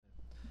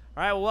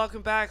All right, well,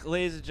 welcome back,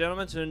 ladies and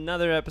gentlemen, to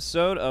another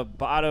episode of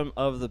Bottom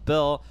of the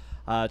Bill.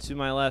 To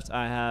my left,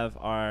 I have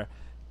our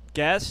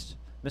guest,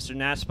 Mr.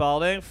 Nat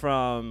Spalding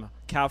from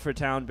Calford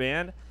Town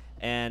Band,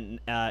 and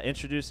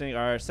introducing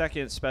our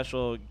second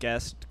special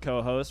guest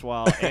co-host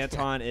while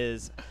Anton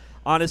is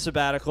on his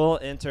sabbatical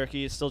in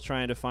Turkey, still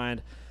trying to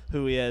find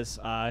who he is.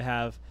 I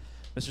have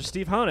Mr.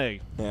 Steve Honig.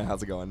 Yeah,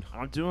 how's it going?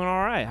 I'm doing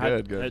all right.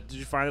 Good. Did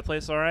you find the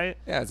place all right?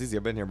 Yeah, it's easy.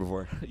 I've been here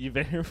before. You've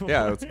been here before?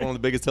 Yeah, it's one of the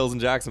biggest hills in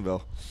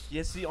Jacksonville.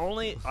 Yes,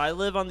 I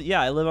live on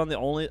the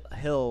only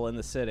hill in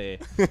the city,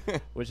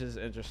 which is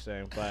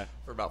interesting. But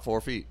For about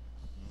 4 feet.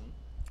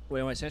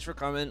 wait, thanks for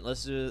coming.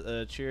 Let's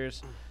do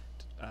cheers.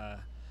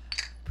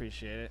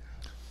 Appreciate it.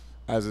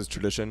 As is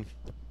tradition.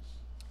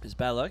 It's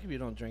bad luck if you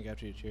don't drink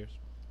after you cheers.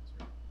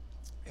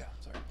 Yeah,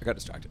 sorry. I got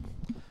distracted.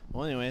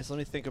 Well, anyways, let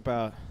me think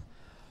about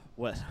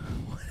what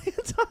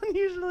Anton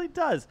usually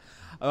does.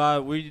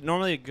 We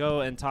normally go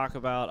and talk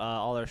about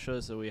all our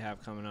shows that we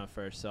have coming up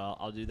first, so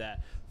I'll do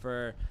that.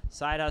 For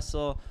Side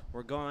Hustle,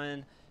 we're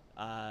going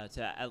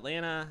to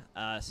Atlanta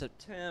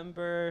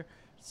September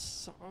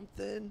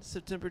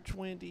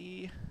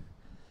 20.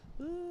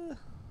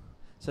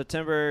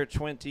 September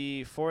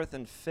 24th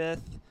and 5th.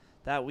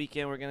 That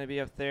weekend we're going to be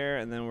up there,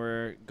 and then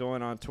we're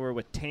going on tour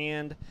with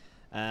Tanned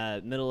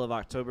middle of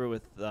October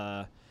with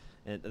the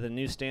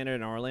New Standard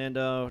in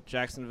Orlando,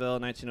 Jacksonville,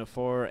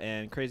 1904,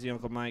 and Crazy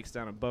Uncle Mike's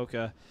down in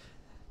Boca.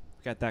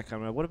 Got that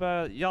coming up. What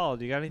about y'all?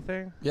 Do you got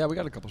anything? Yeah, we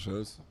got a couple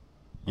shows.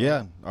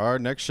 Yeah, our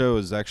next show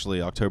is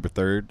actually October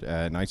 3rd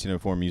at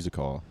 1904 Music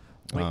Hall.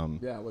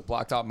 Yeah, with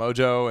Blacktop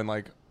Mojo and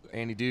like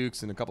Andy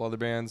Dukes and a couple other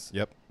bands.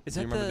 Yep. Is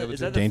Do you that remember the other is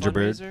two? that the Danger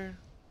Bird. fundraiser?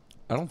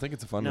 I don't think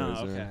it's a No,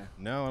 fundraiser. okay.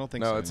 No, I don't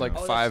think so. No, it's like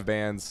Oh, 5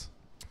 bands.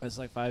 It's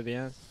like 5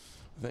 bands.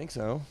 I think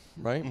so,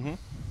 right? Mm-hmm.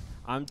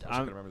 I'm I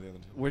should remember the other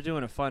two. We're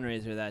doing a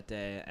fundraiser that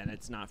day, and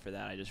it's not for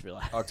that. I just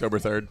realized. October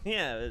 3rd.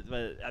 Yeah,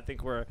 but I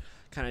think we're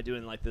kind of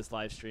doing like this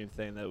live stream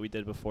thing that we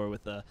did before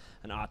with an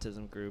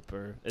autism group,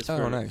 or it's Oh,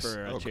 for, nice.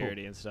 for a Oh, cool.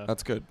 charity and stuff,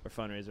 That's good. or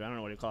fundraiser. I don't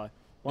know what you call it.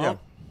 Well, Yeah.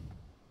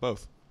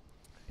 Both.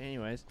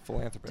 anyways,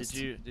 Philanthropists.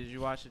 did you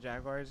watch the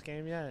Jaguars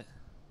game yet?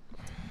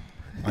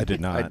 I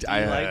did not. Do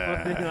you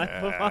like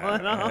football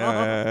at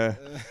all?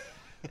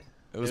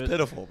 It was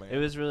pitiful, man. It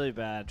was really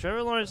bad.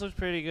 Trevor Lawrence looked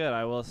pretty good,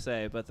 I will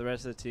say, but the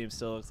rest of the team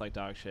still looks like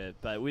dog shit.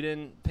 But we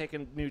didn't pick a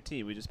new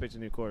team; we just picked a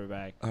new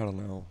quarterback. I don't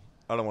know.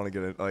 I don't want to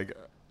get it. Like,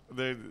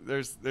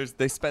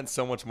 they spent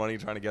so much money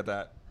trying to get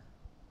that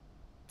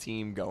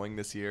team going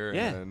this year,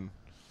 Yeah. and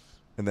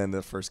then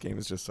the first game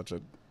is just such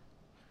a.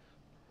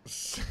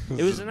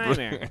 It was a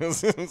nightmare. It was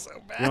so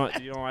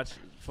bad. You don't watch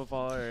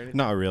football or anything?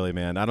 Not really,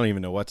 man. I don't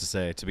even know what to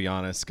say, to be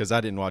honest, because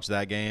I didn't watch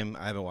that game.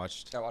 I haven't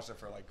watched I watched it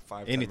for like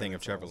 5. anything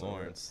of Trevor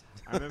Lawrence.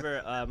 I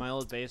remember my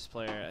old bass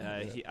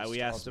player.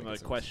 We asked him a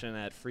question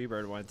at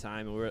Freebird one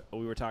time, and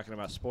we were talking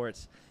about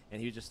sports,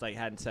 and he just like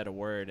hadn't said a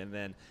word. And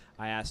then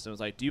I asked him, I was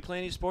like, "Do you play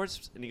any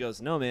sports?" And he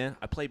goes, "No, man,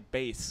 I play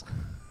bass."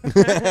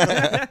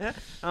 I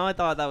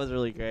thought that was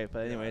really great.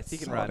 But anyways, he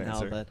can solid rot in hell.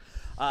 answer. But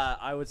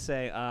I would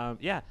say,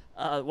 yeah.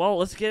 Well,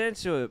 let's get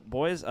into it,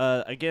 boys.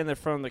 Again, they're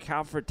from the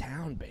Calford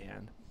Town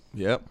Band.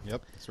 Yep.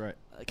 Yep, that's right.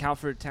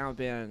 Calford Town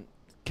Band.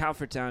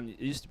 Calford Town it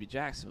used to be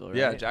Jacksonville, right?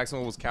 Yeah,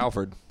 Jacksonville was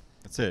Calford.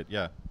 That's it,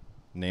 yeah.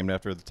 Named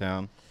after the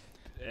town.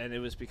 And it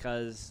was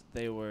because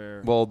they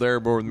were Well, there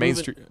were Main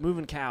Street.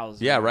 moving cows.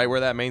 Yeah, around. right where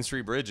that Main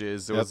Street bridge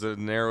is. It Yep. was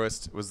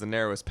the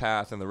narrowest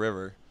path in the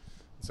river,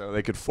 so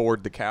they could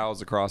ford the cows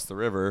across the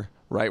river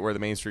right where the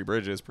Main Street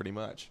bridge is, pretty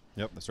much.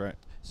 Yep, that's right.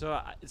 So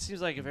it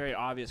seems like a very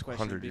obvious question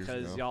 100 years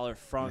because ago. y'all are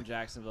from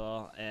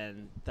Jacksonville,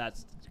 and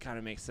that's kind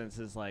of makes sense.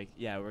 Is like,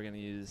 yeah, we're gonna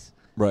use.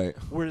 Right.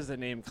 Where does the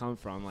name come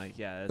from? Like,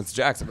 yeah, It's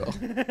Jacksonville.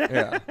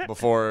 Yeah,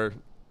 before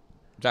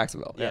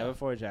Jacksonville. yeah,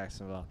 before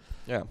Jacksonville.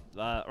 Yeah.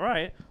 All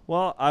right.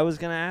 Well, I was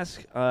gonna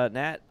ask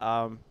Nat,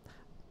 how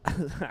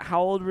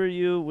old were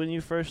you when you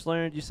first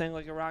learned you sang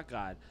like a rock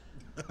god?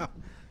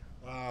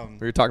 We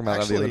were talking about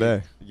that the other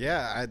day.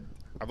 Yeah,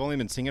 I've only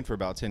been singing for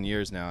about 10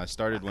 years now. I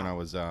started when I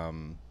was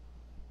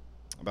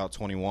about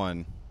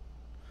 21,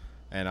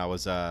 and I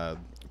was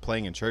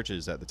playing in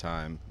churches at the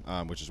time,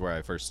 which is where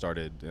I first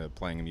started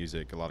playing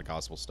music, a lot of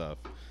gospel stuff.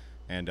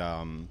 And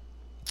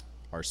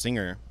our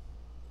singer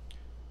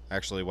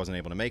actually wasn't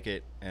able to make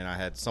it,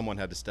 and someone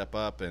had to step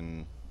up,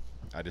 and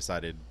I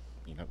decided,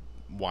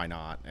 why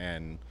not?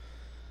 And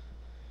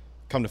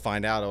come to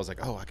find out, I was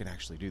like, oh, I can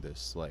actually do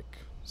this.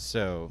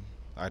 So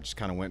I just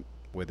kind of went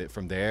with it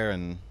from there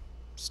and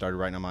started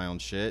writing on my own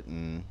shit,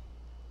 and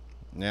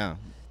yeah.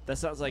 That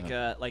sounds like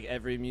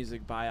every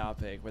music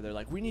biopic where they're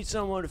like, we need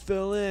someone to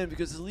fill in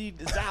because the lead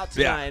is out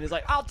tonight. Yeah. And it's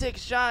like, I'll take a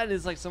shot. And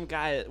it's like some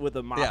guy with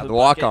a mop. Yeah, and the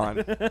walk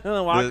bucket. on.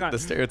 The walk on. The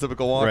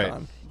stereotypical walk Right.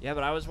 on. Yeah,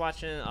 but I was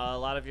watching a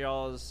lot of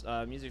y'all's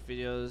music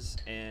videos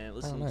and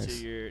listening nice. to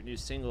your new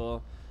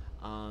single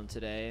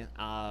today.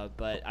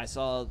 But I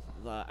saw,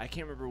 I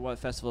can't remember what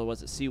festival it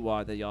was at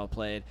Seawalk that y'all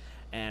played.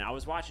 And I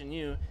was watching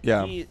you.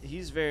 Yeah.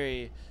 He's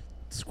very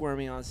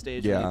squirmy on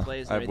stage when Yeah, he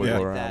plays I and everything wiggle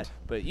like around. that.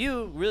 But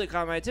you really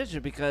caught my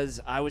attention because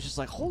I was just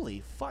like,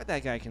 holy fuck,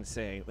 that guy can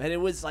sing. And it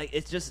was like,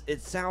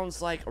 it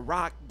sounds like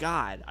rock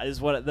god. That's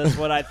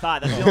what I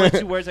thought. That's the only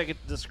two words I could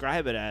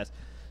describe it as.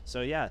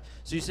 So yeah.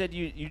 So you said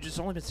you just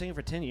only been singing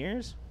for 10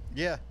 years?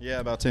 Yeah,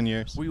 about 10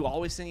 years. Were you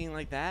always singing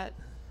like that?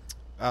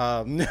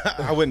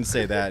 I wouldn't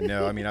say that.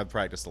 No, I mean I've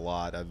practiced a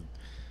lot.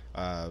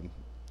 I've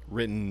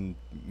written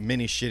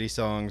many shitty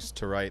songs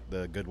to write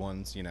the good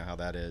ones. You know how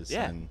that is.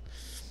 Yeah. And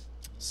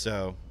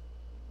so,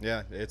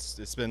 yeah,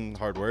 it's been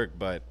hard work,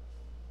 but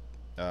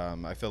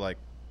I feel like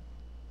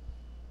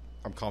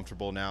I'm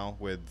comfortable now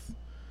with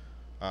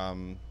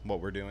what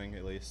we're doing,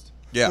 at least.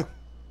 Yeah.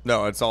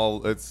 No, it's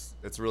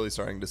really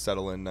starting to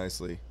settle in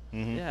nicely.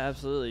 Mm-hmm. Yeah,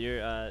 absolutely.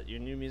 Your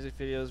new music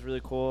video is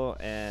really cool,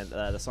 and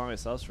the song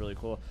itself is really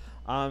cool.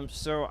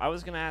 So I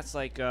was gonna ask,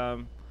 like,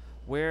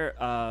 where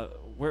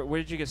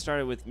did you get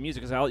started with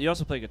music? Because you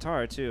also play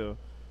guitar too.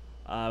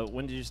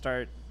 When did you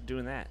start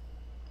doing that?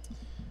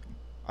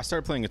 I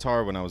started playing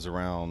guitar when I was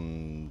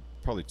around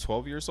probably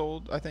 12 years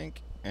old, I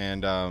think,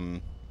 and I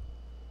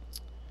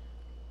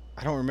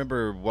don't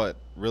remember what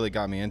really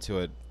got me into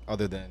it,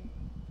 other than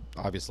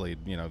obviously,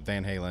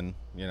 Van Halen.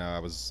 I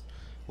was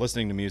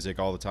listening to music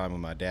all the time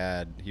with my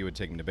dad. He would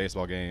take me to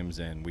baseball games,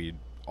 and we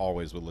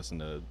always would listen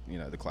to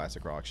the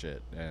classic rock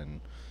shit, and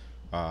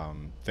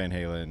Van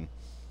Halen,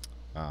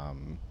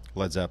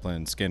 Led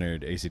Zeppelin,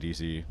 Skynyrd,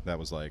 AC/DC. That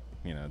was like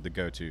the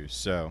go-to.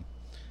 So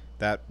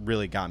that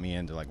really got me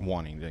into like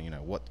wanting to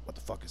what the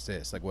fuck is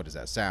this, like what does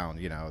that sound,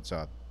 so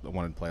I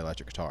wanted to play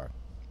electric guitar.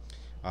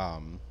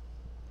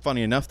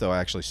 Funny enough though, I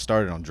actually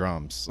started on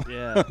drums.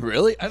 Yeah.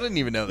 Really? I didn't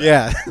even know that.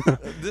 Yeah.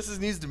 This is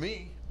news to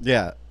me.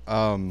 Yeah.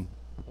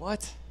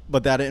 What?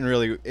 But that didn't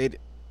really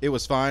it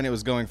was fine, it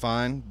was going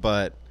fine,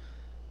 but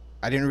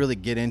I didn't really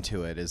get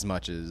into it as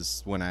much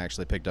as when I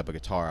actually picked up a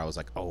guitar. I was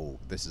like, oh,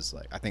 I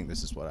think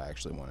this is what I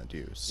actually want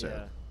to do.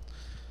 So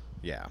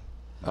yeah.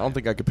 I don't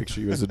think I could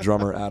picture you as a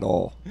drummer at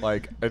all.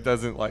 Like it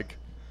doesn't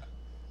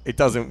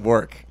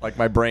work. Like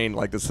my brain,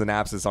 like the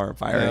synapses aren't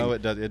firing. No,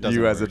 it doesn't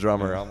you as a work.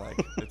 drummer, Yeah. I'm like,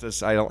 it's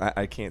just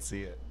I can't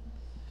see it.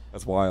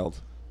 That's wild.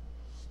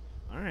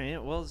 All right.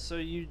 Well, so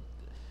you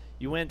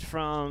went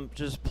from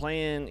just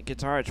playing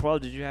guitar at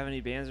 12. Did you have any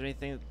bands or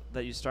anything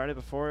that you started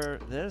before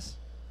this?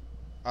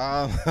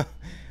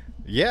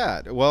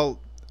 Yeah. Well,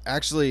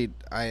 actually,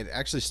 I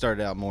actually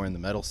started out more in the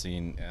metal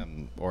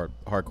scene or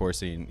hardcore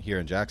scene here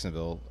in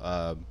Jacksonville.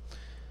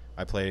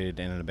 I played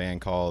in a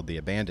band called The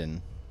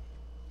Abandon,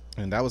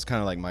 and that was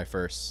kind of like my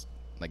first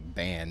like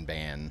band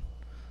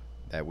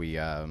that we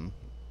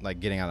like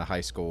getting out of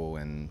high school,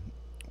 and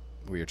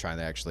we were trying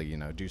to actually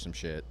do some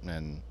shit,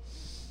 and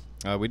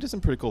we did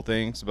some pretty cool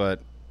things, but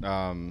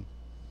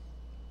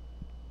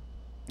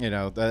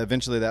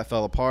eventually that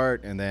fell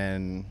apart, and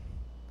then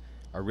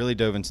I really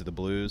dove into the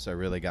blues. I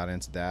really got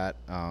into that,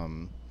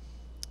 and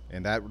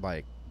that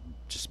like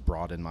just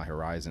broadened my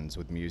horizons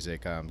with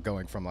music,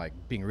 going from like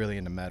being really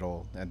into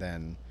metal and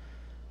then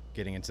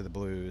getting into the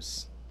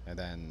blues, and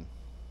then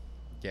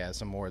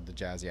some more of the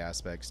jazzy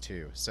aspects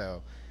too.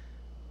 So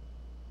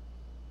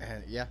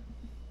yeah.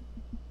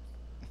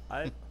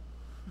 Sorry.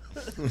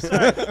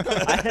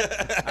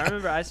 I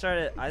remember I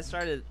started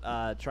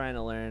trying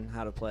to learn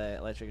how to play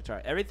electric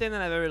guitar. Everything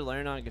that I've ever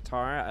learned on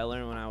guitar, I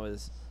learned when I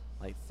was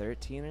like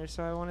 13 or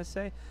so, I want to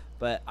say.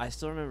 But I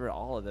still remember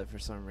all of it for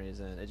some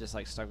reason. It just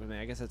like stuck with me.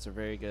 I guess that's a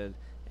very good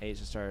age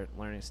to start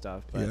learning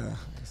stuff. But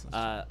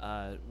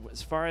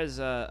as far as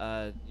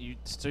you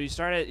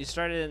started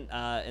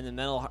in the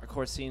metal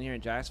hardcore scene here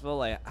in Jacksonville.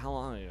 Like how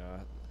long ago?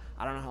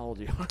 I don't know how old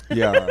you are.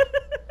 Yeah.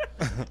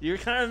 You're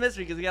kind of a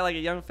mystery because you got like a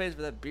young face,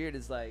 but that beard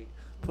is like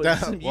putting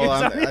some years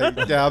Well,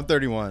 on you. I'm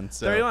 31.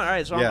 So 31. All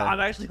right, so yeah. I'm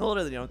actually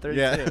older than you. I'm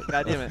 32. Yeah.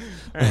 God damn it.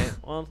 All right.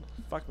 Well,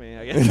 fuck me,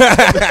 I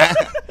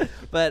guess.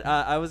 But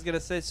I was gonna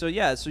say, so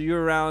you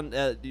were around.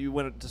 You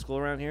went to school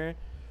around here.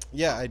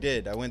 Yeah, I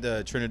did. I went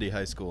to Trinity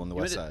High School on the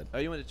You west went to- side. Oh,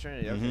 you went to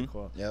Trinity. Okay, Mhm.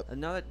 cool. Yep.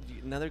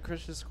 Another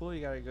Christian school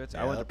you gotta go to.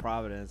 I went to Yep.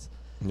 Providence.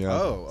 Yeah.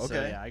 Oh, okay.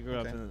 So, yeah, I grew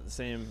up Okay. in the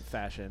same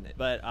fashion.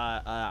 But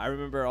I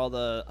remember all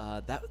the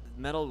that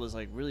metal was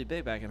like really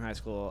big back in high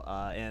school.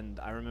 And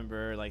I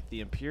remember like the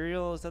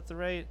Imperial. Is that the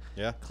right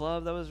Yeah.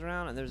 club that was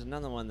around? And there's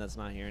another one that's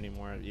not here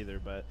anymore either.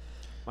 But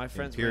my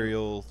friends went-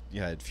 Imperial,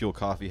 you had Fuel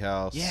Coffee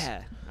House.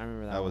 Yeah, I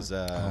remember that. That one. was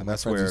my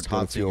that's friends where used to go to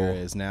Hot Finger Fuel.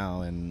 is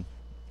now, and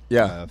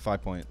Yeah.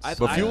 5 Points.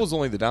 But Fuel was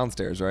only the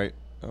downstairs, right?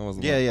 That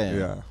wasn't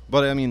Yeah.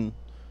 But I mean,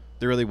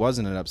 there really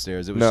wasn't an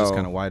upstairs. It was just No.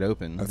 kind of wide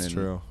open. That's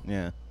true.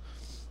 Yeah.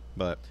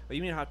 But Oh,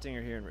 you mean Hot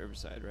Dinger here in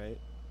Riverside, right?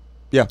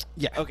 Yeah.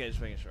 yeah. Okay,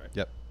 just making sure.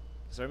 Yep.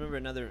 So I remember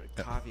another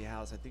Yep. coffee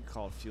house, I think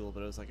called Fuel,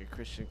 but it was like a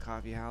Christian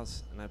coffee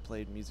house, and I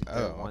played music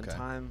there Oh, one okay.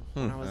 time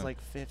when I was Yeah.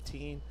 like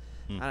 15.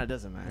 Hmm. I don't know, it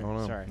doesn't matter. I don't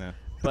know. Sorry. No.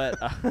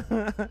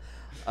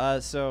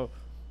 But so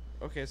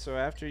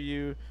after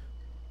you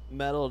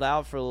meddled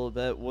out for a little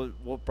bit,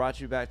 what brought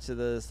you back to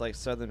this like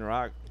Southern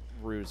rock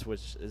roots,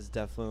 which is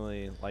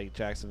definitely like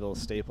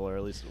Jacksonville's staple, or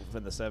at least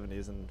in the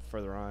 70s and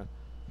further on?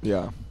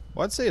 Yeah.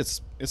 Well, I'd say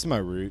it's my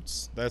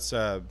roots. That's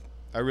I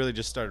really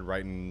just started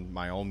writing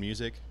my own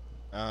music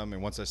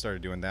And once I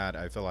started doing that,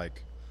 I feel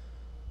like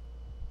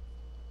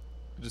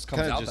It just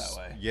comes kinda out that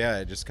way. Yeah,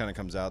 it just kind of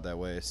comes out that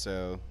way.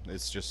 So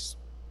it's just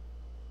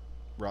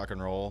rock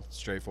and roll,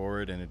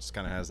 straightforward, and it just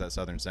kind of has that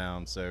Southern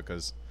sound. So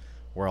because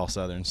we're all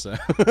Southern, so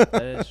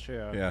That is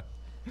true. yeah.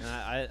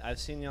 And I've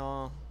seen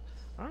y'all.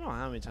 I don't know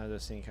how many times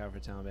I've seen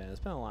Calvert Town Band. It's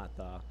been a lot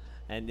though,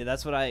 and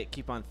that's what I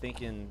keep on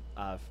thinking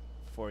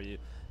for you.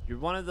 You're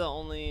one of the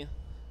only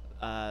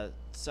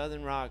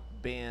Southern rock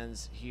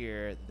bands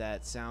here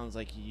that sounds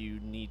like you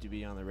need to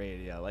be on the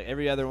radio. Like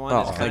every other one,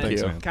 Oh, is thank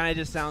you. kind of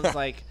just sounds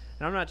like.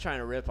 And I'm not trying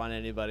to rip on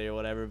anybody or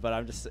whatever, but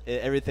I'm just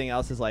everything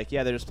else is like,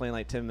 yeah, they're just playing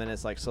like 10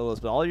 minutes like solos,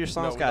 but all your No,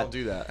 songs we got. don't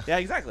do that. Yeah,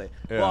 exactly.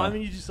 Yeah. Well, I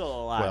mean, you do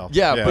solo a lot. Well,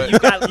 Yeah, Yeah. but You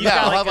got I'll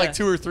like have like a-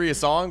 2 or 3 a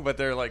song, but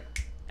they're like,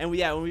 And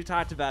when we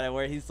talked about it,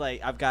 where he's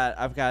like, I've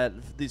got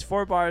these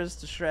 4 bars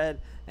to shred,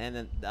 and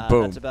then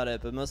Boom. that's about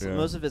it. But most Yeah.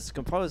 of it's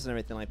composed and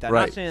everything like that.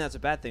 Right. Not saying that's a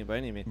bad thing by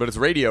any means. but it's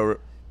radio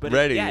But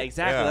ready. yeah,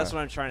 exactly. That's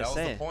what I'm trying to That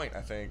say. was the point,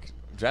 I think.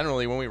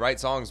 Generally, when we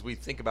write songs, we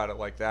think about it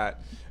like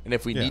that, and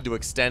if we Yeah. need to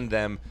extend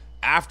them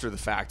after the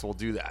fact, we'll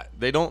do that.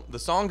 They don't.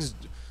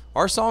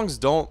 Our songs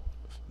don't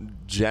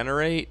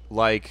generate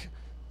like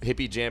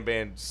hippie jam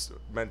band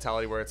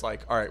mentality where it's like,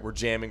 all right, we're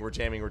jamming, and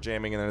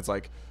then it's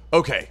like,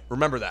 okay,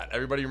 remember that.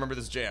 Everybody remember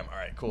this jam. All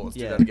right, cool. Let's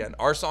do Yeah. that again.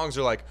 Our songs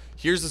are like,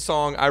 here's the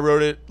song. I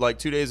wrote it like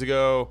 2 days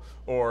ago,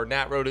 or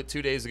Nat wrote it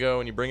 2 days ago,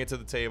 and you bring it to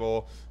the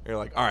table. And you're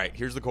like, all right,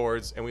 here's the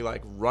chords, and we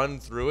like run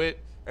through it.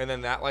 And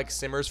then that like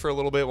simmers for a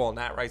little bit while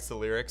Nat writes the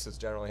lyrics. It's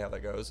generally how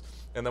that goes.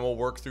 And then we'll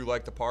work through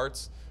like the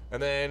parts.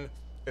 And then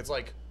it's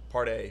like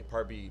part A,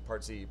 part B,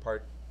 part C,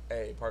 part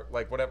A, part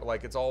like whatever.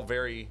 Like it's all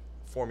very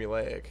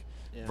formulaic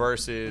Yeah.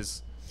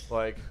 versus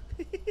like,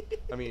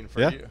 I mean,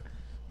 Yeah.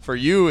 for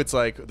you, it's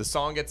like the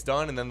song gets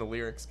done and then the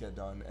lyrics get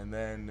done. And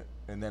then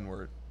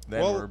we're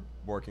Well,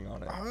 working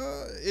on it.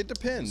 It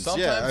depends.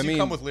 Sometimes yeah, I you mean,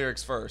 come with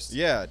lyrics first.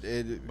 yeah,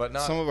 But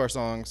not- some of our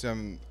songs.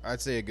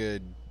 I'd say a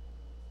good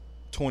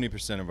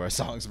 20% of our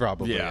songs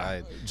probably.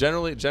 Yeah.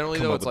 Generally come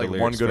though, up it's with the like one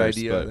lyrics good first,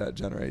 idea but- that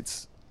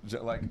generates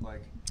like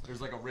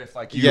there's like a riff.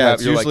 Like you Yeah, have,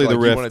 it's you're usually like, the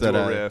you riff want to that do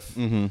a I- riff, Mhm.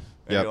 and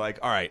Yep. you're like,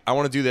 all right, I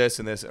want to do this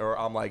and this, or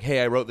I'm like,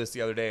 hey, I wrote this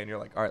the other day, and you're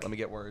like, all right, let me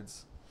get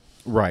words.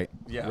 Right.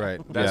 Yeah, Right.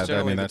 That's yeah.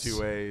 generally that's the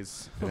 2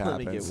 ways it Let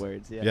me get happens.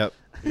 words. Yeah. Yep.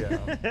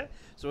 Yeah.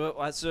 So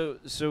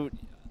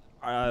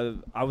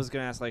I was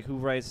gonna ask like who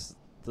writes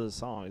the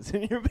songs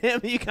in your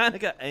band, but you kind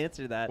of got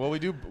answered that. Well,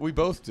 we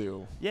both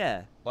do.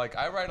 Yeah. Like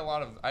I write a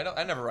lot of.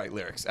 I never write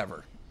lyrics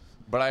ever,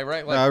 but I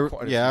write like. No,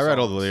 quite a yeah, few I write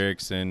all the songs.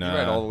 lyrics and You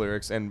write all the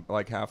lyrics and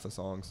like half the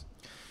songs.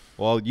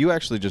 Well, you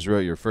actually just wrote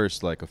your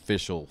first like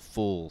official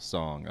full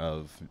song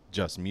of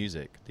just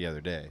music the other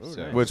day. Ooh,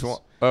 so nice. Which one?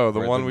 Oh, the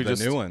or one we the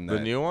just new one. The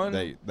that- new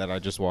one. that I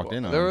just walked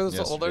in on. There's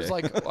yesterday.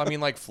 like I mean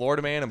like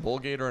Florida Man and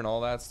Bullgator and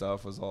all that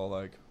stuff was all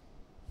like.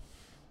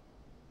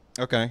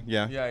 Okay.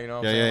 Yeah. Yeah, you know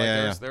what Yeah, I'm saying? yeah, Like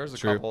yeah, there's, yeah. there's a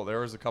True. couple, there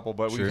was a couple,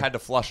 but we True. had to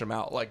flush them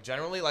out. Like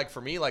generally, like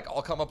for me, like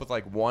I'll come up with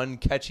like one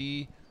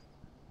catchy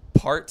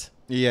part,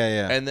 Yeah.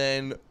 Yeah. and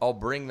then I'll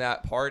bring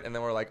that part, and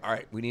then we're like, all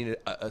right, we need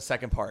a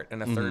second part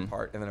and a third Mhm.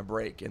 part, and then a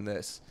break in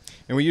this.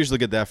 And we usually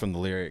get that from the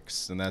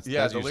lyrics, and that's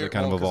Yeah, that's the usually lyric,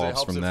 kind of well, 'cause it evolves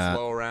helps from it that.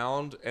 flow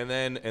around, and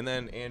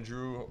then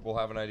Andrew will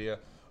have an idea.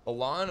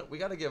 Alon, we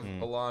got to give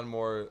Alon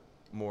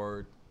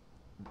more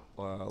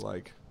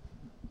like.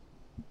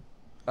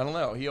 I don't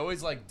know. He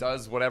always like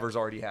does whatever's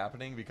already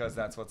happening because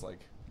that's what's like.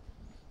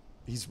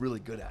 He's really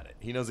good at it.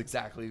 He knows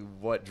exactly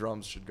what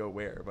drums should go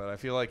where. But I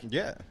feel like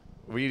Yeah.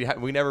 we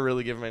never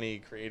really give him any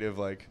creative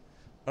like.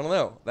 I don't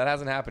know. That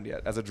hasn't happened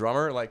yet. As a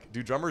drummer, like,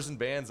 do drummers in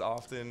bands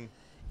often?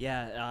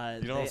 Yeah,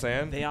 You know what I'm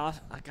saying? They off.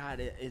 God,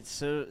 it's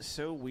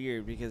so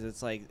weird because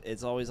it's like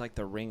it's always like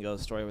the Ringo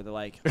story where they're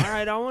like, "All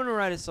right, I want to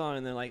write a song,"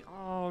 and they're like,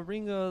 "Oh,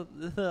 Ringo,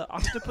 the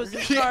octopus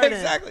is Yeah, garden."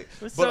 exactly.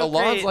 It was But so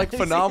Alon's great. like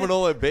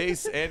phenomenal at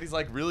bass, and he's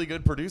like really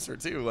good producer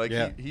too. Like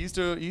Yeah. he used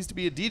to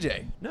be a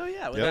DJ No,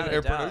 yeah, and without a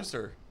a doubt.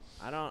 producer.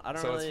 I don't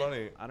So really. it's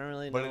funny. I don't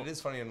really But know. it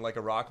is funny in like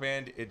a rock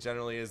band. It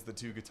generally is the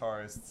 2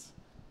 guitarists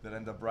that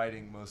end up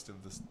writing most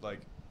of this. Like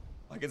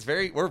it's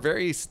we're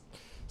very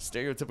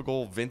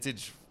stereotypical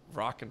vintage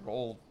rock and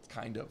roll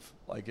kind of.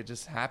 Like it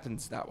just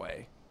happens that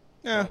way.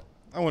 Yeah.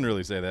 I wouldn't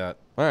really say that.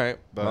 All right.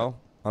 But- Well,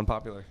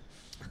 unpopular.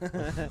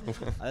 That's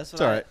what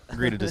It's all right.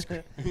 Agree to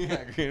disagree. Yeah,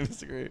 agree and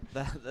disagree.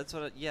 That's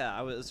what. Yeah,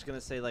 I was gonna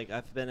say. Like,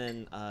 I've been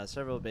in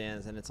several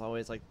bands, and it's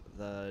always like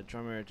the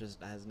drummer just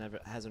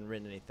hasn't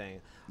written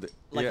anything.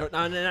 Like, yeah.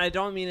 and I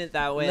don't mean it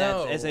that way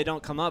No. as they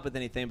don't come up with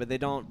anything, but they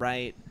don't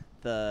write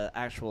the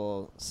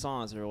actual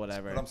songs or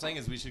whatever. What I'm saying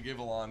is we should give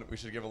Alon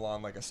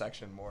like a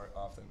section more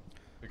often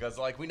because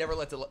like we never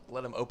let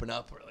him open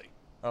up really.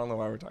 I don't know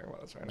why we're talking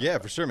about this right now. Yeah,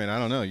 for sure, man. I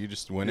don't know. You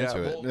just went into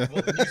well, it.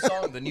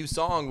 well, the new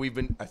song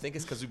I think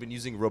it's because we've been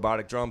using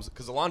robotic drums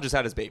because Alon just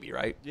had his baby,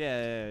 right?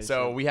 Yeah.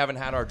 So we haven't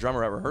had our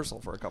drummer at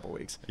rehearsal for a couple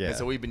weeks. Yeah. And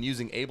so we've been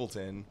using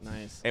Ableton.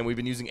 Nice. And we've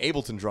been using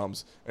Ableton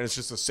drums, and it's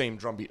just the same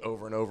drum beat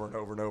over and over and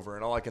over and over.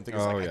 And all I can think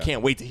is Oh, like, yeah. I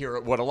can't wait to hear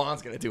what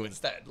Alon's gonna do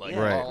instead. Like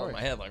Yeah, Right. all in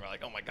my head, like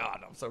oh my god,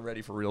 I'm so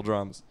ready for real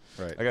drums.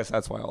 Right. I guess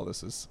that's why all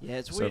this is Yeah,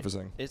 it's surfacing.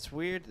 weird. It's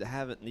weird to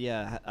have it.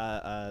 Yeah,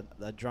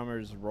 a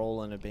drummer's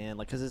role in a band,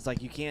 like, because it's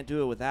like you can't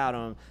do it without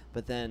him.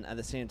 But then at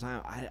the same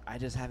time, I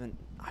just haven't.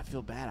 I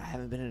feel bad. I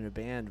haven't been in a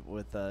band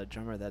with a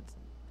drummer that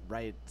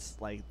writes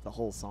like the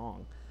whole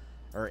song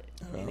or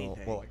anything.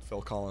 Well, like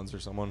Phil Collins or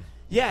someone.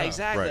 Yeah,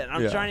 exactly. right. And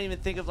I'm Yeah. trying to even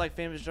think of like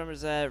famous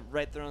drummers that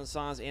write their own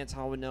songs.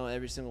 Anton would know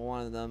every single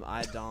one of them.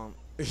 I don't.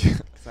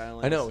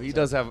 I know he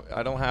does have.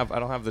 I don't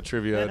have the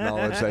trivia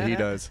knowledge that he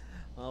does.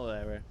 Well,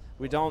 whatever.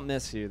 We don't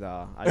miss you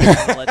though. I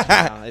just want to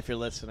let you know if you're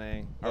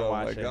listening or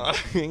watching. Oh my god,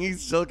 he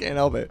still can't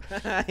help it.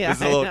 Yeah,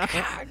 There's a I little know.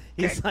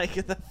 He's like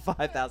at the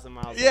 5,000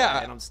 miles Yeah.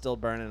 away, and I'm still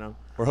burning him.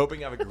 We're hoping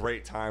you have a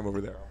great time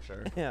over there. I'm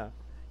sure. Yeah.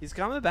 He's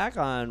coming back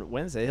on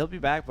Wednesday. He'll be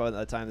back by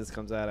the time this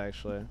comes out,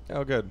 actually.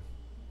 Oh, good.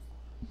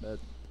 But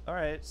all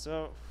right,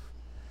 so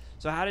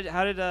how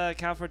did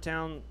Calford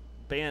Town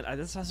band?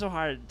 This is so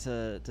hard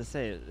to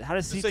say. How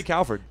does Just say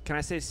Calford. Can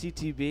I say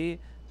CTB?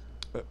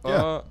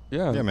 Yeah,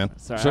 Yeah, man.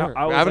 Sorry, Sure.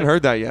 I I was haven't like,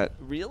 heard that yet.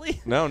 Really?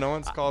 No, no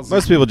one's called.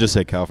 Most people just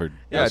say Calford.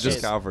 Yeah, Okay.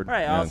 just Calford. All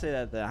right, I'll Yeah. say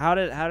that then. How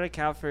did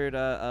Calford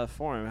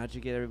form? How'd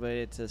you get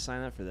everybody to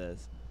sign up for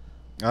this?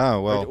 Oh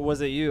Or well,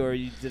 was it you, or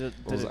you did it?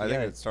 Did it I think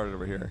yeah. it started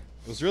over here.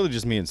 it was really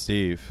just me and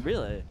Steve.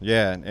 Really?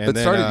 Yeah, and It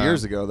then, started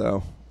years ago,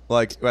 though.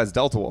 Like as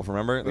Delta Wolf,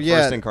 remember the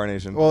Yeah. first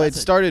incarnation? Well, That's it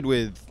a started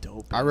with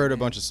dope I wrote a name.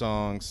 bunch of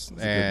songs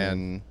That's a good name.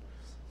 and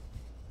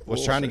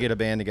was trying to Bullshit. get a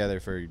band together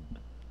for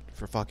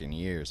fucking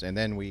years, and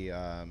then we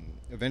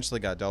eventually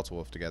got Delta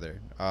Wolf together,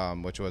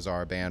 which was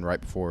our band right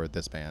before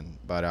this band,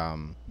 but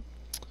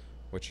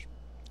which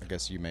I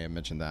guess you may have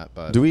mentioned that,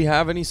 but Do we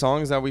have any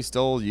songs that we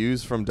still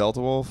use from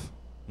Delta Wolf?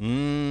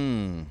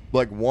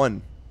 Like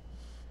one.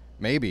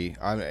 Maybe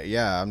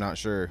I'm not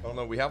sure. I don't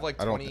know. We have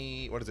like I don't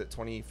 20. What is it?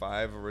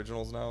 25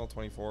 originals now.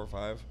 24 or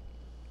 5.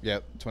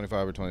 Yep,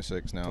 25 or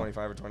 26 now.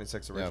 25 or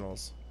 26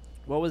 originals.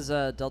 What was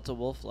Delta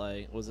Wolf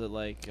like? Was it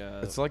like?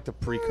 It's like the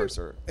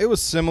precursor. It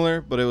was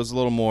similar, but it was a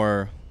little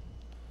more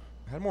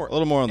It had more.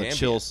 on the ambient.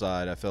 chill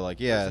side. I feel like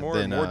There's more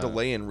than,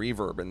 delay and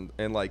reverb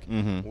and like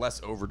Mhm. less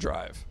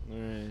overdrive.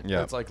 Right.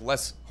 Yeah, It's like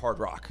less hard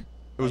rock.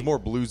 It was more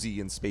bluesy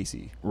and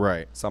spacey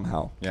right.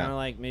 somehow. Yeah, Kind of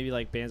like maybe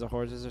like Bands of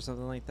Horses or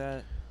something like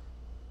that.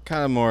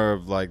 kind of more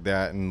of like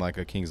that and like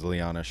a Kings of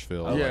Leonish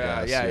feel. I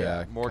yeah, guess.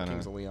 yeah. More kinda.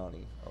 Kings of Leon.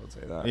 I would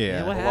say that.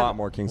 Yeah. what a happened- lot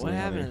more Kings of What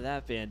Leon. happened to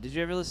that band? Did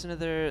you ever listen to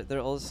their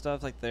old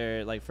stuff, like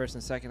their like first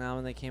and second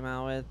album they came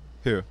out with,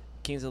 Who?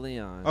 Kings of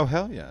Leon? Oh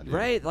hell yeah! Dude.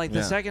 Right, like the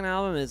Yeah. second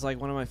album is like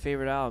one of my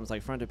favorite albums.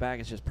 Like front to back,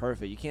 it's just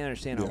perfect. You can't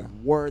understand Yeah. a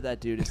word that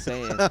dude is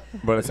saying.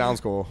 But it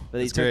sounds cool. But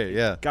he It's great,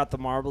 yeah. got the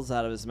marbles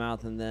out of his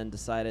mouth and then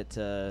decided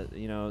to,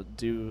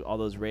 do all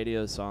those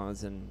radio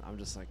songs. And I'm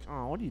just like,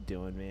 oh, what are you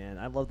doing, man?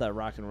 I love that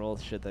rock and roll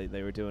shit that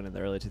they were doing in the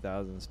early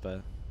 2000s.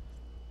 But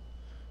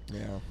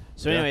Yeah.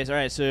 so, Yeah. anyways, all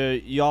right. So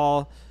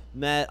y'all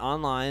met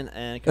online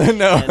and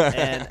No.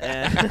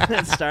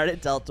 and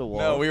started Delta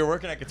Wolf. No, we were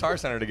working at Guitar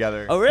Center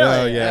together. Oh, really?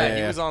 Oh, yeah.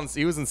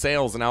 He was in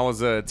sales and I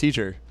was a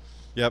teacher.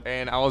 Yep.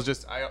 And I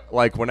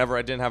like whenever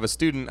I didn't have a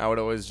student, I would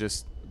always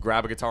just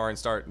grab a guitar and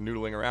start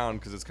noodling around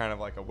because it's kind of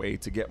like a way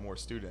to get more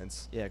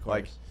students. Yeah, of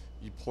Like course.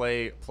 you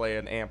play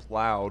an amp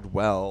loud,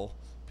 well,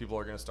 people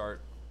are gonna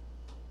start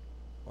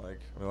like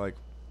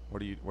what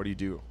do you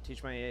do?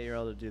 Teach my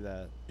 8-year-old to do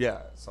that.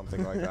 Yeah,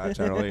 something like that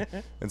generally.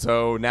 And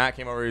so Nat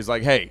came over. He's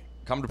like, "Hey,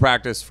 come to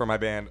practice for my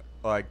band.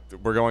 Like,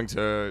 we're going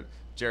to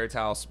Jared's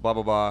house. Blah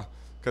blah blah."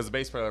 Because the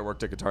bass player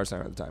worked at Guitar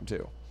Center at the time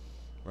too.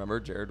 Remember,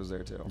 Jared was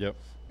there too. Yep.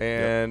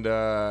 And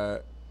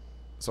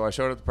so I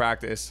showed up to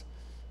practice.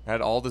 I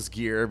had all this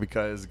gear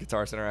because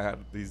Guitar Center I had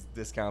these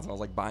discounts. And I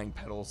was like buying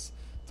pedals,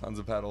 tons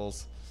of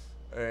pedals,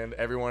 and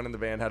everyone in the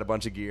band had a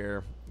bunch of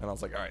gear. And I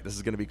was like, "All right, this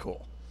is gonna be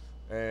cool."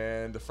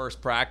 And the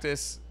first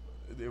practice,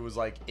 it was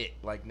like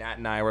like Nat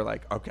and I were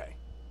like, okay,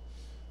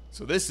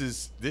 so this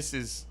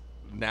is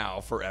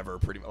now forever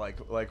pretty much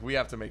like we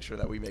have to make sure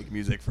that we make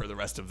music for the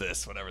rest of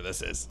this, whatever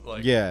this is.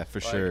 Like, Yeah, for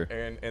like, sure.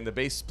 And the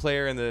bass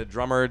player and the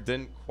drummer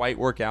didn't quite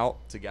work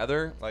out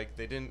together. Like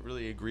they didn't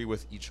really agree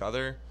with each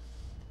other,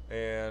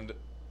 and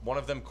one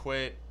of them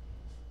quit.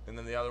 And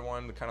then the other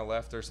one kind of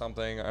left or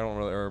something. I don't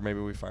really, or maybe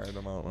we fired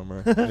them. I don't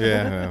remember.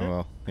 Yeah.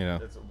 Well,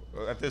 It's,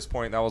 at this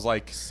point, that was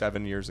like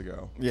 7 years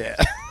ago. Yeah.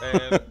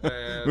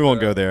 And, We won't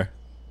go there.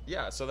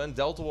 Yeah, so then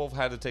Delta Wolf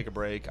had to take a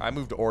break. I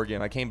moved to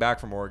Oregon. I came back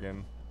from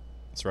Oregon,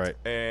 That's right.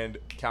 and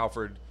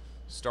Calford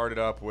started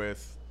up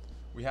with.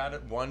 We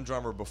had one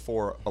drummer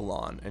before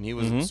Alon, and he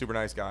was a Mhm. super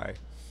nice guy.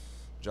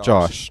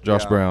 Josh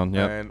Brown,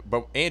 yep.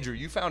 But Andrew,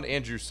 you found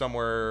Andrew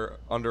somewhere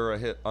under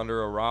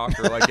a rock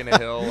or like in a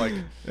hill, like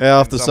Yeah,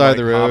 off in the some, side like, of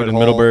the road hobbit in hole.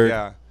 Middleburg.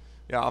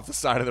 Yeah, off the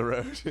side of the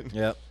road.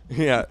 Yep.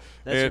 Yeah,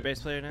 That's your And-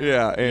 bass player now?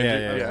 Yeah,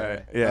 Andrew,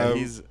 Yeah. yeah.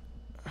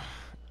 Um,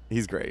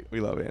 He's great.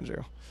 We love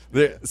Andrew.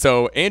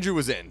 So Andrew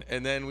was in,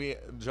 and then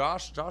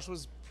Josh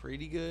was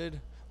pretty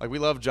good. Like we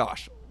love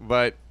Josh,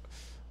 but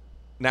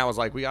now it's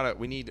like we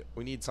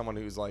need someone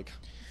who's like,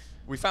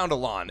 we found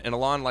Alon, and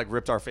Alon like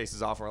ripped our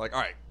faces off, and we're like, all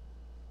right,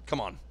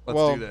 come on,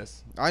 let's do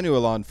this. I knew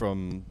Alon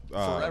from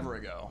Forever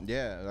ago.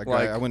 Yeah, like,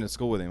 Like- I went to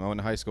school with him. I went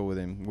to high school with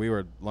him. We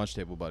were lunch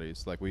table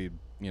buddies. Like we,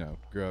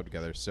 grew up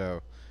together.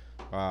 So,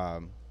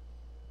 yeah,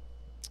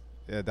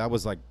 that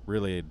was like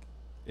really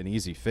an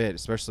easy fit,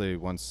 especially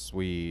once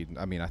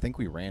I think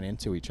we ran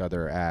into each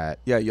other at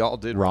Yeah, y'all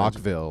did run into-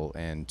 Rockville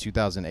in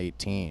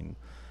 2018,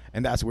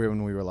 and that's where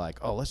when we were like,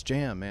 oh, let's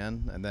jam,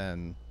 man. And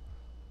then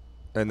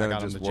and then I it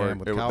got him just to jam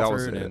worked. with That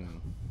was Calford, it.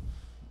 and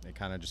it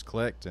kind of just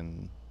clicked,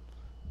 and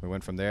we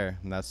went from there.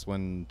 And that's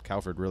when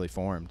Calford really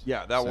formed.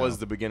 Yeah, that So- was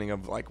the beginning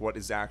of like what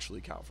is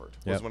actually Calford.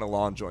 Was Yep. when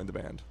Alon joined the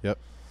band. Yep.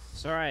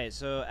 So all right,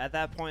 so at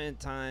that point in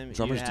time,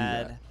 Drummers you do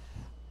had that.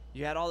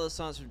 you had all those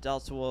songs from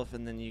Delta Wolf,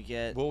 and then you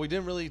get Well, we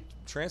didn't really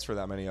transfer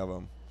that many of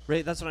them.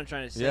 right. That's what I'm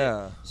trying to say.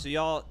 Yeah. So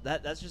y'all,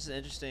 that's just an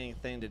interesting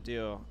thing to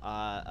do.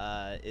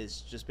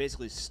 Is just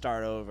basically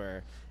start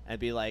over and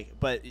be like,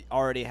 but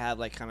already have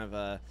like kind of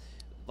a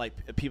like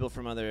people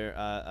from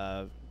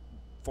other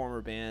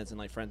former bands and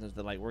like friends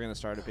that like we're gonna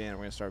start a band.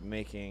 We're gonna start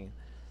making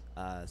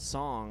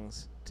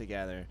songs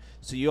together.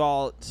 So you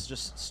all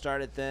just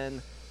started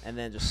then, and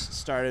then just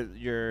started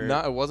your No,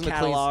 it wasn't a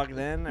clean catalog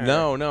then.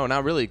 Or? No,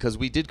 not really, because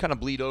we did kind of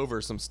bleed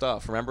over some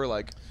stuff. Remember,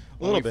 like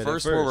when little we bit at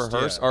first were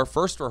first, yeah. our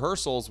first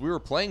rehearsals, we were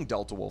playing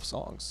Delta Wolf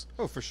songs.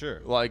 Oh, for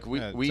sure. Like we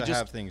to just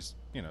have things,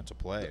 to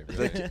play.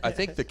 Really. I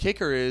think the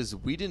kicker is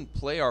we didn't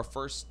play our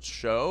first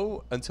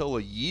show until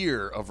a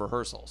year of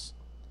rehearsals.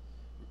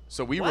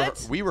 So we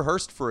What? we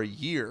rehearsed for a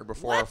year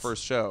before our What?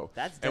 first show.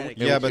 That's And we-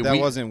 dedication. Yeah, and but that we-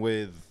 wasn't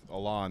with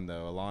Alon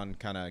though. Alon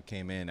kind of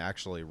came in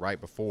actually right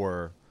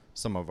before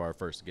some of our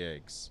first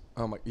gigs.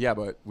 Oh my, yeah,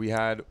 but we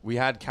had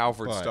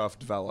Calvert But stuff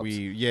developed.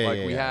 we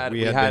had had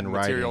been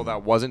material writing-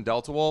 that wasn't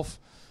Delta Wolf,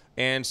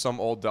 and some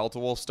old Delta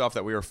Wolf stuff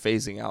that we were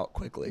phasing out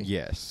quickly.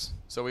 Yes.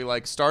 So we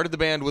like started the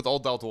band with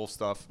old Delta Wolf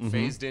stuff, Mm-hmm.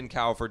 phased in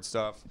Calvert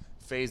stuff,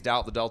 phased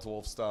out the Delta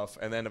Wolf stuff,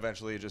 and then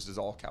eventually it just is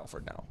all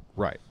Calvert now,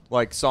 Right.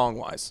 like song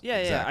wise. Yeah,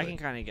 Exactly. yeah, I can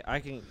kind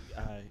of,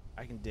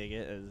 I can dig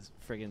it, as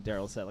friggin'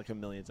 Daryl said like a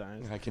million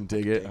times. I can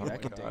dig it. dig Oh it, my I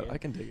can God, dig it. I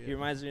can dig He it.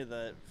 reminds me of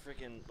the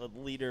freaking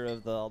leader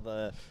of all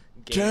the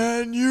gangs.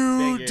 Can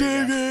you Bigger,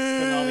 dig yeah.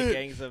 From all the it?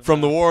 gangs of,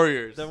 From the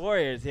Warriors. The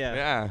Warriors, yeah.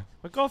 Yeah.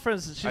 My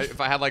girlfriend's she's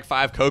If I had like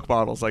 5 Coke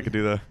bottles, I could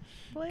do the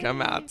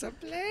come out to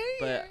play.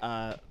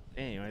 But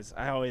anyways,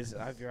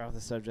 I veer off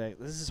the subject.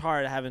 This is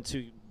hard having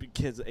 2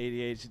 kids with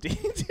ADHD.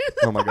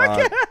 Oh my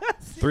God.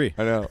 3.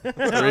 I know. Three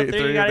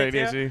Three you got with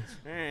it too? ADHD.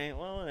 All right,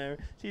 well, whatever.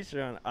 Teach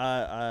your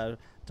own.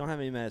 Don't have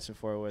any medicine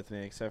for it with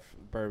me except for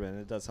bourbon.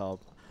 It does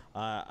help.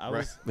 I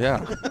was.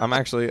 Yeah, I'm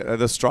actually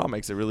the straw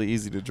makes it really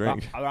easy to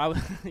drink.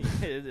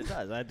 It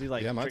does. I do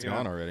like. Yeah, mine's drinking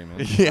gone out- already,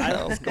 man. Yeah,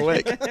 that was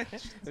quick.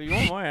 If you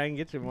want more, I can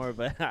get you more.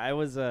 But I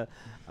was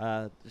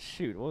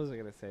shoot, what was I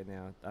gonna say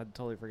now? I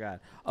totally forgot.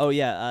 Oh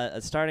yeah,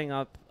 starting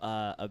up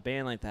a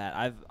band like that.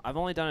 I've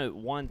only done it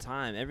one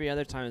time. Every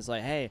other time it's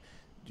like, hey,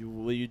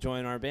 will you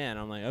join our band?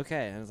 I'm like,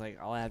 okay. And it's like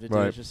all I have to do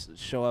Right. is just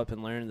show up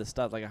and learn the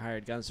stuff like a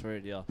hired gun sort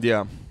of deal.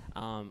 Yeah.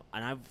 And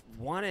I've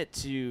wanted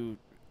to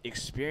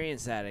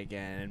experience that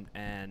again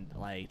and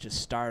like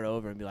just start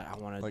over and be like, I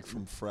want to Like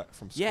from scratch.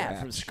 yeah,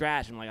 from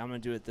scratch. I'm like, I'm gonna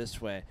do it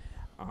this way.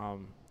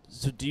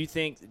 So do you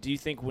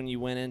think when you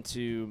went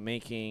into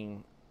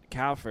making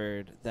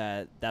Calford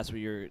that's what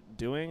you're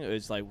doing?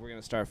 It's like we're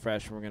gonna start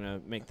fresh and we're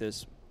gonna make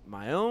this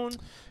my own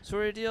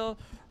sort of deal.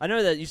 I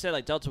know that you said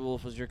like Delta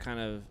Wolf was your kind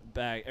of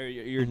bag or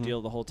your Mhm.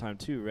 deal the whole time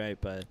too, right?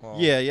 But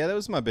Yeah, that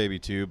was my baby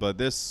too. But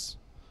this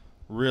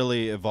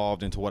really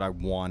evolved into what I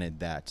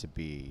wanted that to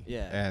be.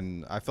 Yeah.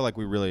 And I feel like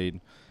we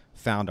really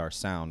found our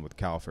sound with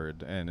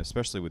Calford, and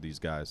especially with these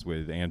guys,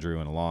 with Andrew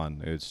and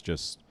Alon. It's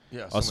just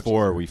Yeah, so us much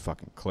four. easier. We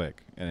fucking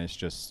click, and it's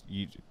just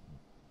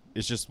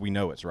It's just we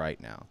know it's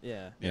right now.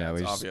 yeah. You Yeah, know,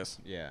 it's just- obvious.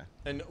 Yeah.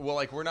 And well,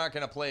 like we're not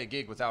gonna play a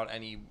gig without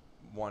any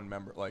one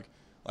member. Like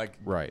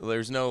Right.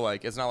 There's no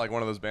like. It's not like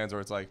one of those bands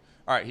where it's like,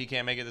 all right, he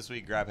can't make it this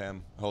week. Grab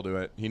him. He'll do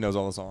it. He knows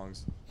all the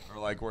songs.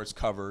 Or like where it's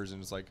covers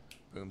and it's like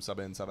boom, sub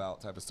in, sub out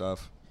type of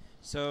stuff.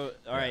 So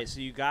all right, so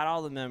you got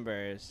all the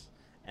members,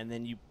 and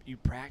then you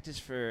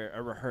practiced for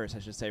a rehearse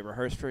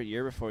for a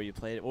year before you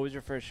played it. What was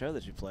your first show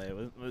that you played?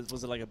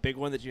 Was it like a big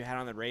one that you had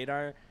on the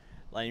radar?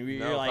 Like you're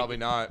No, like, probably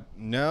not.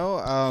 No,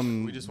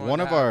 We just wanted one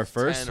to of our have 10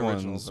 first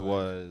originals, ones I think.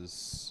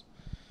 was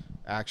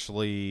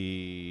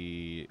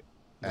actually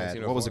at,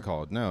 what was it 1904?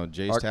 called? No,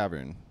 Jay's Art-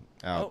 Tavern.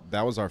 Out. Oh.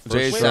 That was our first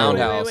Jay's show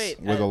Soundhouse.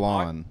 with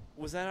Alon.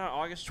 Was that on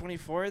August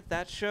 24th?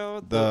 That show?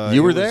 The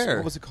You were it was- there.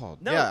 What was it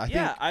called? No,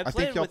 yeah, I think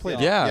played y'all with played.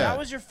 y'all. it. Yeah. That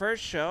was your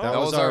first show. That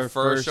was our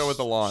first show with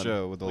Alon.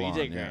 Show with Well, you Alon,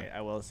 did yeah. great.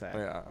 I will say.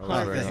 Yeah, I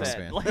was very 100%. nice,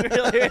 man. Like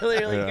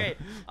really Yeah. great.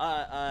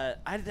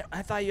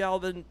 I thought you all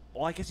been.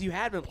 Well, I guess you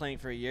had been playing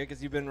for a year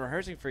because you've been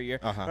rehearsing for a year.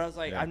 Uh-huh, But I was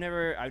like, yeah. I've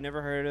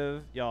never heard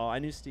of y'all. I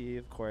knew Steve,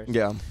 of course.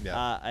 Yeah.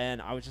 Yeah.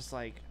 And I was just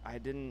like, I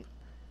didn't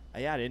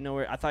know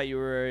where. I thought you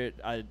were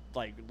a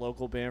like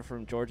local band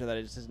from Georgia that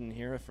I just didn't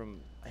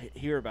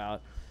hear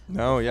about.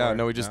 No, yeah, Before.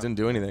 no, we just No. didn't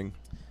do anything.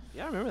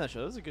 Yeah, I remember that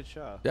show. It was a good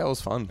show. Yeah, it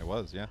was fun. It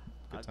was, yeah.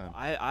 Good time.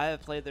 I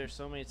have played there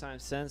so many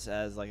times since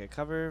as like a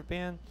cover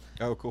band,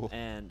 Oh, cool.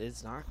 and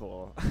it's not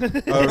cool. Oh,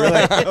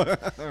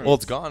 really? Well,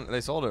 it's gone.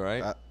 They sold it,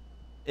 right? Uh,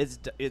 it's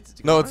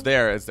No, gone? it's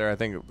there. It's there. I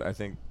think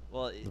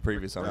Well, the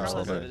previous owner.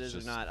 regardless so of bad. it is or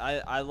Just- not,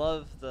 I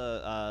love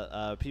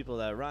the people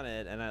that run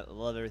it, and I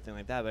love everything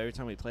like that. But every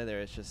time we play there,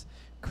 it's just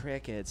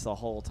crickets the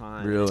whole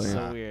time. Really? It's so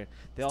Yeah. weird.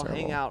 They all hang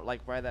terrible. out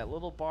like by that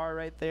little bar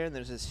right there, and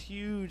there's this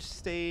huge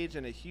stage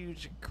and a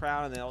huge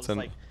crowd, and they all It's just in-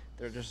 like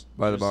they're just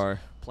By the just bar.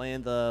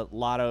 playing the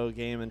lotto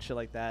game and shit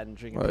like that, and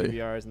drinking Right.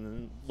 PBRs, and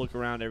then look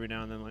around every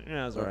now and then like,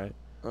 yeah, it's all right.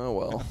 Oh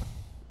well.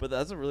 But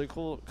that's a really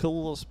cool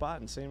little spot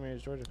in St.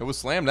 Mary's, Georgia. It was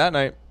slammed that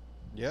night.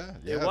 Yeah,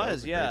 It that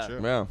was, a great yeah. show.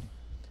 Yeah.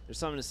 There's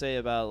something to say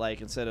about like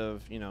instead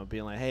of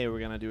being like, hey, we're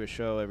gonna do a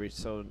show every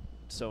so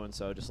and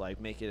so, just like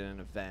make it an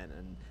event,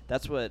 and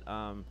that's what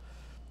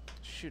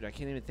shoot, I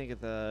can't even think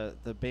of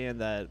the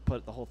band that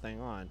put the whole thing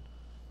on.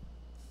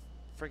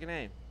 Freaking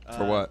name.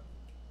 For what?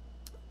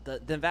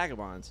 The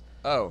Vagabonds.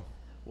 Oh.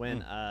 When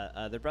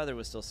their brother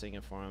was still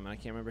singing for him, and I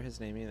can't remember his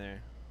name either.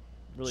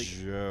 Really,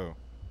 Joe,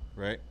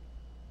 right?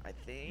 I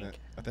think.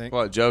 I think.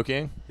 What?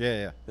 Joking?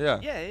 Yeah. Yeah.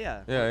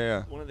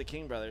 Yeah. One of the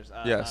King brothers.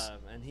 Yes.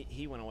 And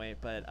he went away,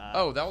 but.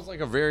 Oh, that was like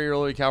a very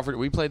early Calvert.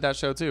 We played that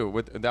show too.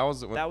 That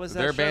was that their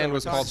show that band we're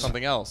was called talking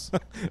something else.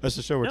 That's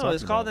the show we're no, talking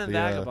it's called about. them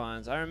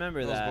Vagabonds. I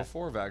remember It was that.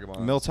 before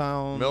Vagabond.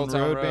 Milltown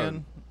Road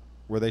Band.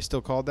 Were they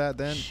still called that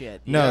then?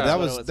 Shit. No, yeah, that that's what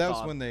was it was that was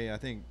called. when they I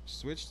think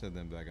switched to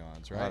them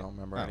Vagabonds, right? I don't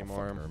remember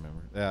anymore. fucking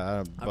remember. Yeah,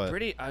 I'm but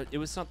pretty. It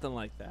was something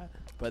like that,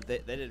 but they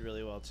did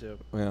really well too.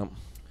 Yeah.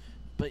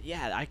 But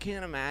yeah, I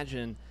can't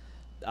imagine.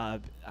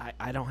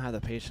 I don't have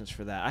the patience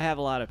for that. I have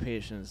a lot of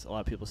patience. A lot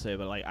of people say,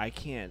 but like I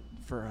can't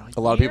for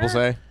A lot of people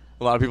year? say.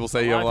 A lot of people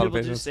say you have a lot of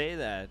people do patience. say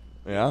that.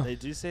 Yeah. They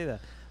do say that.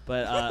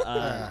 But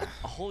a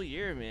whole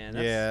year, man.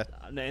 That's,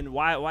 And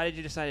why did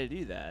you decide to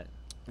do that?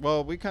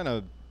 well,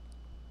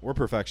 we're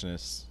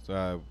perfectionists,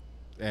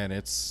 and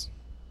it's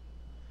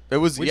It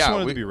was we just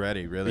wanted to be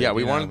ready, really. Yeah,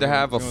 we you know, wanted to we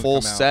have a wanted to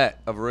full come out- set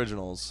of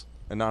originals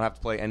and not have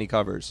to play any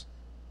covers.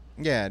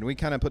 Yeah, and we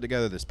kind of put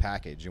together this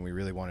package, and we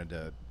really wanted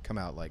to come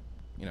out like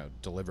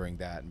delivering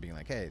that and being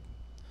like, hey,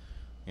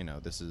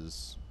 this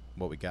is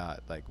what we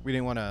got. Like we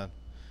didn't want to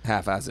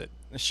Half-ass it,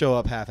 show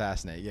up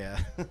half-assing it. Yeah.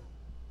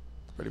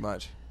 pretty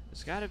much.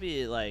 There's got to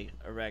be like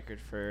a record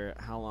for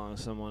how long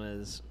someone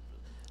has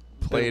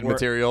Played been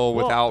material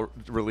Well- without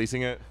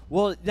releasing it.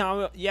 Well,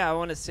 no, yeah, I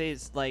want to say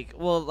it's like,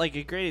 like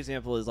a great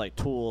example is like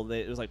Tool.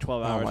 It was like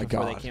 12 hours my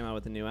before God. they came out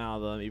with a new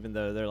album, even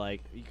though they're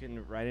like, you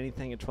can write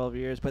anything in 12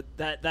 years. But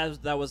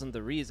that wasn't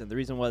the reason. The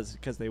reason was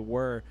because they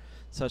were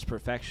such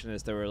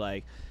perfectionists. They were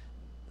like,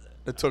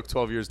 It took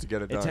 12 years to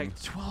get it it done.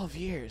 took 12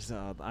 years.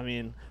 I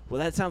mean, well,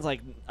 that sounds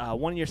like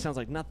 1 year sounds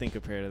like nothing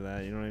compared to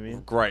that. You know what I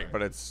mean? Great,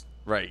 but it's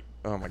right.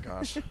 Oh my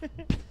gosh.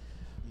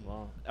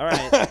 Well, all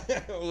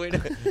right. way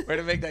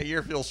to make that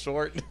year feel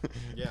short.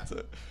 Yeah.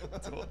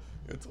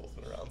 Tool's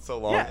been around so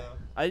long Yeah, now.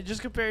 I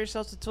just compare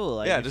yourself to Tool.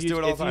 Like Yeah, if just you, do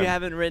it all if the you time.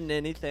 haven't written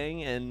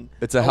anything and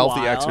It's a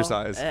healthy while,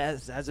 exercise.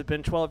 Has it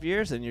been 12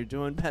 years and you're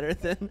doing better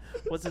than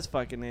what's his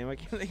fucking name? I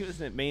can't think of his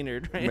name.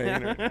 Maynard, right?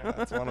 Maynard, yeah,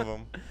 that's one of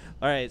 'em.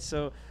 All right,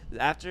 so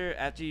after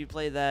you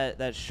played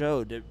that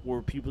show,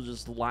 were people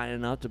just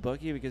lining up to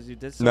book you because you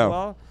did so No.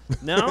 well?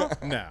 No,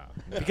 No.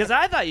 because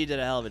I thought you did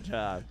a hell of a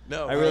job.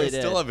 No, I really I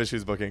did. still have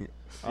issues booking.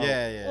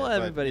 Yeah. Well, but,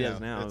 everybody does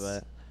now, it's-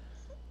 but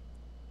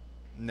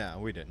No,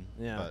 we didn't.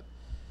 Yeah. But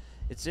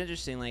it's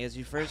interesting. Like as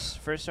you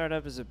first start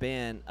up as a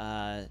band,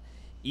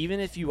 even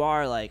if you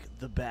are like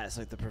the best,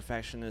 like the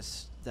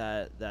perfectionist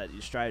that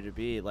you strive to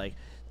be, like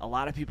a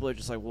lot of people are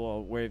just like,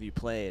 well, where have you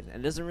played?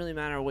 And it doesn't really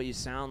matter what you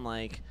sound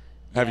like.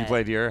 Have you yet.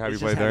 played here? Have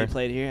It's you just, played there? Have you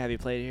played here? Have you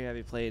played here? Have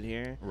you played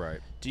here? right.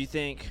 Do you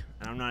think?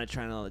 And I'm not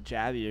trying to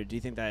jab you. Do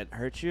you think that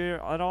hurt you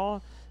at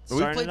all? We've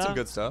starting played it some up?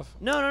 good stuff.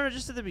 No,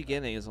 just at the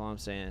beginning is all I'm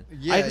saying.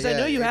 Yeah, Because I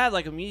know you it- had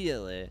like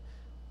immediately.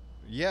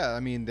 Yeah, I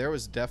mean, there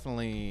was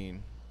definitely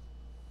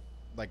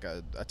like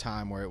a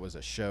time where it was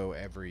a show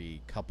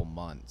every couple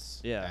months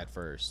Yeah. at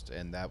first,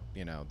 and that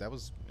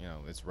was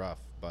it's rough,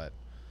 but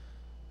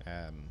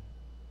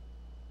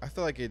I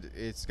feel like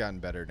it's gotten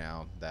better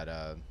now that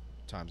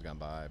time's gone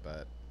by,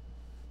 but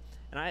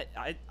And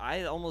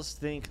I almost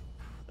think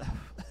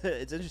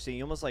it's interesting.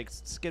 You almost like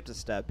skipped a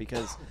step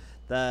because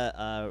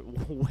the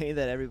way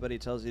that everybody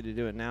tells you to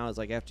do it now is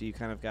like after you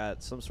kind of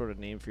got some sort of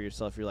name for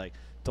yourself, you're like,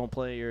 don't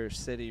play your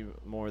city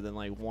more than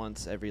like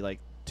once every like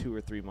 2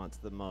 or 3 months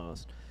the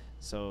most.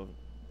 So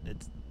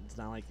it's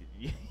not like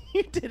you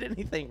did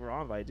anything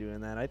wrong by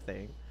doing that, I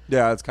think.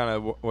 Yeah, that's kind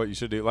of what you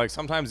should do. Like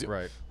sometimes,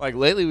 Right. like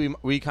lately,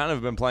 we kind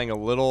of been playing a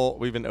little.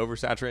 We've been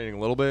oversaturating a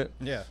little bit.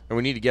 Yeah. And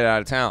we need to get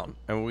out of town,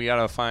 and we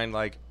gotta find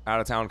like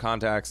out of town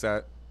contacts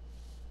that,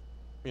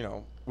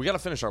 we gotta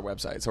finish our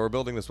website. So we're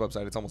building this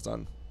website. It's almost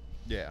done,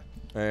 Yeah.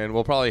 and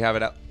we'll probably have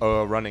it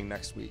running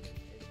next week.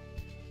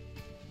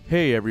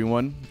 Hey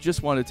everyone,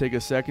 just wanted to take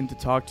a second to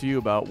talk to you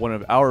about one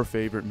of our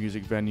favorite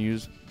music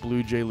venues,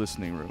 Blue Jay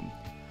Listening Room.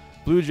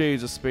 Blue Jay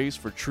is a space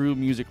for true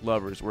music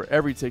lovers where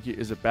every ticket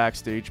is a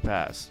backstage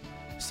pass.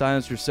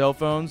 Silence your cell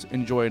phones,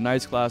 enjoy a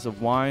nice glass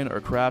of wine or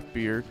craft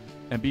beer,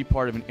 and be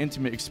part of an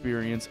intimate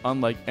experience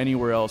unlike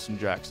anywhere else in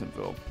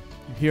Jacksonville.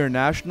 Hear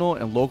national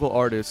and local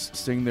artists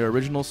sing their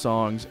original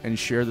songs and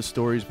share the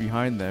stories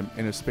behind them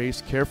in a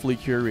space carefully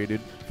curated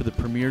for the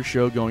premier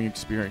show-going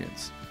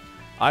experience.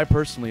 I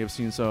personally have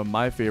seen some of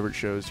my favorite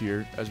shows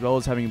here, as well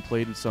as having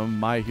played with some of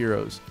my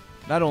heroes.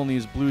 Not only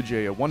is Blue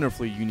Jay a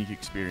wonderfully unique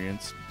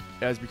experience,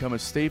 it has become a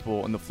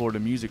staple in the Florida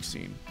music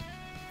scene.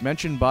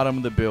 Mention Bottom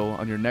of the Bill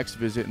on your next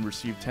visit and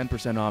receive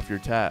 10% off your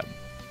tab.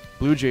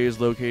 Blue Jay is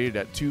located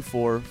at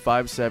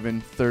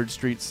 2457 3rd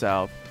Street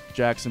South,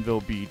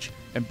 Jacksonville Beach,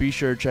 and be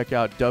sure to check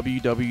out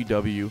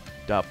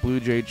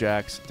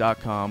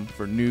www.bluejayjacks.com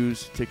for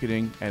news,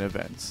 ticketing, and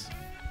events.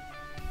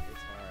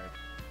 It's hard.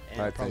 I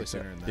And Probably think so.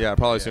 sooner than that. Yeah,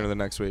 probably Yeah. sooner than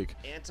next week.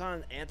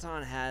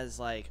 Anton has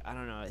like I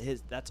don't know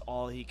that's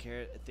all he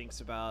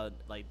thinks about,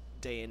 like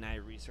day and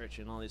night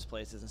researching all these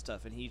places and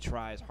stuff, and he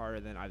tries harder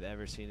than I've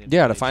ever seen him.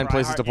 Yeah, to really find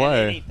try places to hard in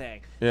play.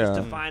 anything. Yeah.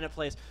 Just to find a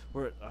place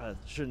where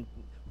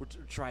we're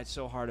tried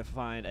so hard to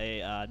find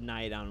a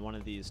night on one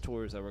of these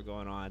tours that we're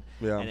going on,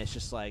 Yeah. and it's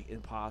just like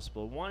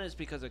impossible. One is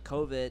because of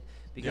COVID,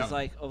 because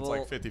like it's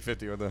like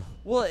 50-50 with the.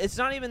 well, it's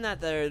not even that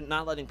they're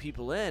not letting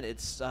people in.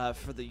 It's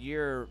for the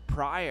year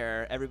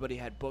prior, everybody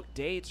had booked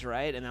dates,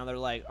 right? And now they're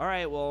like, all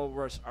right, well,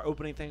 we're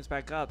opening things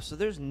back up. So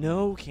there's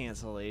no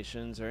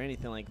cancellations or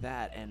anything like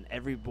that. And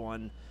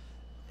everyone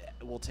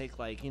will take,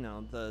 like,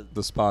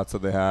 The spots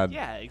that they had.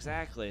 yeah,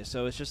 exactly.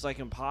 So it's just, like,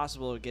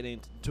 impossible getting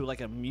to like,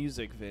 a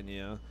music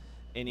venue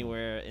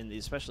anywhere,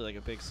 especially, like,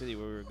 a big city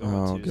where we were going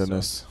Oh to.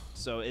 goodness.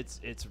 So it's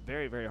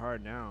very, very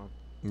hard now.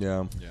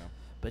 Yeah. Yeah.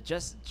 But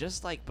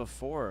just like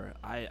before,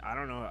 I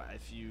don't know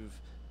if you've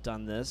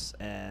done this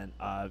and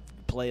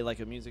play like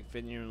a music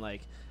venue and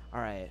like, all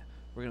right,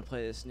 we're gonna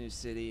play this new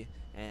city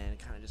and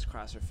kind of just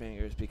cross our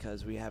fingers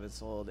because we haven't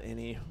sold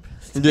any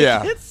Yeah.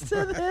 tickets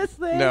to this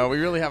thing. No, we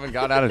really haven't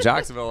got out of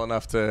Jacksonville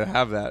enough to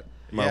have that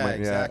moment. Yeah,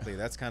 exactly.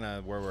 That's kind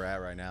of where we're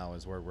at right now.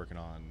 Is we're working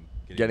on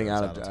Getting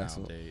those out of town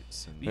Jacksonville.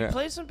 dates. And You Yeah.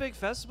 play some big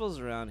festivals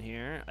around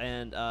here,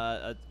 and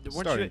weren't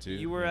Starting you? to,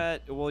 You were yeah.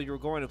 you were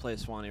going to play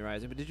Swanee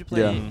Rising, but did you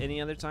play Yeah.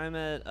 any other time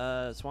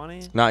at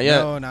Swanee? Not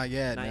yet. No, not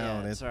yet. Not no,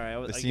 yet. They,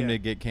 Sorry, they seem to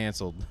get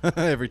canceled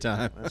every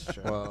time. That's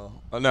true.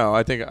 Well, no,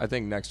 I think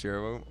next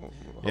year.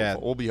 Yeah.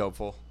 We'll be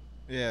hopeful.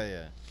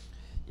 Yeah.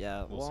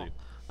 Yeah, We'll see.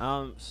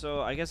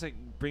 So I guess it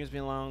brings me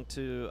along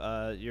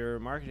to your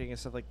marketing and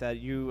stuff like that.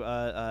 You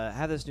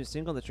have this new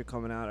single that you're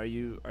coming out. Are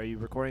you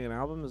recording an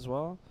album as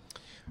well?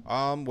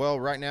 Well,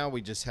 right now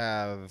we just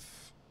have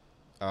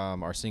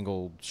our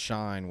single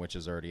 "Shine," which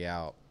is already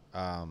out.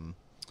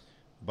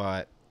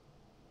 But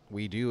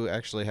we do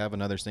actually have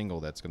another single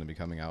that's going to be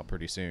coming out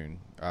pretty soon.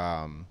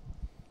 And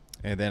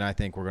then I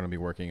think we're going to be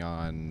working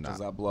on Is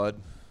that blood?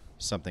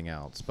 something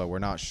else, but we're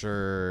not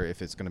sure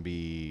if it's going to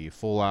be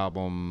full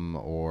album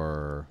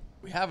or.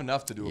 We have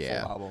enough to do a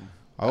Yeah. full album.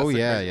 Oh That's the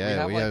yeah, crazy-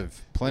 yeah, we like-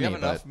 have plenty, We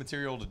have enough but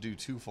material to do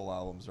 2 full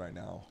albums right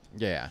now,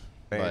 yeah,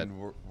 but and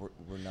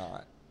we're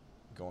not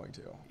going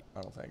to.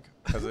 I don't think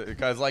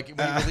because like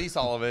when you release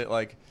all of it,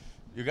 like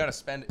you got to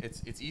spend.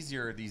 It's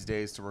easier these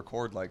days to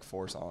record like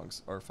 4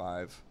 songs or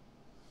 5.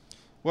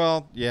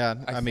 well, yeah,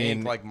 I I think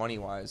mean, like money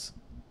wise.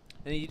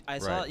 And I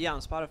saw, Right. on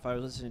Spotify. I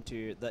was listening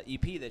to the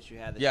EP that you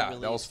had. That Yeah, you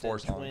that was released 4 in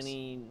songs.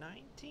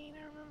 2019, I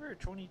remember.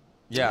 20.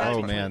 Yeah, oh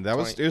 20, man, it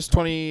was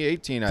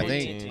 2018, I think.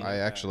 2018, I okay.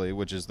 actually,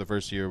 which is the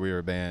first year we were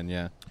a band.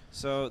 Yeah.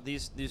 So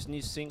these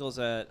new singles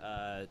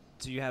that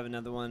do you have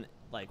another one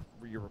like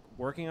you're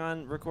working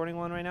on recording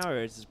one right now,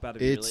 or is this about to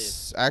be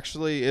released? It's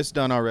actually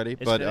done already,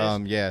 It's but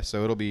finished? yeah,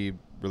 so it'll be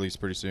released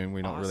pretty soon.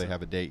 We don't really Awesome.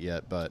 have a date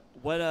yet, but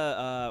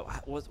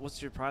What's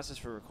your process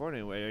for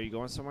recording? Are you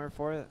going somewhere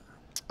for it?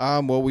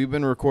 well, we've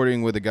been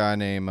recording with a guy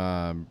named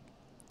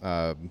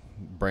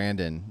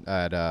Brandon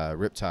at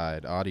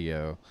Riptide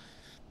Audio,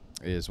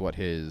 is what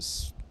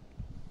his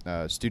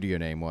studio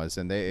name was,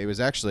 and it was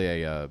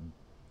actually a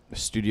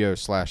studio /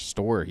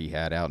 store he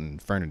had out in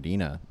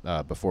Fernandina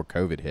before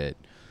COVID hit,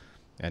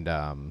 and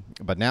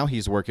but now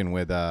he's working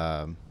with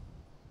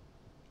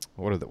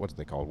what's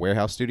they called,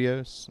 Warehouse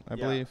Studios, I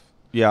Yeah. believe.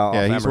 Yeah,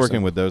 Yeah, he's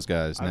working with those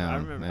guys I now.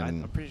 remember.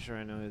 and I'm pretty sure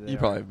I know who they You are.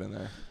 probably have been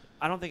there.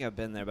 I don't think I've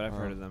been there, but I've Oh.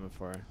 heard of them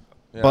before.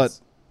 Yeah, But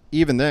it's-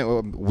 even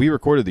then, we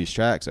recorded these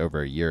tracks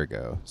over a year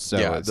ago, so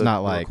Yeah, it's the not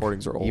the like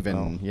recordings are old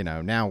even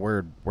now. now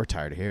we're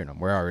tired of hearing them.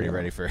 We're already Yeah.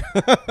 ready for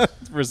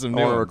for some I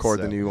new want to ones, record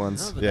so. the new No,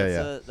 ones. but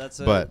Yeah, that's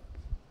But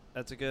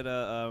a good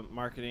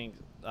marketing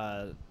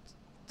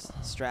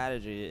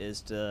strategy is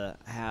to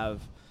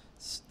have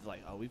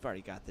we've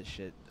already got this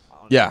shit.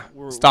 Yeah,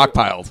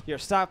 stockpiled. You're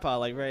stockpiled,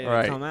 like ready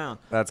Right. to come out.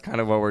 That's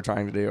kind of what we're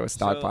trying to do. Is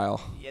stockpile.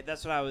 So, yeah,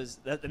 that's what I was,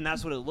 and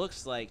that's what it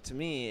looks like to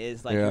me.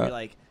 Is like Yeah. you're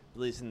like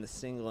releasing the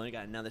single, and you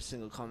got another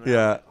single coming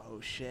Yeah. out. Like,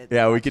 oh shit.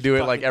 Yeah, they're we could do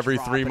it like fucking every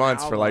 3 dropping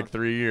months for like album.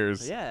 3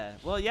 years. Yeah,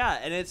 well, yeah,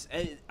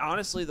 and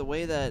honestly the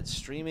way that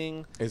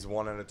streaming, Is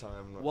one at a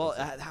time. well,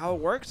 how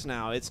it works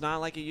now. It's not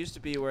like it used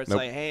to be where it's Nope.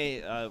 like,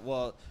 hey,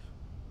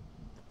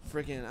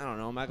 freaking, I don't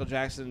know, Michael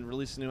Jackson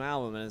released a new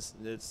album and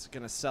it's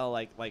gonna sell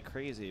like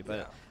crazy. But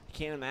Yeah. I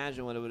can't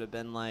imagine what it would have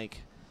been like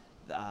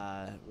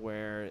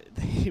where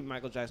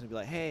Michael Jackson would be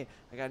like, hey,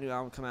 I got a new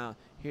album come out.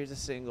 Here's a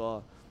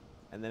single.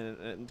 And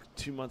then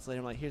 2 months later,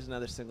 I'm like, here's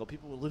another single.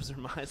 People would lose their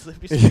minds. They'd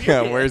be yeah,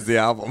 serious. where's the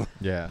album?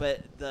 yeah,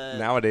 But the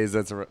Nowadays,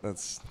 that's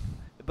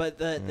But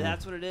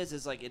that's what it is.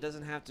 Is like it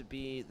doesn't have to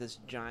be this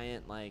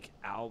giant like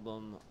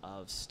album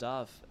of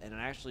stuff, and it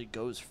actually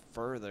goes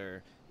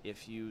further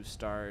if you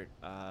start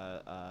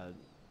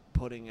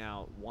putting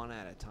out one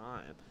at a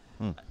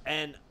time.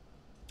 And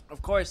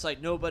of course,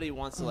 like nobody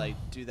wants to like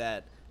do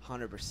that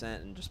 100%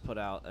 and just put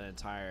out an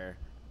entire,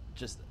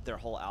 just their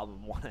whole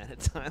album one at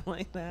a time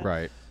like that.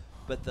 Right.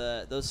 But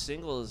those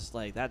singles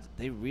like that,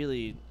 they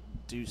really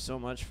do so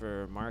much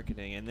for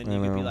marketing, and then you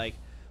could be like,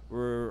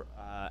 we're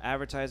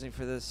advertising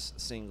for this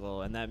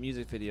single and that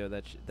music video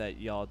that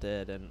y'all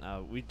did, and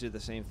we do the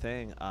same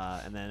thing,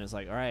 and then it's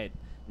like, all right,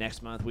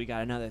 next month we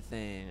got another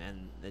thing,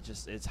 and it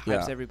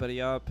hypes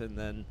everybody up, and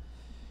then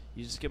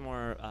you just get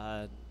more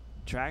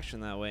traction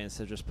that way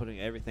instead of just putting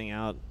everything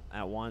out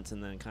at once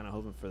and then kind of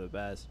hoping for the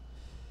best.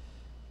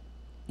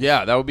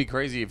 Yeah, that would be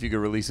crazy if you could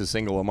release a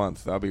single a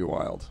month. That'd be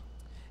wild.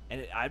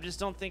 And I just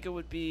don't think it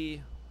would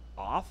be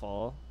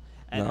awful.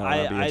 And No,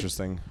 that'd be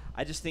interesting.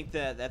 I just think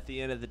that at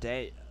the end of the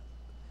day,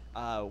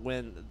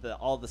 when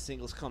all the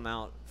singles come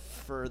out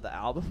for the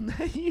album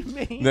that you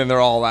made, Then they're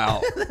all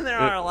out. then they're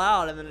all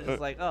out, and then it's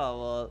just like,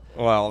 oh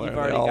Well, you've they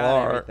already all got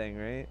are. everything,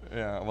 right?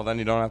 Yeah, well, then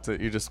you don't have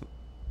to. You just,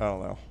 I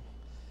don't know.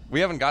 We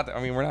haven't got that.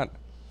 I mean, we're not.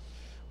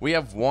 We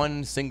have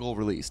one single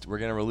released. We're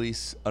gonna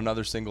release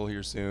another single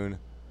here soon.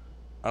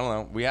 I don't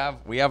know.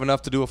 We have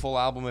enough to do a full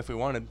album if we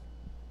wanted.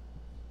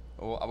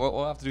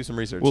 We'll have to do some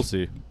research. We'll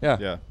see. Yeah.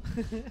 Yeah.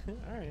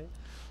 All right.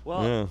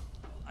 Well, Yeah.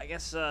 I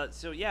guess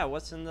so. Yeah,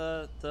 what's in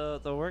the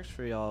works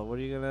for y'all? What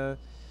are you gonna?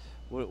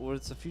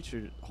 What's the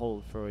future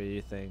hold for you?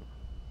 You think,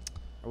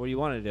 or what do you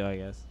want to do? I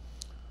guess.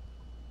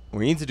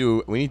 We need to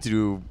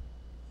do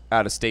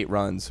out of state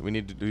runs. We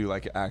need to do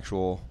like an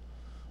actual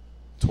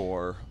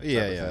tour. Yeah,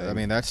 type of yeah. thing. I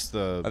mean, that's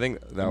the. I think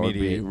that would be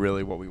immediate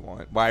really what we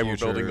want. Why we're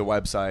building the future.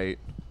 website.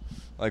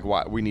 Like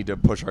why we need to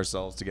push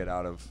ourselves to get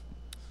out of.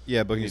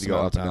 Yeah, booking need to some go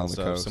out up of and down town the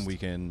stuff, coast. some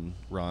weekend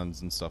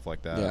runs and stuff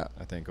like that. Yeah.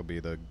 I think will be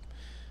the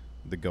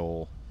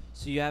goal.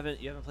 So you haven't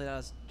played out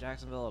of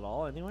Jacksonville at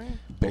all anywhere?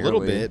 A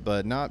little Barely. bit,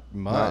 but not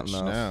much.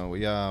 enough. No,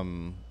 we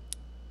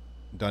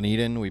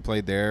Dunedin. We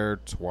played there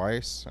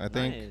twice. I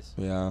think Nice.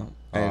 Yeah,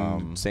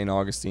 and St.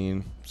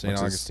 Augustine. St. which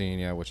is Augustine.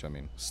 Yeah, which I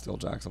mean, still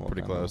Jacksonville.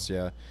 pretty kinda. close.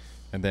 Yeah,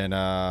 and then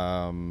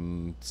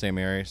St.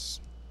 Mary's.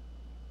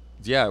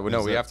 Yeah, well, no,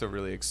 Is we that- have to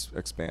really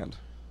expand.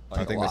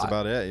 I think that's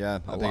about it. Yeah,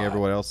 I think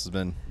everyone else has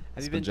been. Have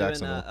it's you been been doing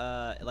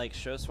Jacksonville. like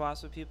show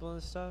swaps with people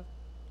and stuff?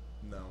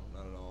 No,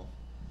 not at all.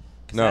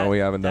 'Cause No, we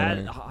haven't done that.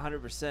 any.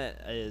 100%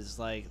 is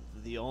like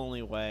the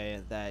only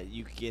way that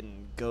you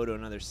can go to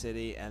another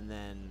city and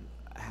then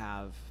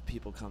have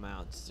people come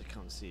out to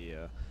come see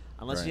you.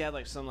 Unless you Right. have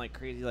like some like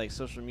crazy like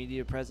social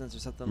media presence or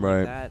something Right.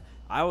 like that.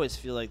 I always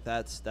feel like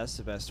that's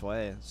the best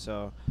way.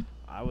 So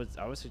I would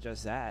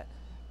suggest that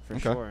for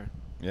Okay. sure.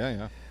 Yeah,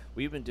 yeah.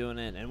 We've been doing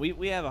it, and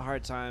we have a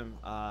hard time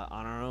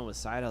on our own with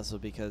Side Hustle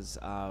because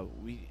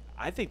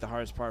I think the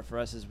hardest part for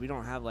us is we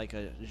don't have like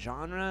a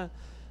genre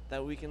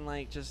that we can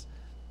like just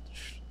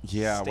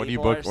Yeah, what do you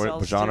staple book? What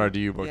ourselves genre to. do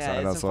you book Yeah, Side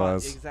it's Hustle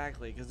as?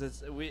 exactly because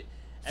it's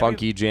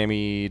Funky,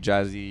 jammy,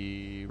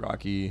 jazzy,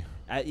 rocky.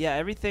 yeah,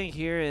 everything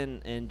here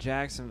in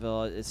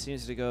Jacksonville, it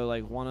seems to go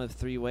like one of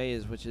three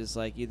ways, which is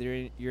like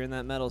either you're in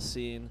that metal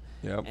scene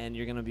Yep. and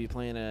you're gonna be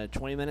playing a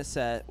 20-minute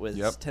set with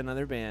Yep. 10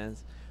 other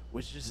bands,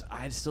 which is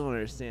I still don't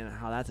understand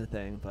how that's a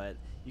thing, but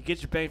you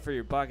get your bang for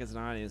your buck as an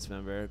audience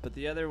member. But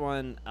the other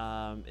one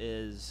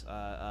is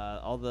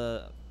all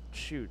the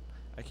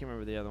I can't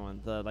remember the other one.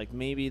 The like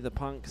maybe the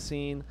punk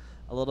scene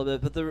a little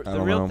bit, but the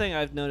don't real know. thing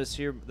I've noticed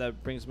here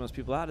that brings most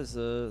people out is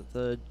the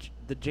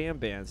jam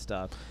band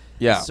stuff.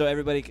 Yeah. So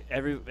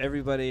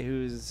everybody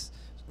who's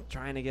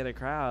trying to get a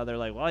crowd, they're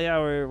like, well, yeah,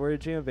 we're a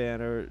jam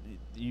band, or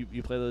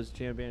you play those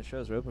jam band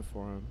shows, we're open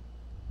for them.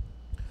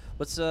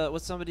 What's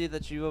somebody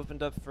that you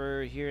opened up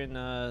for here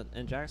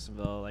in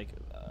Jacksonville, like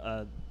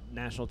a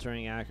national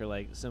touring act or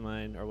like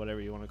semi or whatever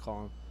you want to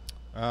call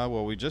them?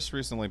 Well, we just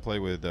recently played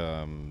with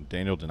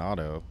Daniel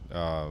Donato,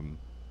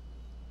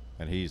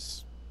 and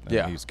he's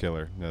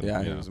killer. Yeah,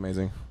 You he know, was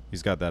amazing.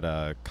 He's got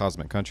that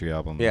Cosmic Country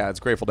album. Yeah, it's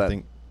Grateful Dead. I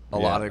think A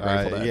lot of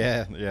Grateful Dead.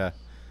 Yeah, yeah.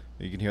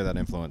 You can hear that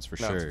influence for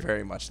No, sure. it's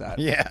very much that.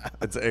 Yeah.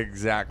 It's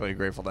exactly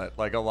Grateful Dead.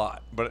 Like a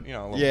lot, but you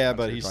know. A little Yeah, country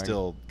but he's twang.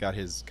 still got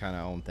his kind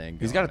of own thing.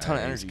 He's going got a ton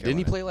of now. energy. He's Didn't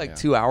he killing play it, like yeah.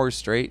 2 hours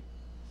straight?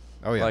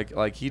 Oh yeah,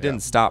 Like he Yeah.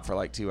 didn't stop for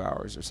like 2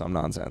 hours or some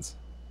nonsense.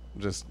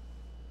 Just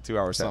 2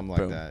 hours. set, something like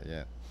boom. that.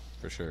 Yeah,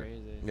 for sure.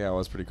 Crazy. Yeah, it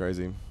was pretty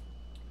crazy.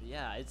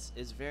 Yeah, it's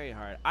very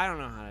hard. I don't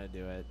know how to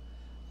do it.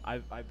 I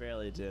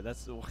barely do.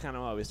 That's kind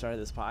of why we started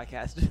this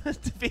podcast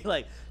to be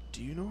like,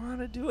 do you know how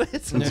to do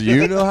it? Do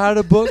you know how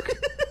to book?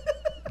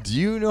 Do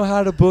you know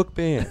how to book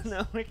bands?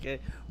 No, okay.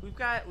 We've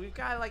got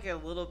like a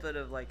little bit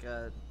of like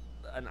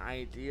an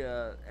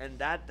idea, and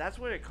that's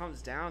what it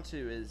comes down to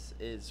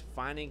is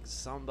finding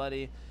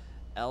somebody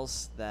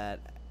else that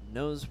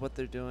knows what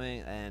they're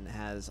doing and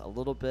has a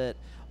little bit,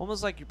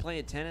 almost like you're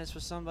playing tennis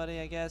with somebody,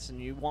 I guess, and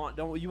you want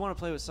to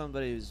play with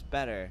somebody who's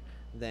better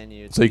than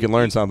you, So you can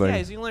learn something.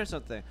 Yeah, so you can learn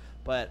something.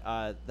 But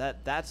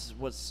that's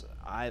what's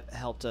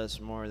helped us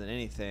more than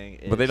anything.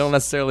 But they don't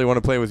necessarily want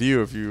to play with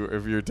you if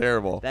you're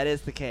terrible. That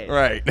is the case.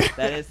 Right.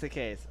 That is the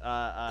case.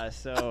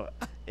 So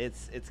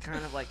it's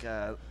kind of like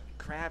a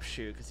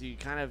crapshoot because you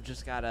kind of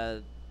just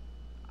gotta,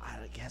 I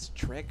guess,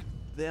 trick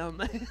them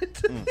to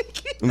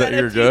think That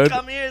you're if good? you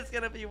come here, it's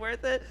gonna be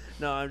worth it.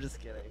 No, I'm just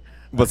kidding.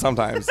 But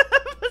sometimes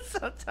But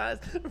sometimes,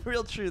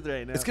 real truth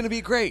right now. it's gonna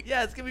be great.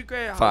 Yeah, it's gonna be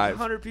great. 5.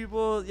 100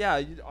 people. Yeah,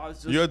 I was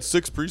just, You had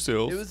 6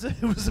 pre-sales.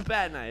 it was a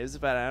bad night. It was a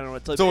bad night. I don't know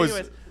what to It's tell you. always-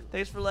 Anyways,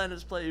 thanks for letting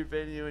us play your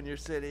venue in your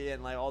city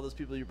and like all those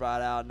people you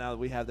brought out. Now that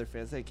we have their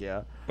fans, thank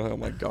you. Oh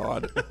my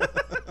god.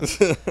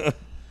 I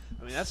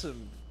mean, that's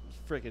some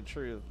freaking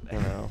truth. I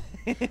know.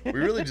 We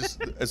really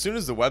just, as soon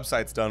as the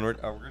website's done, we're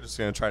just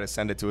gonna try to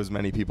send it to as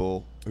many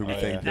people who we Oh,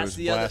 think yeah. That's there's.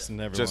 the other- Blasting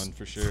everyone just-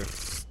 for sure.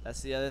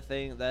 That's the other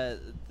thing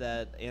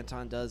that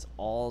Anton does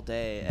all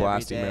day,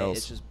 Blast every day. emails.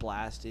 It's just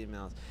blast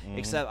emails. Mhm.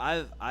 Except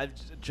I've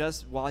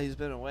just while he's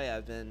been away,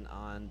 I've been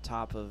on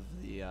top of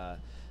the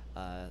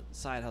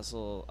side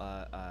hustle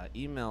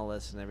email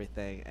list and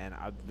everything, and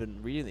I've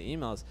been reading the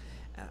emails.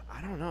 And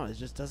I don't know, it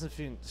just doesn't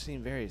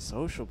seem very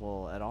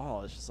sociable at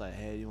all. It's just like,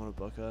 hey, you want to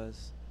book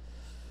us?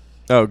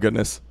 Oh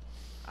goodness.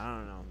 I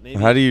don't know. Maybe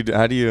How do you?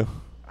 I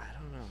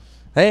don't know.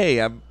 Hey,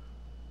 I'm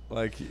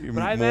like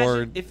But I more.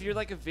 imagine if you're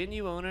like a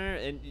venue owner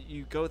and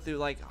you go through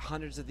like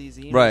hundreds of these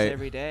emails Right.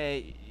 every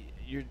day,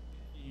 you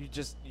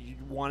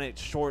want it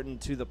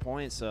shortened to the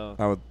point. So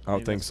I would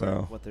maybe think that's what-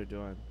 so. What they're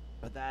doing,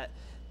 but that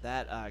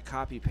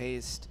copy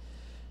paste,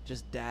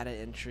 just data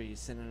entry,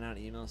 sending out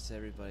emails to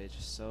everybody,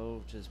 just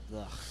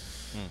ugh.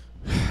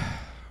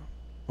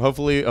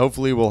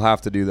 Hopefully we'll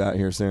have to do that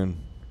here soon.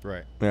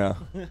 Right. Yeah.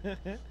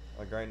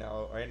 Like right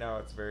now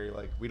it's very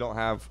like we don't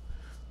have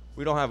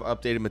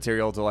updated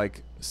material to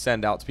like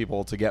send out to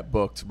people to get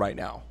booked right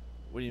now.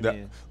 What do you That-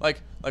 mean?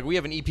 Like we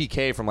have an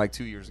EPK from like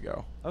 2 years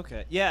ago.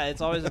 Okay, yeah,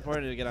 it's always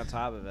important to get on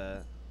top of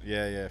it.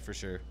 Yeah, for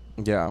sure.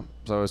 Yeah.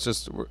 So it's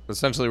just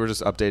essentially we're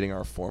just updating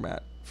our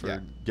format for Yeah.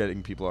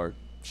 getting people our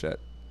shit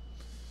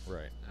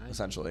Right.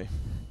 essentially.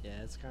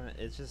 Yeah,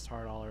 it's just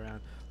hard all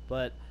around.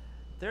 But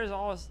there's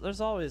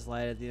always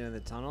light at the end of the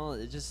tunnel.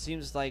 It just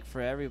seems like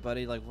for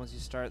everybody, like once you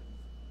start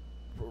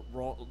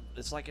roll,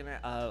 it's like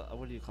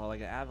what do you call it?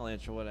 Like an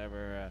avalanche or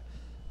whatever,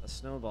 a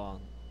snowball.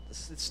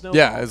 It's snowballs.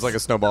 Yeah, it's like a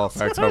snowball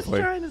effect. That's what I was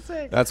Hopefully, trying to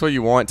say. that's what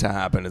you want to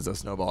happen is a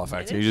snowball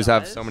effect. It You just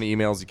have does. so many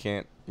emails you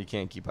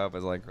can't keep up.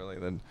 Is like really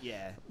then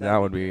Yeah, that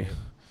would be great.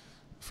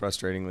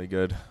 frustratingly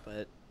good.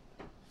 But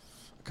I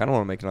kind of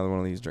want to make another one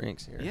of these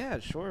drinks here. yeah,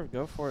 sure,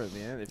 go for it,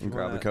 man. If you And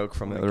grab wanna- the Coke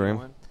from the wanna other get room?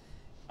 one.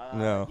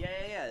 No. Yeah.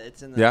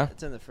 It's in the Yeah?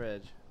 It's in the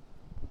fridge.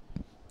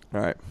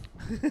 All right.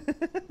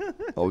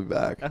 I'll be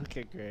back.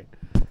 Okay, great.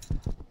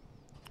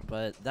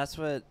 But that's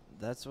what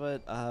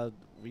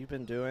we've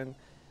been doing.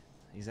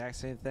 Exact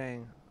same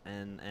thing,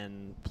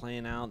 and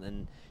playing out,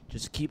 and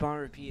just keep on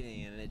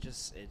repeating, and it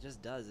just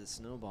does. It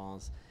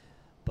snowballs.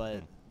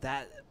 But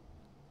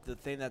the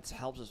thing that's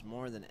helped us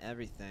more than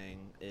everything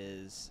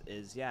is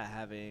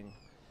having.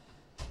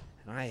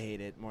 And I hate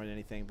it more than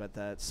anything, but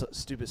that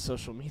stupid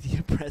social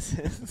media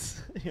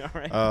presence. You all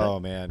right? Oh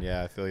man,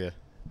 yeah, I feel you.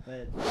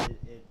 But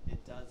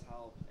it does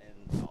help,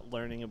 and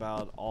learning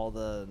about all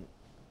the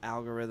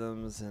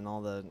algorithms and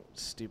all the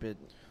stupid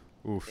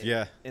Oof,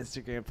 yeah.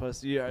 Instagram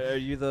posts. Are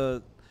you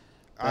the?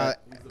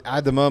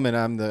 At the moment,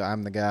 I'm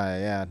the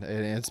guy. Yeah,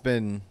 it's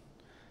been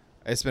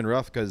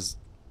rough because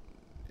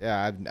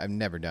I've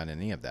never done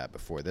any of that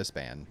before this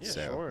band. Yeah,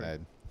 so sure.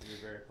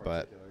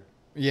 but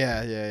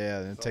yeah.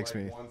 It takes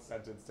me. One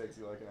sentence takes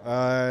you like an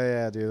hour. Oh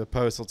yeah, dude. The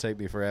post will take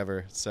me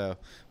forever. So,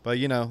 but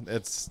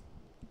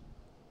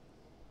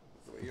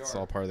it's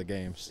all part of the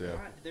game. So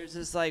There's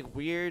this like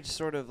weird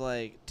sort of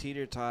like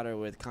teeter-totter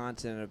with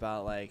content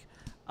about like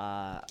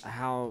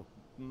how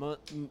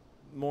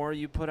more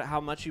you put, how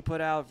much you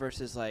put out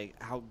versus like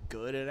how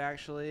good it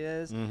actually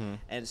is. Mm-hmm.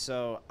 And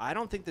so I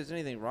don't think there's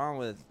anything wrong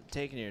with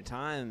taking your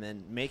time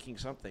and making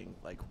something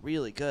like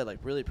really good, like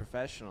really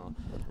professional.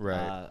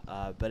 Right.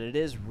 But it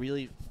is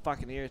really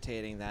fucking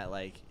irritating that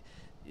like,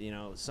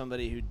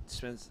 somebody who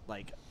spends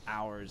like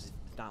hours,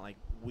 if not like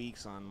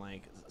weeks on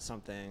like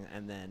something,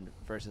 and then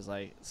versus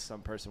like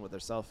some person with their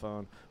cell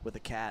phone with a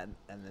cat,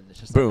 and then it's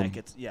just Boom. like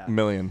that gets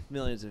Million.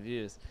 millions of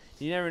views.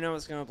 You never know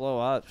what's gonna blow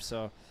up.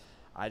 So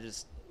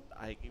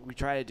we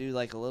try to do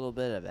like a little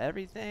bit of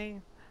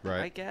everything.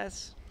 Right. I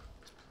guess.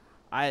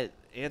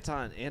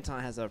 Anton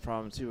has that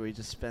problem too, where he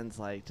just spends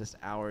like just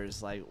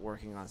hours like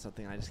working on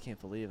something. I just can't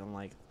believe. I'm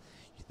like,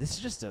 this is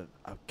just a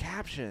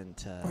caption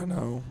to. I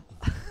know.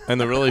 And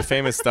the really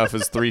famous stuff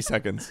is 3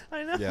 seconds.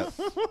 I know. Yep.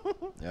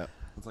 Yep.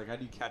 It's like, how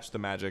do you catch the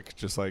magic?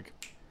 Just like,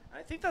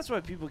 I think that's why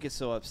people get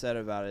so upset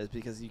about it, is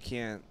because you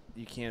can't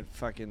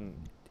fucking,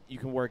 you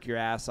can work your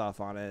ass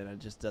off on it and it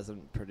just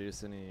doesn't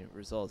produce any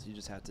results. You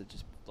just have to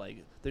just like,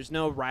 there's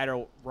no right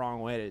or wrong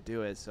way to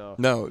do it. So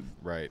no,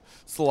 Right.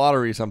 it's the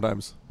lottery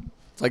sometimes.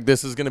 It's like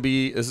this is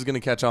gonna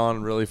catch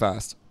on really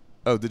fast.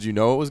 Oh, did you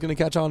know it was gonna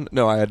catch on?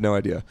 No, I had no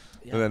idea.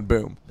 Yeah. And then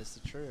boom. This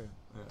is true.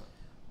 Yeah.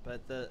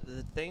 But the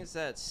things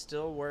that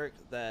still work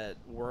that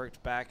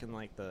worked back in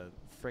like the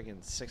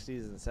friggin'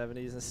 60s and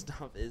 70s and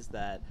stuff is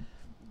that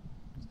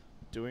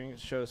doing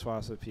show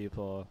swaps with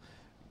people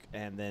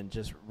and then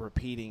just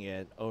repeating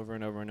it over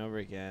and over and over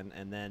again,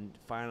 and then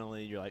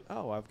finally you're like,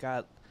 oh, I've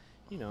got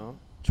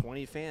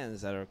 20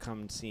 fans that are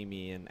come see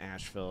me in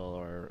Asheville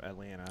or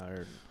Atlanta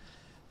or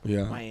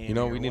Yeah. Miami we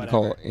or need to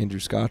call whatever. Andrew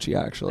Scotchy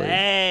actually.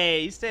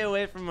 Hey, you stay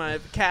away from my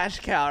cash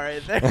cow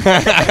right there.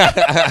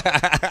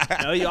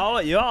 No, you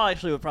all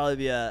actually would probably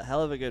be a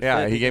hell of a good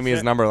Yeah, fit he gave me his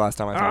because- number last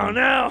time I told Oh him.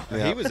 no.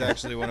 Yeah. He was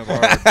actually one of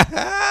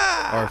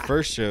our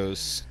first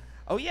shows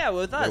Oh yeah,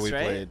 with that us, we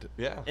right? played.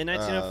 Yeah. In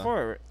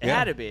 1904, it yeah.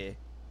 had to be.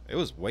 It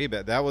was way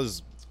back. That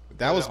was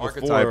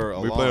Archetype. before.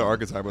 We played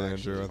Archetype with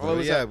Andrew. I think. Oh,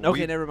 yeah.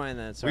 Okay, never mind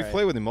that. Sorry. We've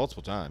played with him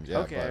multiple times. Yeah.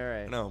 Okay, but all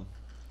right. No.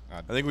 I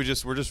I think we're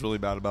just really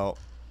bad about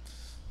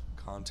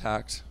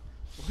contact.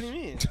 What do you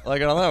mean?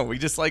 Like I don't know. We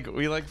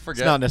forget. It's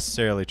not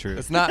necessarily true.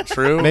 It's not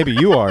true. Maybe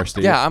you are,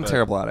 Steve. Yeah, I'm but-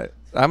 terrible at it.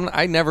 I'm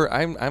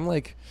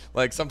like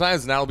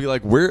sometimes Nat will be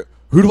like,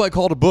 who do I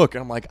call to book?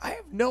 And I'm like, I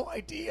have no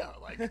idea.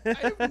 Like I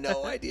have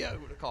no idea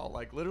who to call.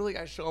 Like literally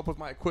I show up with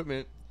my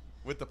equipment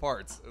with the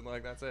parts and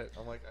like that's it.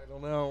 I'm like, I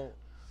don't know.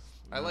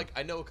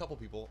 I know a couple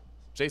people.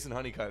 Jason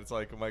Honeycutt. It's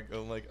like I'm like,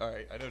 all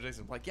right, I know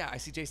Jason. I'm like, yeah, I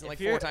see Jason like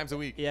 4 times a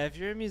week. Yeah, if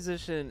you're a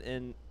musician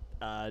in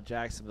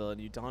Jacksonville and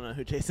you don't know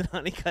who Jason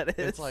Honeycutt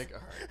is, It's like,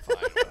 all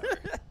right, fine,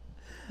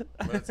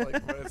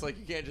 whatever. but it's like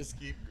you can't just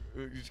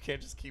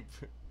keep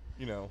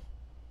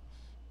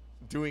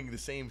doing the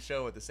same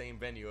show at the same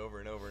venue over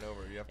and over and over.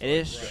 You have to, It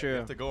is You true.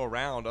 have to go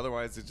around,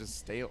 otherwise it's just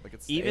stale. Like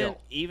it's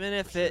stale. even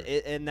if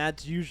it and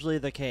that's usually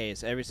the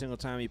case. Every single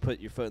time you put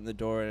your foot in the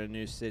door in a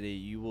new city,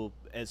 you will,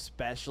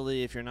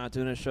 especially if you're not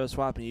doing a show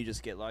swap and you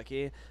just get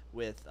lucky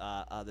with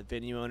the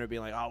venue owner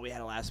being like, oh, we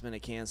had a last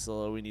minute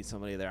cancel, we need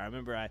somebody there. I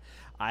remember I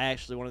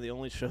actually, one of the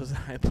only shows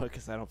that I booked,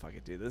 because I don't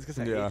fucking do this because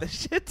I Yeah. hate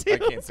this shit too. I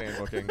can't stand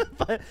booking.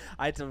 But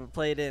I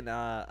played in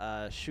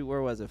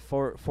where was it,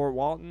 Fort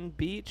Walton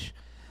Beach.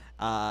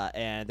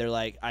 And they're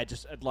like, I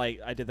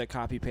did the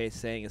copy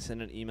paste thing and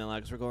sent an email out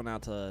because we're going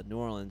out to New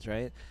Orleans,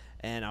 right?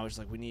 And I was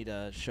like, we need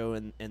a show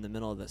in the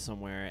middle of it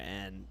somewhere.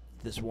 And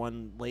this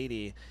one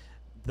lady,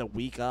 the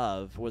week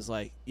of, was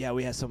like, yeah,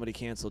 we had somebody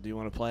cancel. Do you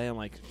want to play? I'm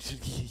like,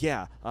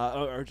 yeah.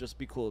 Or just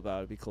be cool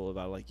about it. Be cool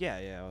about it. Like,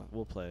 yeah,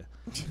 we'll play.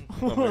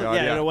 Oh my God,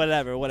 yeah.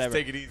 Whatever.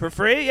 take it easy. For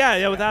free?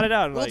 Yeah, without a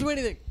doubt. We'll Like, do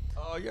anything.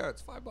 Oh yeah,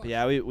 it's $5.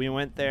 yeah, we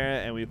went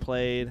there and we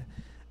played,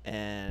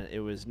 and it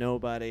was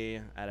nobody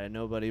at a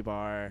nobody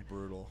bar.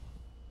 Brutal.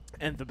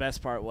 And the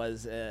best part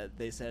was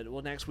they said,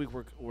 well, next week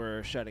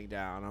we're shutting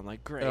down. I'm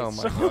like, great. Oh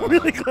my So God. I'm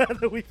really glad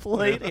that we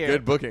played here.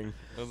 Good booking.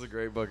 That was a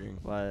great booking.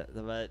 But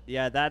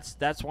yeah,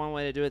 that's one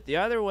way to do it. The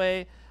other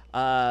way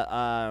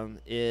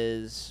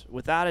is,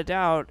 without a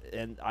doubt,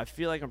 and I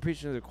feel like I'm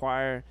preaching to the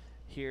choir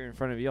here in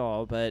front of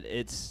y'all, but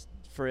it's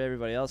for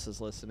everybody else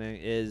that's listening,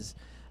 is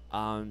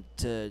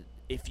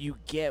if you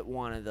get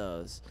one of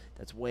those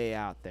that's way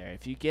out there,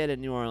 if you get a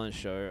New Orleans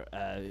show,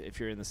 if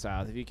you're in the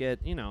South, if you get,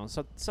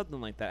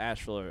 something like that,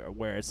 Asheville, or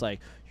where it's like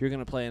you're going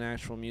to play an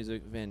actual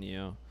music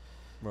venue,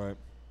 Right.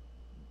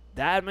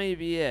 that may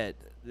be it.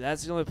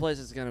 That's the only place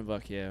that's going to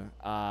book you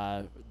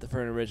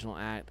for an original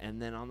act. And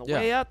then on the Yeah.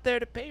 way up there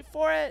to pay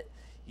for it,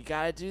 you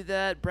got to do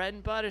that bread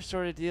and butter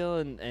sort of deal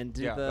and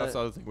do Yeah, the... that's the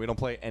other thing. We don't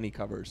play any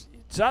covers.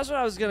 So that's what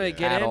I was going to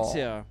get At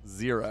into. all.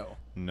 Zero.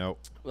 Nope.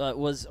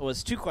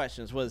 Was two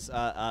questions. Was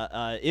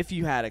if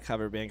you had a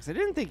cover band, because I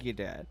didn't think you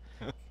did,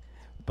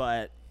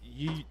 but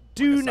you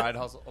do Like a know side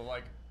hustle,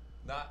 like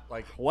not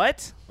like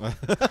what?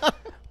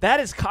 That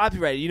is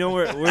copyrighted. You know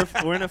we're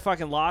in a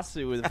fucking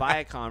lawsuit with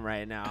Viacom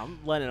right now. I'm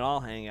letting it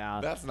all hang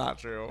out. that's not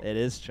true. It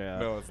is true.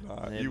 No, it's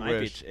not. It You might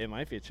wish. be. It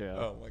might be true.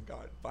 Oh my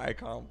God,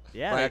 Viacom.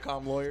 Yeah,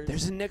 Viacom lawyers.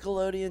 There's a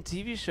Nickelodeon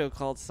TV show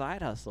called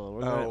Side Hustle.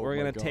 We're Oh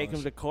gonna my take them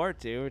gosh. to court,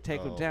 dude. We're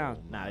taking them down.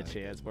 Oh Not a my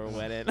chance. We're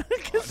goodness. winning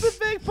against the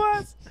big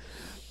boss.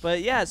 But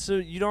yeah, so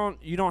you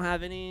don't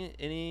have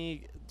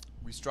any.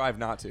 We strive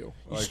not to. You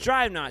Like,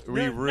 strive not.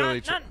 we no,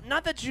 really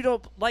not that you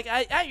don't like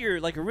at your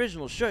like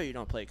original show. You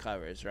don't play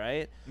covers,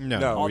 right? No,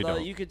 No. we Although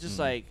don't. you could just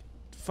like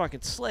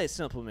fucking slay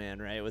Simple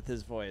Man, right, with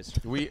his voice.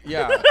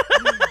 yeah.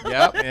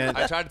 Yep. And-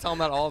 I try to tell him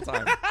that all the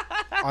time.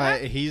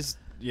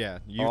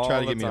 You All tried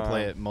to the get me to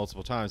play time. it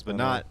multiple times, but I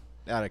know. not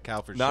at a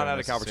Calvert show. Not at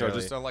a Calvert show,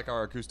 necessarily. just on like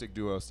our acoustic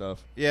duo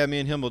stuff. Yeah, me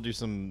and him will do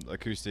some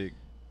acoustic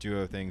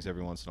duo things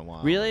every once in a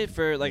while. Really,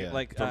 for like Yeah.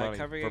 like For money.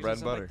 cover For gigs bread and and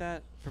stuff like butter.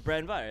 that. For bread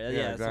and butter.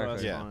 Yeah, That's what I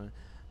was exactly. Yeah. calling it.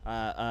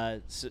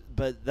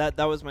 But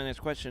that was my next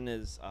question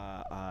is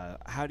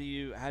how do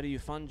you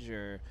fund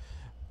your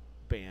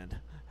band?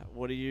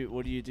 What do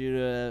you do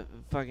to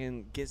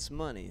fucking get some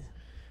money?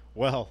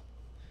 Well,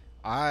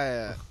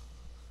 I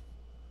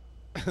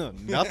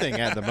nothing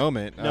at the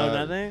moment. No,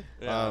 nothing.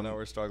 Yeah, Um, no,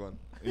 we're struggling.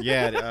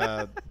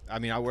 Yeah, I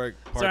mean, I work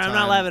part-time. Sorry, I'm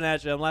not laughing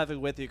at you. I'm laughing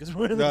with you because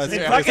we're in No, the it's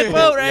same okay. fucking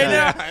boat right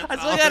Yeah. now. I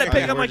still gotta I pick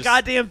mean, up we're my just-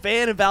 goddamn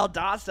van in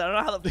Valdosta. I don't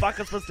know how the fuck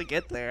I'm supposed to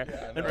get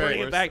there and bring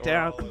it back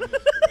down.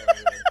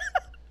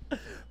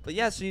 But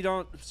yeah, so you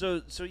don't.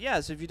 So yeah.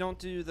 So if you don't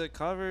do the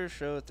cover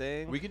show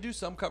thing, We can do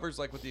some covers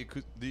like with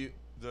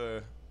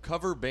the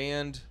cover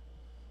band.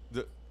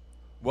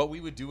 What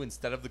we would do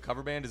instead of the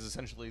cover band is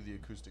essentially the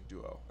acoustic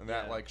duo, and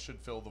that Yeah. like should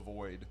fill the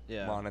void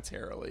Yeah.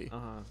 monetarily.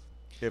 Uh-huh.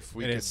 If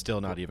we And could, it's still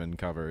not even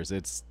covers.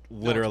 It's No,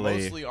 it's literally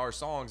mostly our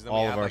songs. Then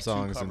all we of add our like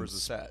songs two and covers a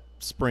set.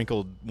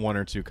 sprinkled 1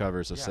 or 2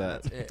 covers a Yeah,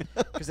 set. that's it.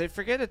 Because they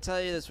forget to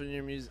tell you this when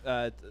you're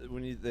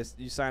when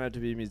you sign up to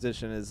be a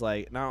musician, is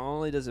like not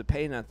only does it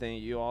pay nothing,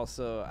 you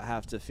also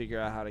have to figure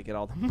out how to get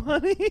all the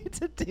money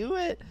to do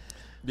it.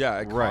 Yeah,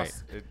 it Right.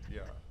 costs.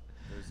 Yeah,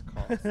 there's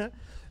a cost.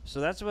 So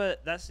that's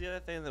the other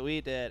thing that we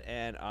did,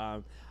 and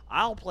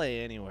I'll play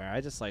anywhere. I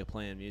just like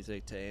playing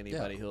music to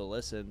anybody who'll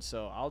listen.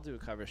 So I'll do a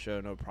cover show,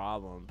 no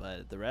problem.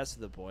 But the rest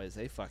of the boys,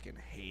 they fucking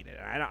hate it.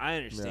 I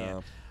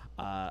understand,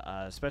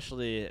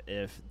 especially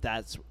if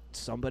that's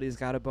somebody's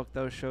got to book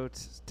those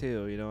shows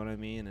too. You know what I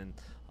mean, and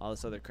all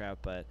this other crap.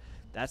 But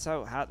that's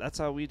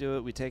how we do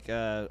it. We take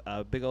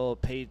a big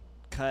old paid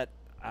cut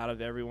out of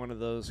every one of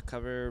those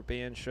cover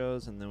band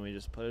shows, and then we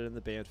just put it in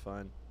the band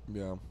fund.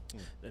 Yeah.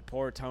 And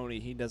poor Tony,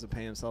 he doesn't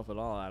pay himself at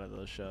all out of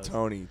those shows.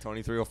 Tony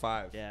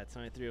 305. Yeah,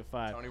 Tony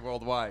 305. Tony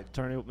Worldwide.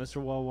 Tony, Mr.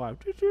 Worldwide.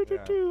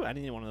 Yeah. I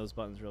need one of those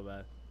buttons real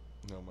bad.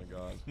 Oh my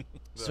God.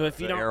 So if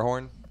you the don't- air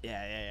horn,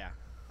 Yeah.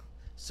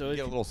 So you if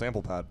get a little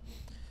sample pad.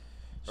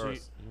 So Or you-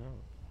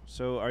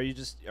 so are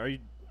you?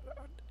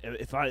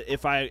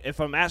 If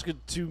I'm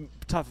asking too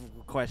tough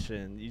of a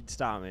question, you'd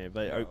stop me.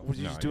 But would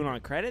you No, just do it you- on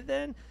credit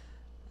then?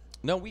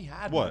 No, we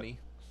had What? money.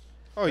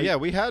 Oh yeah,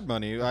 we had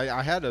money.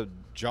 I had a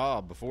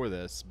job before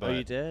this, but Oh,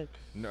 you did.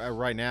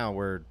 Right now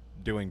we're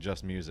doing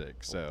just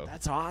music. So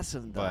That's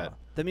awesome, though. But-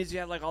 That means you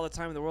have like all the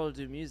time in the world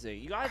to do music.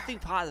 You gotta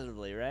think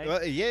positively,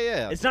 right?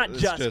 yeah. It's not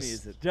just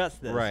music,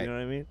 just this. right. You know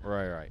what I mean?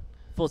 Right.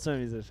 Full-time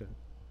musician.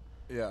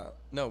 Yeah.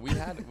 No, we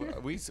had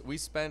we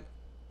spent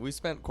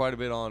quite a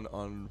bit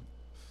on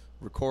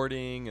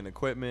recording and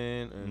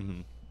equipment, and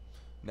Mm-hmm.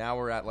 now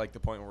we're at like the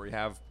point where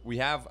we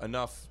have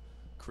enough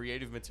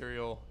creative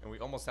material, and we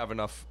almost have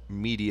enough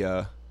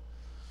media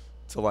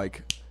to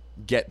like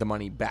get the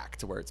money back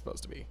to where it's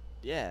supposed to be,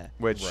 Yeah.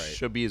 which Right.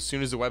 should be as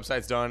soon as the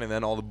website's done and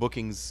then all the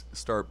bookings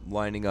start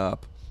lining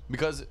up,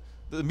 because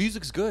the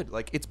music's good.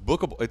 Like it's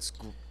bookable.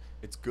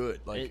 It's good.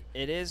 Like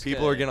It is.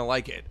 people good. are gonna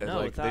like it. No,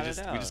 Like without a we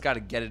doubt. just got to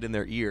get it in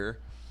their ear,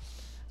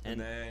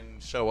 and And- then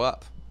show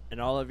up. And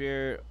all of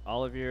your,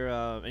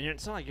 and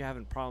it's not like you're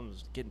having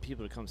problems getting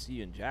people to come see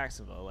you in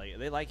Jacksonville. Like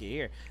they like you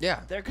here.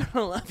 Yeah. They're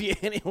gonna love you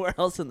anywhere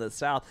else in the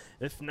South,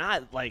 if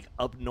not like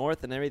up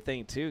north and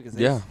everything too, because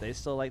Yeah. they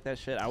still like that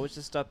shit. I was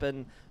just up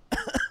in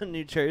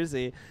New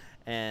Jersey,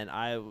 and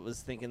I was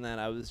thinking that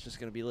I was just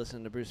gonna be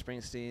listening to Bruce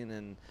Springsteen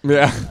and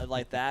Yeah.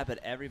 like that. But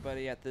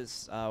everybody at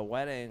this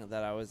wedding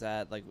that I was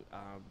at, like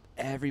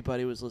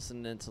everybody was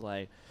listening to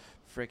like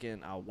freaking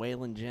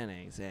Waylon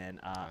Jennings and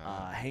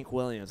Hank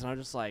Williams, and I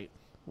was just like,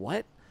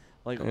 what?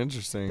 Like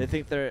Interesting. they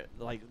think they're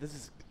like, this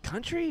is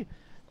country.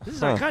 This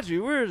is not country.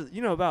 We're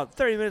about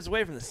 30 minutes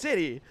away from the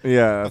city,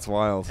 Yeah, that's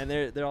wild. and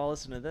they're all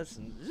listening to this,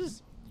 and it's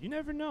just you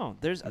never know.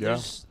 There's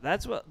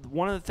that's what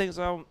one of the things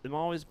I'm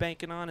always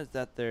banking on is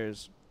that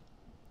there's,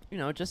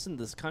 just in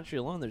this country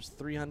alone, there's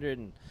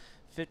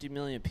 350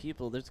 million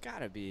people. There's got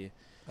to be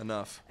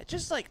Enough.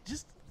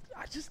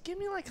 just give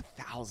me like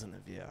 1,000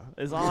 of you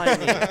is all I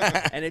need.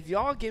 And if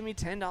y'all give me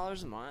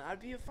 $10 a month,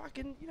 I'd be a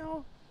fucking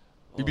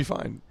You'd be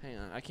fine. Hang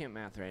on, I can't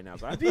math right now,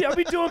 but I'd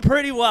be doing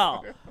pretty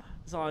well.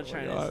 That's all I'm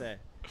trying to God. say.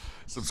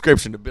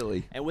 Subscription to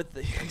Billy. And with the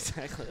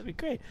exactly, that'd be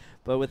great.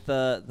 But with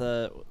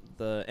the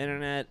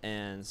internet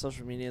and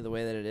social media the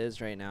way that it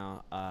is right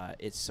now,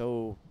 it's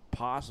so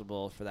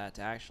possible for that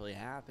to actually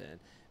happen.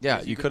 Yeah,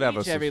 Because you could have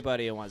reach a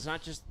everybody at once,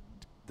 not just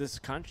this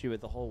country,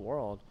 but the whole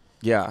world.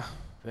 Yeah.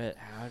 But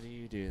how do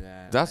you do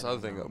that? That's I the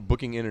other don't thing. know.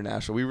 Booking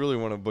international. We really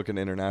want to book an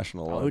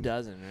international Oh, one. who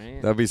doesn't,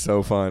 right? That'd be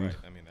so fun. Right.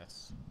 I mean,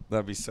 that's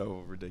That'd be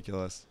so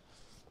ridiculous.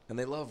 And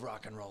they love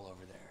rock and roll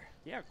over there.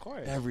 Yeah, of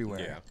course. Everywhere.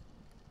 yeah.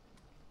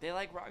 They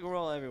like rock and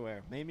roll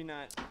everywhere. Maybe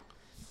not.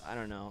 I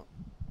don't know.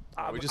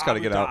 We just gotta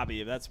Abu get out.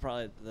 Dhabi, that's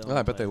probably the. Oh,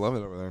 I bet they love it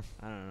over there.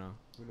 I don't know.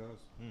 Who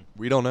knows?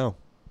 We don't know.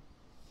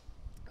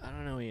 I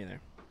don't know either.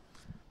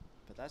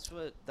 But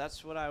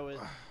that's what I would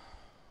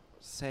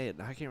say. I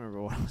can't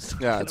remember what I was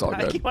talking Yeah, it's all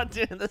about. I good. keep on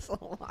doing this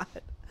a lot.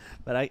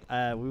 But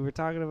we were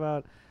talking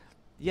about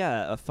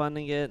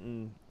funding it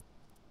and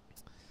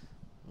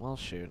well,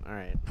 shoot. All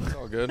right. It's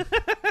all good.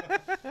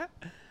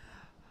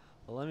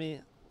 Well,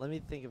 let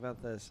me think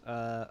about this.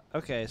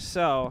 Okay,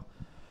 so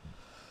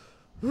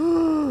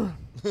all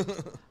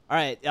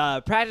right,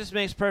 practice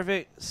makes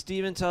perfect.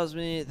 Steven tells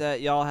me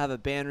that y'all have a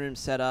band room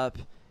set up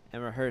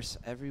and rehearse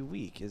every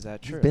week. Is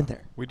that true? You've been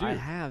there. We do. I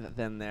have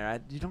been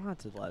there. You don't have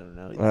to let him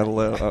know.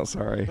 Oh,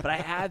 sorry. But I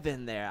have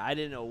been there. I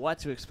didn't know what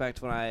to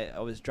expect when I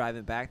was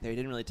driving back there. He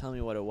didn't really tell me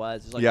what it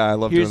was. It was like, Yeah, I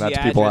love "Here's doing that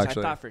the to people, address."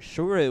 actually. I thought for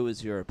sure it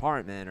was your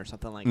apartment or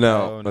something like that.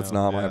 No, No, that's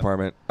no, not my yeah.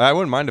 apartment. I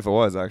wouldn't mind if it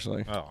was,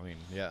 actually. Oh, I mean,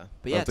 yeah.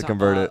 But I'll yeah, have to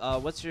convert it.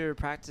 What's your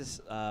practice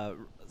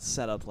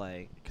setup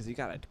like? Because you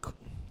got a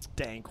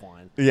dank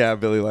one. Yeah,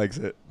 Billy likes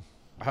it.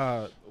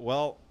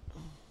 Well,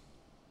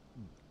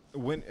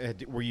 When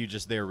were you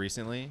just there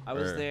recently? I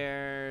was or,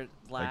 there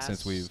like last.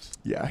 since we've.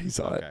 Yeah, he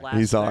saw Okay. it. Last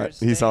He saw it.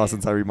 He saw it Thursday,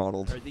 since I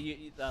remodeled.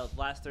 Or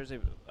last Thursday,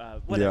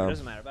 whatever, Yeah.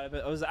 doesn't matter.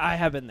 But I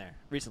have been there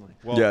recently.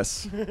 Well,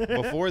 Yes.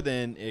 Before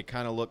then, it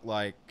kind of looked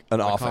like An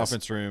a office.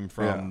 conference room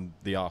from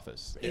The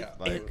Office. Yeah.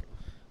 Like,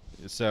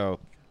 so,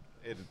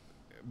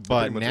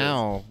 but much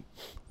now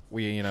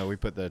we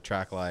put the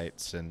track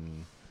lights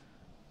and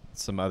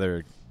some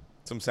other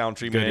Some sound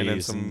treatment and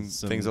goodies some and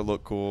some things that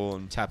look cool.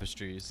 And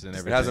tapestries and It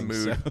everything. has a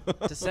mood.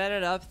 so- To set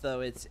it up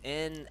though, it's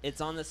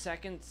on the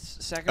second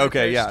Okay, or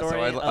third yeah, so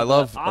story I of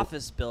love- the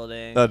office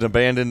building an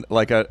abandoned,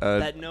 like a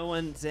that no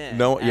one's in.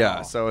 no, at yeah.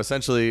 all. So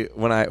essentially,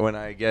 when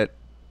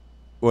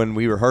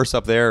we rehearse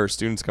up there or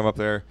students come up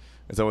there,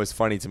 it's always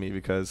funny to me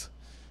because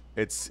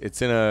it's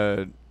in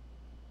a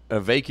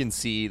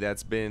vacancy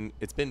it's been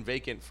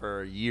vacant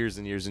for years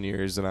and years and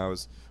years, and I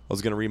was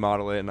going to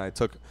remodel it, and I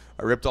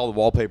ripped all the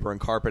wallpaper and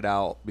carpet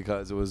out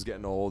because it was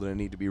getting old and it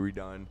needed to be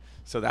redone.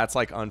 So that's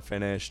like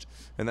unfinished,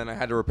 and then I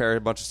had to repair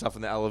a bunch of stuff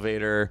in the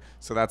elevator,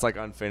 so that's like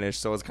unfinished.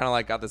 So it's kind of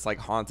like got this like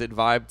haunted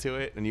vibe to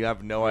it, and you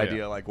have no Yeah.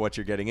 idea like what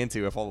you're getting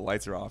into if all the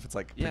lights are off. It's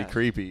like pretty Yeah.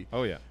 creepy.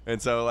 Oh yeah.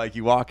 And so like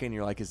you walk in,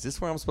 you're like, is this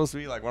where I'm supposed to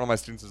be? Like one of my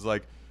students is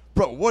like,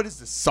 bro, what is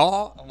this,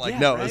 Saw? I'm like, Yeah,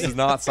 no, right? this is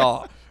not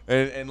Saw.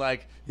 And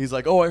like he's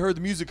like, oh, I heard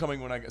the music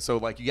coming when I so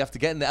like you have to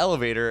get in the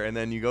elevator, and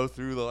then you go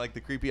through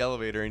the creepy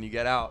elevator, and you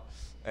get out,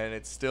 and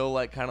it's still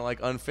like kind of like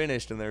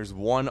unfinished, and there's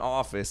one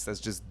office that's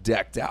just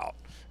decked out,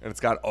 and it's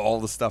got all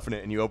the stuff in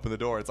it, and you open the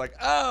door, it's like,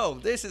 oh,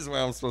 this is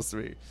where I'm supposed to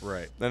be.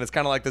 Right. Then it's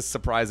kind of like this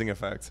surprising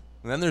effect.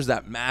 And then there's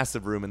that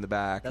massive room in the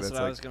back. That's what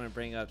like, I was gonna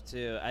bring up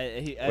too.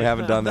 We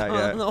haven't done that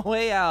yet. On the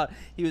way out,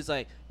 he was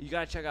like, "You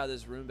gotta check out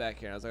this room back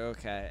here." And I was like,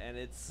 "Okay." And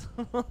it's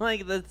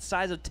like the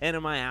size of 10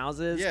 of my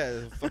houses.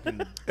 Yeah.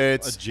 Fucking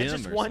It's- a gym. It's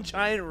just or one something.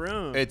 giant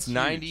room. It's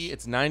 90.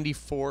 It's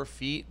 94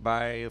 feet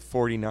by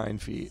 49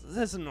 feet.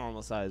 That's a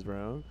normal size,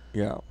 bro.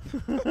 Yeah.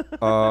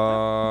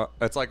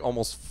 It's like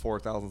almost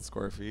 4,000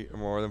 square feet, or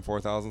more than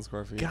 4,000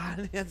 square feet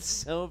God, that's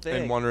so big.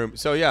 in one room.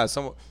 So yeah,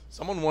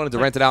 someone wanted to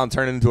rent it out and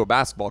turn it into a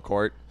basketball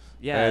court.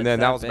 Yeah, and it's then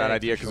that was a bad big,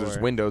 idea for because there's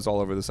sure. windows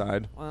all over the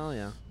side. Well,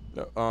 yeah.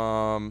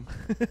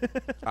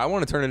 I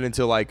want to turn it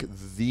into like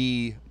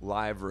the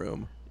live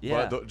room.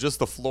 Yeah. But just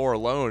the floor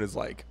alone is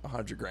like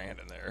 $100,000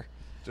 in there,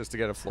 just to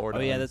get a floor. Oh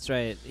done. yeah, that's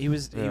right. He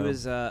was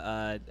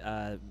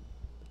Yeah.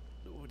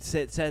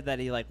 said that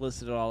he like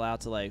listed it all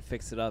out to like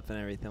fix it up and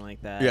everything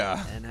like that.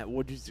 Yeah. And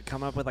would you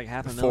come up with like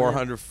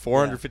 $500,000?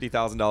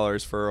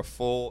 $450,000 for a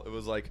full. It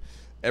was like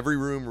every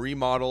room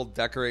remodeled,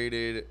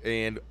 decorated,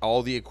 and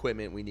all the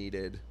equipment we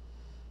needed.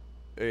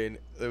 And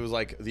it was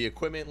like the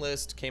equipment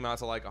list came out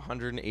to like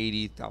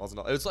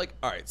 $180,000. It was like,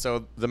 all right,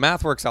 so the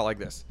math works out like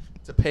this: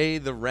 to pay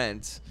the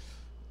rent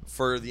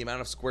for the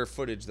amount of square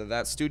footage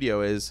that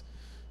studio is,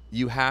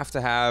 you have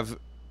to have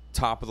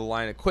top of the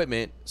line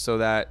equipment so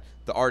that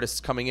the artists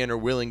coming in are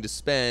willing to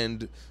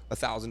spend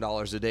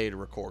 $1,000 a day to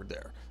record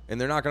there. And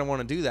they're not going to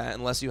want to do that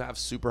unless you have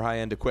super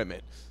high-end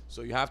equipment.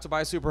 So you have to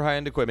buy super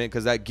high-end equipment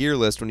because that gear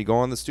list, when you go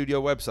on the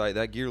studio website,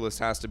 that gear list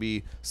has to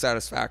be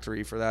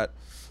satisfactory for that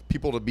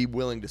people to be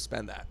willing to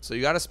spend that. So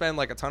you got to spend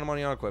like a ton of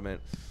money on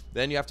equipment.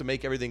 Then you have to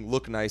make everything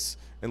look nice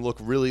and look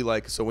really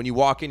like, so when you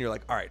walk in, you're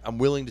like, all right, I'm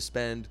willing to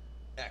spend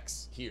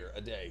X here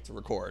a day to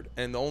record.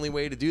 And the only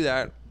way to do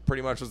that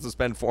pretty much was to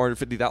spend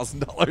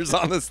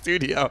 $450,000 on the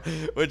studio,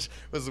 which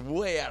was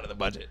way out of the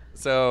budget.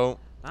 So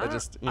I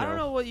don't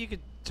know what you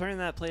could turn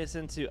that place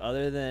into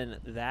other than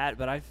that,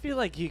 but I feel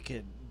like you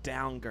could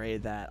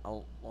downgrade that a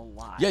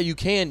lot. Yeah, you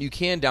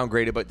can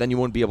downgrade it, but then you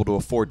won't be able to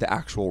afford the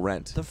actual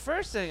rent. The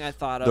first thing I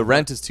thought of The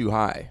rent is too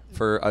high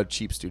for a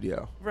cheap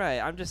studio. Right,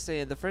 I'm just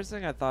saying the first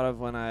thing I thought of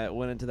when I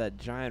went into that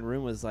giant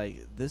room was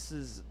like, this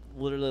is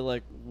literally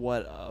like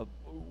what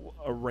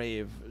a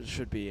rave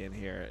should be in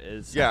here.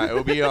 Is Yeah, it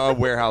would be a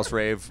warehouse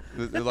rave.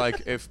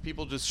 Like if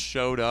people just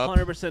showed up.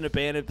 100%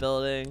 abandoned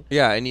building.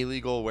 Yeah, an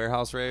illegal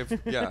warehouse rave.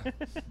 Yeah,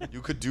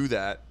 you could do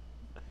that.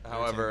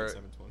 However,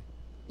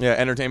 yeah,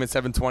 Entertainment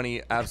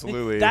 720,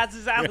 absolutely. That's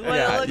exactly what it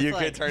Yeah, looks you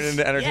like. could turn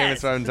into Entertainment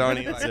Yes.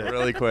 720 That's like, it.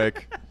 really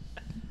quick.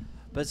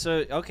 But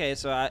so okay,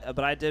 so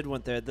I did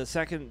went there. The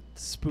second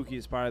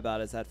spookiest part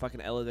about it is that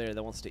fucking elevator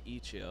that wants to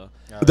eat you.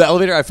 The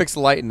elevator, I fixed the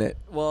light in it.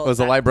 Well, Was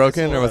the light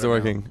broken or was it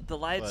working? The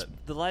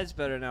light's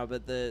better now,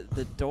 but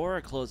the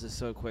door closes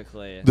so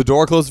quickly. The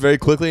door closed very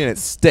quickly and it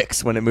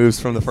sticks when it moves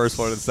from the first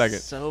floor to the second.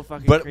 So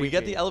fucking. But we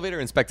get creepy. the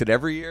elevator inspected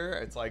every year.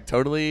 It's like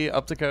totally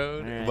up to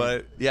code. Alright.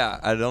 But yeah,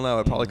 I don't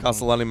know. It probably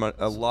costs a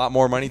lot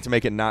more money to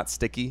make it not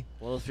sticky.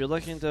 Well, if you're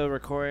looking to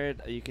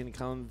record, you can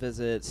come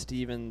visit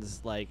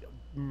Steven's like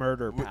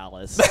murder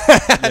palace.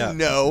 Yeah.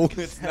 No,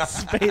 it's not.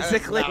 That's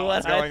basically That's not what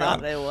what's I going thought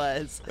on. it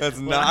was. That's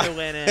when not. I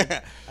went in.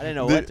 I didn't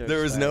know what to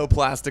There was expect. no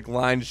plastic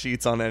lined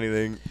sheets on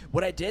anything.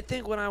 What I did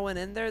think when I went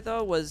in there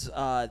though was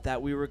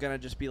that we were gonna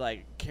just be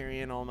like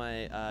carrying all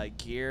my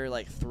gear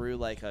like through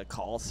like a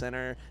call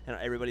center and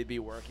everybody be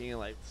working and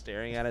like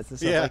staring at us and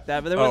stuff Yeah. like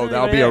that. But there Oh, wasn't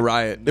that would anybody be a there.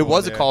 riot. No It was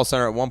one a there. call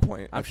center at one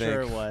point. I'm I think.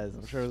 sure it was.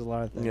 I'm sure it was a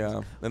lot of things.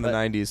 Yeah, in the But-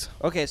 90s.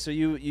 Okay, so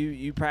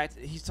you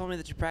practice. He told me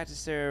that you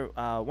practice there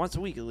once a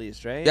week at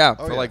least, right? Yeah,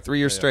 Oh, for yeah. like 3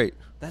 years Yeah, yeah. straight.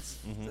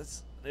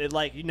 That's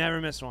like you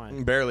never miss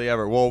one. Barely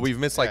ever. Well, we've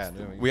missed like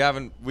Yeah,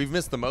 no, we've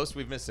missed the most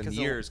we've missed in 'Cause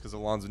years because of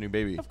Lon's new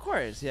baby. Of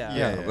course, yeah.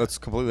 Yeah, Yeah. that's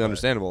completely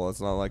understandable.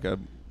 It's not like a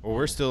Well,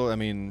 we're still. I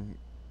mean,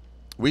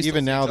 we still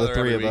even see now each the other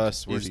three every of week.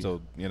 us, we're Easy.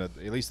 still. You know,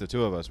 at least the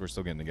two of us, we're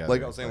still getting together.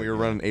 Like I was saying, we But,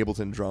 were yeah. running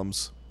Ableton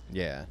drums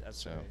Yeah,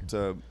 That's so right.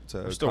 to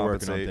we're still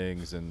working on compensate.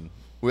 things, and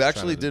We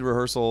actually trying to- did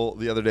rehearsal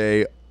the other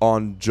day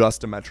on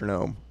just a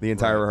metronome, the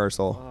entire Right.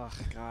 rehearsal Oh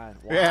God,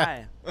 why?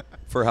 Yeah.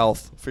 for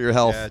health, for your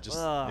health. yeah, just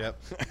Ugh.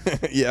 yep.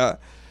 Yeah.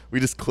 We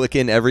just click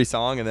in every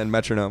song and then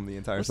metronome the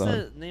entire What's song.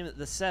 the name of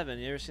The Seven?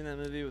 You ever seen that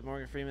movie with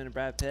Morgan Freeman and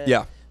Brad Pitt?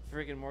 Yeah.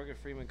 Freaking Morgan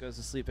Freeman goes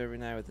to sleep every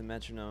night with the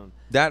metronome.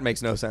 That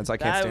makes no sense. I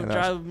can't That stand would that.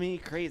 drive me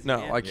crazy. No,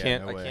 man. I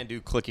can't. no I way. can't do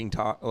clicking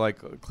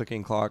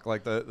clicking clock.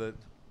 Like the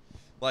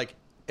like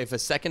if a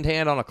second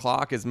hand on a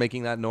clock is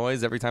making that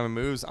noise every time it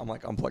moves, I'm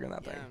like unplugging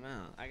that Yeah, thing. I'm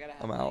out. I gotta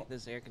have I'm like, out.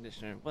 this air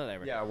conditioner.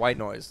 Whatever. Yeah, white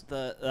noise.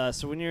 The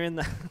so when you're in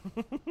the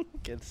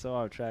get so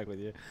off track with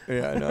you.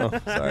 Yeah, I know.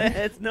 Sorry.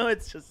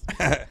 it's just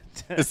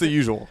It's the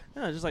usual.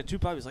 no, just like two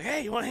puppies like,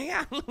 hey, you want to hang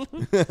out?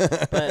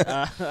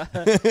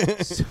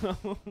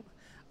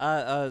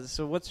 But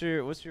so what's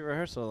your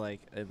rehearsal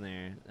like in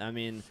there? I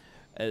mean,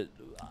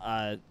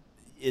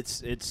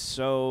 it's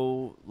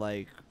so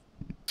like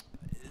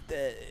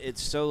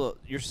it's so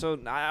you're so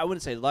I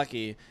wouldn't say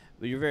lucky,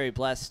 but you're very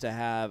blessed to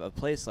have a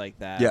place like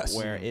that Yes.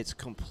 where it's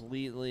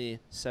completely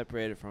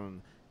separated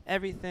from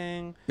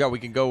everything. Yeah, we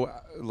can go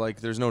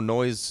like there's no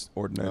noise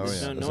ordinance. Oh,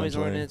 There's yeah, no noise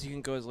essentially. ordinance. You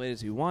can go as late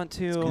as you want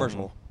to. It's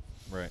commercial.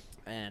 Right.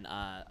 And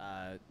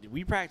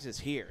we practice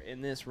here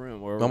in this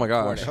room. Where Oh my we're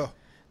gosh. recording.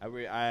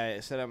 I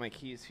set up my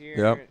keys here.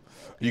 Yep.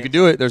 You amp can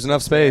do it. There's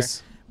enough there.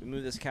 space. We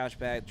move this couch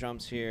back,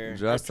 drums here.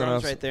 Just drums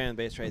enough- right there and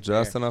bass right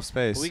Just there. enough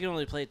space. But we can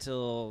only play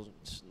till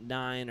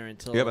 9 or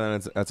until. Yep,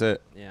 and that's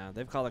it. Yeah,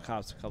 they've called the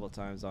cops a couple of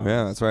times. On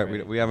Yeah, us that's right.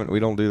 already We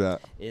don't do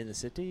that. in the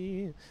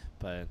city,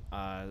 but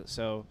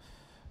so.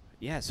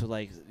 Yeah, so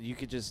like you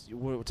could just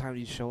what time do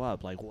you show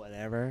up? Like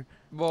whatever.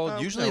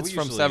 Well, usually no, it's we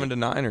from usually- 7 to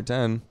 9 or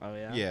 10. Oh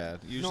yeah. Yeah,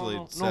 usually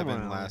No, 7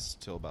 normal. lasts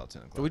till about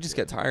 10 o'clock. But we just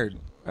get tired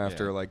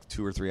after Yeah. like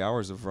 2 or 3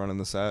 hours of running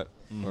the set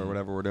or Mhm.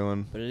 whatever we're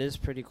doing. But it is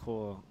pretty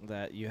cool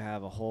that you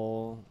have a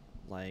whole,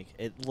 like,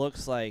 it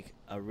looks like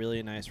a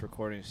really nice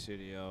recording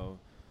studio,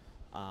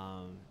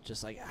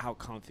 just like how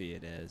comfy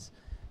it is.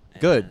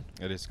 Good.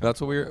 It is.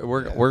 That's what we're Yeah.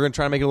 we're gonna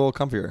try to make it a little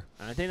comfier.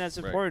 And I think that's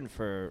Right. important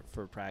for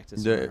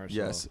practice Yeah, and rehearsal.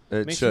 yes,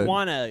 it Makes should. you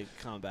want to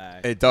come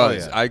back. It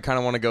does. yeah. I kind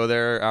of want to go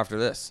there after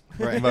this.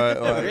 Right. But,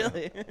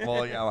 Really?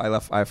 Well, yeah,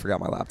 I forgot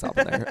my laptop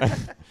in there.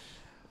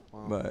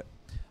 Well,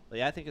 But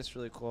yeah, I think it's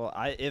really cool.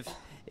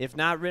 If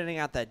not renting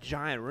out that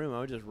giant room,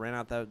 I would just rent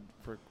out that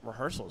for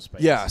rehearsal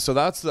space. yeah, so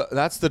that's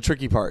the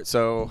tricky part.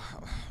 So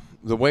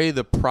the way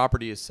the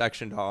property is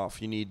sectioned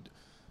off, you need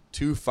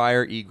 2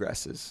 fire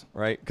egresses,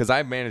 right? Because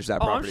I've managed that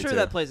Oh, I'm property sure too.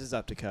 that place is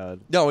up to code.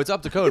 No, it's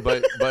up to code,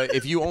 but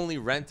if you only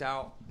rent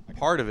out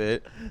part of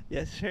it,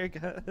 Yeah, sure.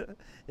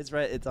 It's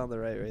right. It's on the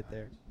right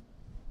there.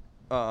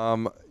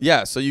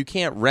 yeah, so you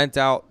can't rent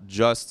out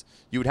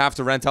you would have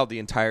to rent out the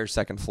entire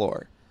second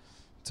floor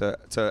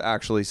to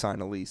actually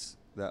sign a lease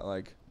that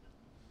like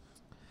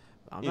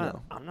I'm You not.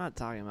 know. I'm not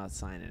talking about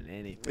signing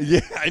anything. Yeah,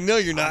 I know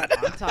you're not.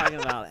 I'm talking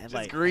about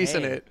like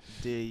greasing hey, it.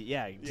 Dude,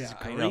 yeah, just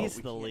I know. grease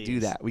We the can't lease. do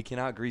that. We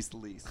cannot grease the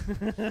lease.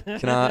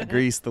 Cannot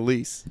grease the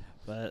lease.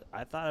 But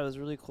I thought it was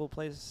a really cool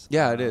place.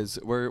 Yeah, it is.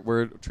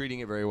 We're treating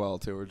it very well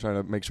too. We're trying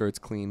to make sure it's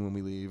clean when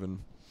we leave and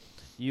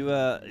You you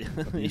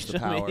Abuse the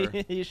showed me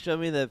power. you showed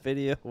me that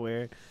video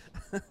where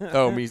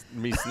oh me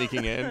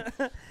sneaking in.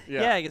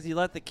 Yeah, because you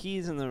left the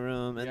keys in the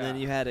room, and then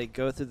Yeah. you had to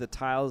go through the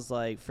tiles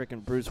like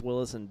freaking Bruce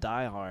Willis and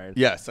Die Hard.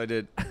 Yes, I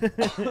did.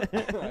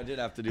 I did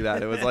have to do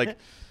that. It was like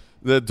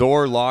the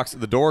door locks.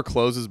 The door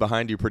closes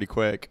behind you pretty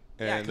quick.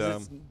 Yeah, And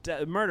 'cause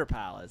it's Murder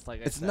Palace.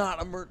 Like I it's said.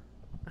 not a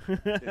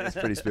It's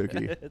pretty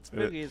spooky. It's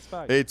spooky as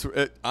fuck.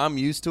 I'm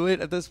used to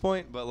it at this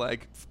point, but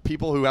like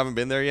people who haven't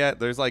been there yet,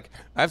 there's like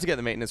I have to get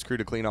the maintenance crew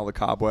to clean all the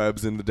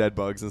cobwebs and the dead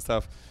bugs and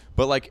stuff.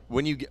 But like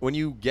when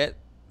you get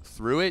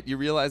through it, you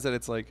realize that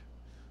it's like,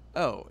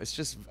 oh, it's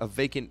just a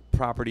vacant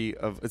property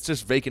it's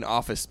just vacant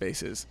office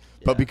spaces.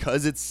 But Yeah.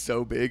 because it's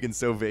so big and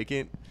so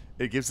vacant,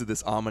 it gives it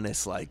this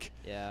ominous like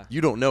Yeah.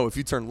 you don't know if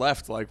you turn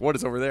left, like what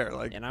is over there,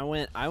 like. And I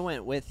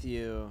went with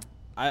you.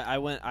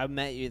 I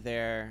met you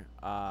there,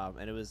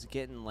 and it was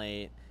getting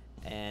late,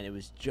 and it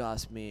was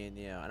just me and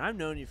you. And I've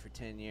known you for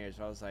 10 years.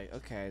 So I was like,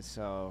 okay,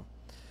 so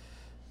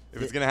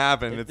If it's gonna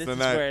happen, if it's this the is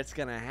night. where it's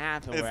gonna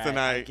happen. It's where the I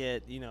night.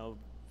 get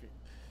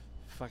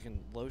fucking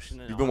lotion.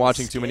 And You've all been the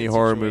watching too many skin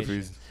horror situations.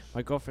 movies.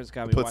 My girlfriend's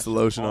got me Puts the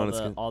watching lotion all on its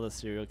the, skin. all the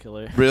serial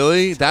killer.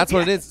 Really? That's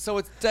what it Yeah. is. So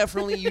it's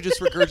definitely you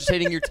just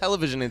regurgitating your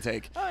television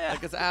intake. Oh, yeah.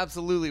 Like it's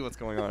absolutely what's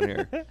going on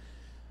here.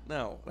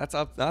 No,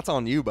 that's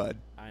on you, bud.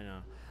 I know.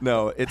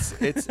 No, it's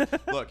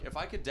look, if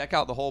I could deck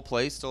out the whole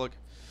place to look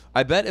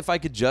I bet if I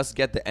could just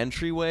get the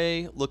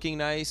entryway looking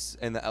nice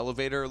and the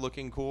elevator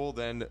looking cool,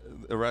 then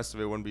the rest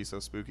of it wouldn't be so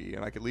spooky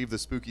and I could leave the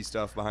spooky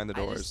stuff behind the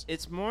doors.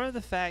 It's more of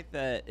the fact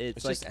that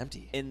it's like just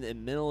empty. in the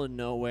middle of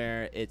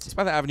nowhere. It's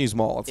by the Avenues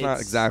Mall. It's not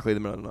it's- exactly the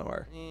middle of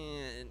nowhere.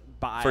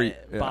 by For-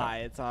 it. yeah. By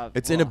it's off.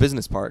 It's in a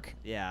business park.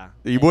 Yeah.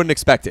 You wouldn't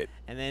expect it.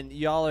 And then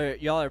y'all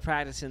are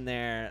practicing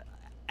there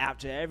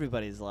after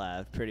everybody's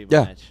left, pretty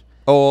Yeah. much.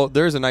 Oh, well,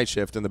 there's a night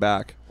shift in the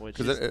back. Which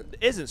 'Cause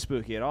isn't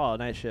spooky at all.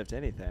 Night shift,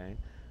 anything.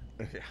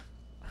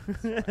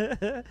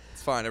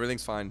 It's fine.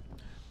 Everything's fine.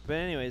 But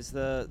anyways,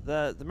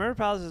 the Murder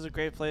Palace is a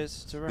great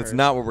place to rehearse. It's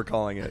not what we're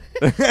calling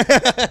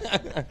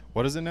it.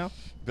 What is it now?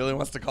 Billy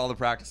wants to call the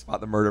practice spot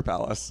the Murder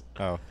Palace.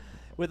 Oh,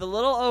 with a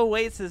little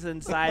oasis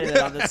inside of it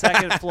on the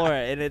second floor,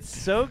 and it's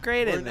so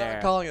great We're in there.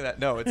 not calling it that.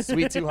 No, it's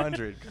Suite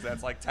 200 because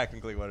that's like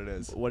technically what it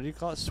is. What do you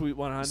call it? Suite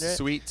 100.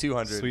 Suite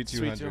 200. Sweet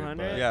 200. 200?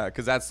 but Yeah,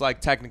 because that's like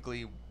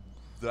technically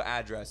the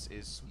address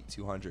is Suite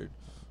 200.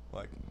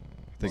 Like,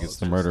 I think it's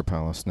the Murder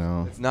Palace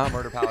now. it's not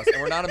Murder Palace,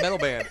 and we're not a metal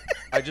band.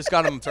 I just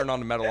got him turned on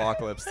to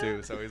Metalocalypse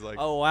too, so he's like,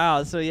 Oh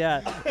wow! So yeah,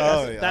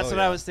 that's what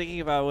I was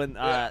thinking about when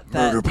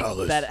Murder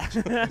Palace.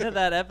 that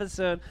that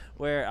episode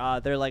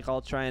where they're like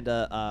all trying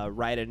to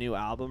write a new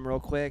album real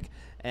quick,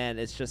 and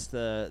it's just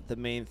the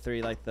main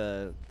three, like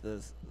the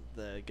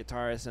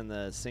guitarist and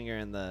the singer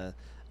and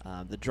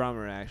the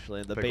drummer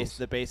actually, the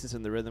bassist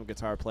and the rhythm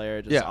guitar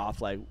player just Yeah.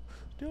 off like.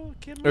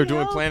 Can they're we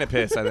doing help? Planet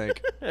Piss, I think.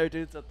 They're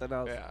doing something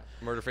else. Yeah,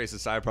 Murder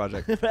Face's side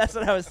project. That's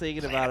what I was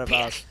thinking about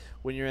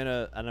when you're in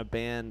a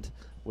band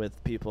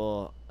with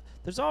people.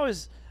 There's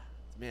always,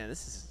 man,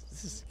 this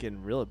is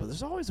getting real, but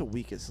there's always a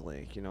weakest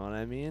link. You know what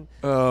I mean?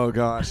 Oh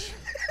gosh.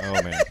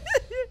 Oh man.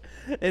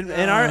 In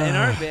our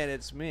band,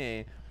 it's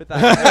me. No,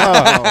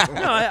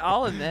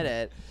 I'll admit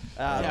it.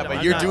 Yeah, no, but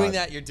I'm you're not- doing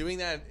that. You're doing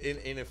that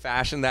in a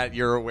fashion that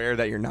you're aware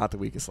that you're not the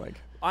weakest link.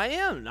 I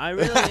am. I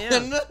really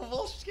am. No,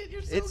 bullshit,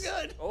 you're so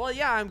good. Well,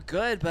 yeah, I'm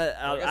good, but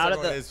I guess out of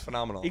everyone the is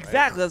phenomenal. right?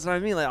 exactly, that's what I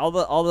mean. Like all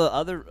the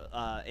other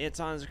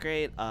Anton's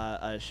great.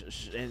 And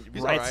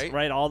He's writes alright.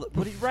 write all the,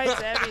 but he writes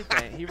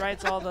everything. He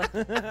writes all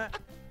the.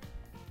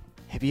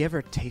 Have you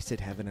ever tasted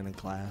heaven in a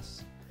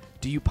glass?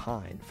 Do you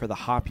pine for the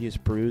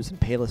hoppiest brews and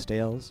palest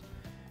ales?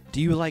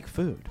 Do you like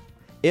food?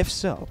 If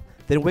so,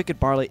 then Wicked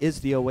Barley is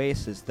the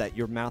oasis that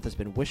your mouth has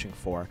been wishing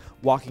for,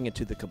 walking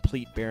into the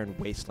complete barren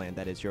wasteland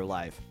that is your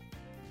life.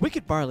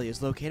 Wicked Barley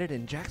is located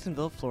in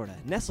Jacksonville, Florida,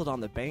 nestled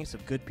on the banks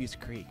of Good Piece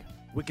Creek.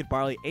 Wicked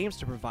Barley aims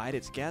to provide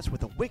its guests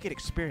with a wicked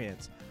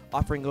experience,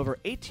 offering over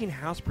 18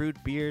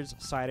 house-brewed beers,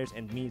 ciders,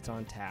 and meads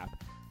on tap.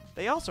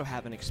 They also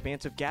have an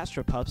expansive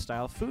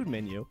gastropub-style food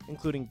menu,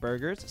 including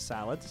burgers,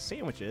 salads,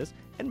 sandwiches,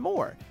 and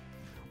more.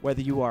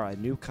 Whether you are a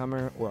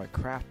newcomer or a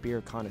craft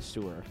beer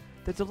connoisseur,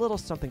 there's a little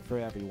something for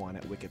everyone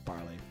at Wicked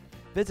Barley.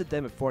 Visit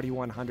them at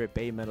 4100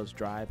 Bay Meadows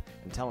Drive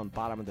and tell them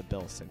Bottom of the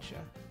Bill sent you.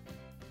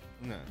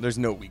 No. There's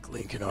no weak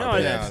link in our No,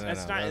 band.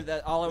 that's not.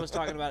 That, all I was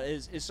talking about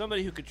is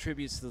somebody who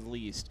contributes the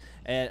least,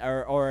 and,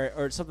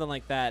 or something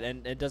like that,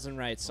 and doesn't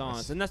write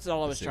songs, and that's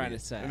all I was trying to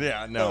say.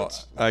 Yeah, no,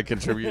 I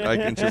contribute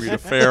a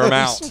fair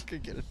amount.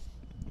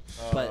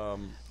 But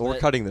We're but-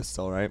 cutting this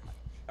still, right?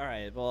 all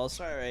right, well, I'll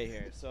start right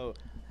here. So,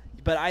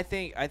 but I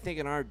think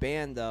in our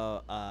band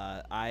though,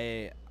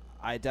 I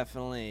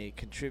definitely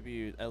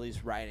contribute at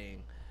least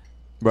writing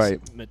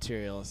Right.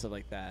 material and stuff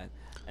like that,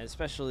 and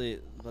especially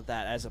with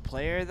that as a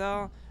player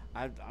though,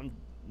 I'm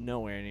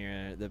nowhere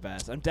near the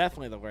best. I'm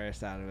definitely the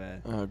worst out of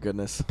it. Oh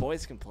goodness.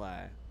 Boys can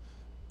play.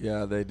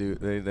 Yeah, they do.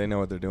 They know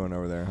what they're doing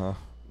over there, huh?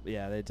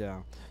 Yeah, they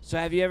do. So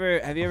have you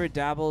ever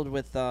dabbled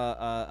with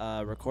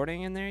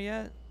recording in there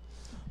yet?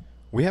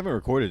 We haven't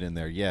recorded in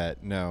there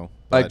yet. No.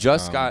 I but,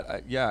 just got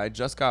I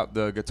just got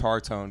the guitar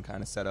tone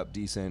kind of set up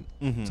decent.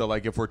 Mhm. So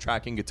like if we're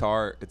tracking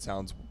guitar, it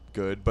sounds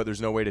good, but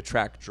there's no way to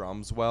track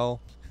drums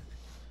well.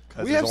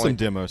 'Cause We there's have only- some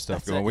demo stuff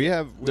that's going. it. We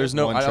have one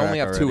I only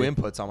track have two already.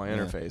 inputs on my Yeah.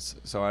 interface,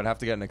 so I'd have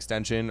to get an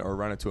extension or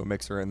run it to a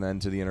mixer and then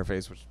to the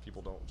interface, which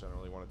people don't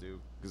generally want to do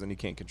because then you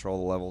can't control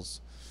the levels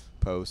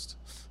post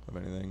of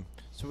anything.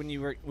 So when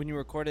you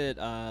recorded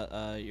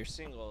your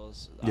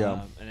singles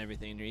Yeah. and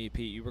everything in your EP,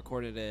 you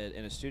recorded it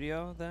in a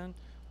studio then?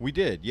 We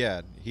did,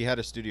 yeah. He had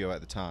a studio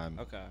at the time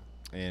Okay.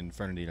 in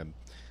Fernandina,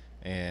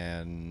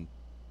 and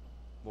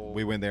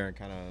we went there and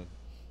kind of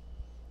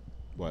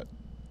what?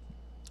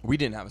 We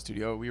didn't have a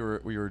studio. We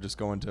were just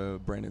going to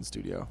Brandon's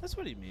studio. That's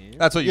what he means.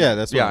 That's what you. Yeah,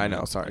 that's what yeah. I I know.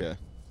 meant. Sorry. Yeah.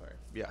 Sorry.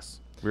 Yes.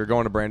 We were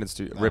going to Brandon's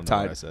studio. I don't know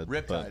what I Riptide. said,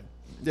 Riptide. but-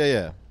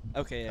 Yeah.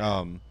 Okay.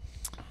 Yeah.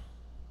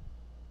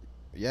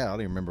 Yeah, I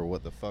don't even remember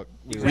what the fuck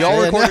You were We all Yeah,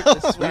 saying recorded. now.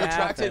 This is we what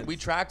tracked it. happens. We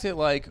tracked it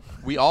like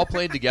we all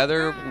played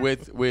together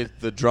with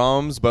the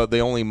drums, but they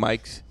only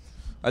mic'd.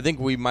 I think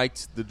we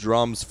mic'd the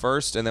drums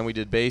first, and then we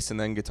did bass, and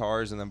then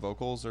guitars, and then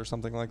vocals, or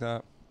something like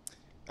that.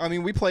 I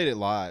mean, we played it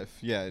live.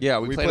 Yeah. Yeah,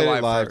 we played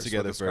it live first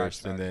together with the scratch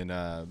first, and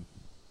track.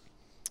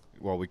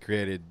 then we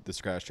created the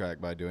scratch track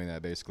by doing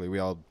that. Basically, we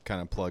all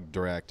kind of plugged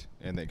direct,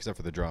 and except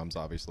for the drums,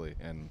 obviously,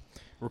 and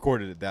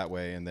recorded it that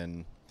way, and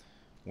then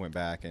went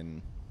back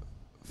and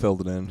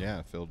Filled it in.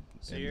 filled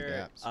So in the your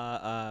gaps.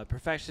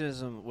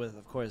 perfectionism with,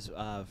 of course,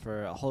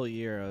 for a whole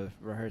year of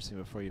rehearsing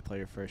before you play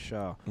your first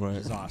show, Right.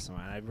 which is awesome.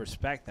 And I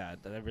respect that.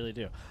 I really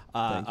do.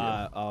 Thank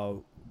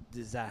you.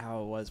 Is that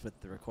how it was with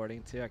the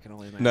recording too? I can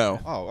only imagine. No.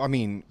 Oh, I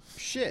mean,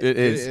 shit. It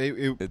is.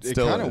 It It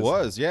still kind of is.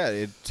 was. Yeah,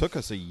 it took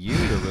us a year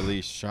to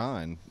release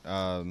Shine.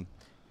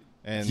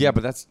 And Yeah,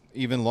 but that's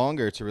even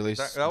longer to release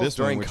that was this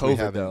one, during which we COVID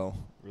haven't though.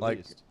 Like,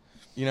 released.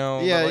 you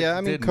know. Yeah, like, yeah.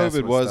 I mean, did mess COVID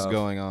with was stuff.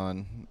 going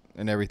on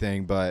and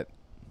everything, but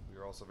We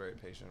were also very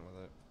patient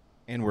with it.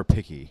 and we're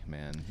picky,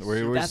 man.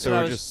 We're That's so what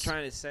I we're was just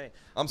trying to say.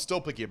 I'm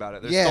still picky about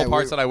it. There's Yeah, still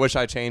parts we're- that I wish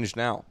I changed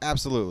now.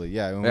 absolutely,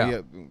 yeah. And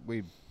Yeah.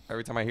 we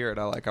Every time I hear it,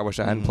 I wish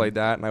I hadn't Mhm. played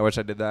that, and I wish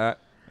I did that.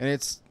 and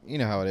it's you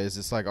know how it is.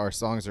 It's like our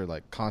songs are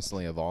like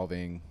constantly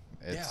evolving.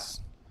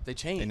 It's They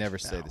change. they never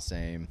stay now. the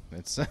same.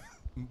 It's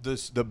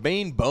The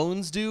main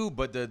bones do,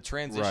 but the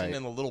transition Right.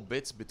 and the little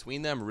bits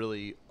between them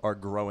really are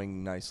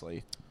growing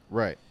nicely.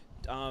 right.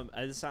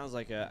 This sounds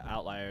like an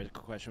outlier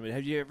question, but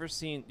have you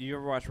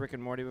ever watched Rick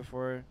and Morty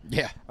before?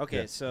 Yeah.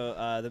 Okay, Yeah.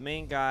 so the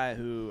main guy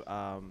who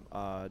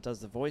does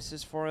the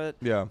voices for it,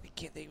 Yeah. I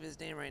can't think of his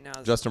name right now.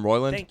 Justin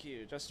Roiland. Thank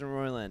you, Justin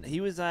Roiland. He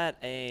was at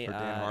a Or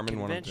Dan Harmon,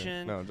 one of the two.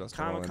 convention, No,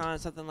 Justin Comic-Con,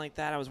 something like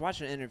that. I was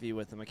watching an interview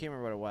with him. I can't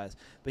remember what it was,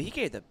 but he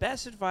gave the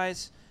best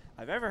advice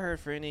I've ever heard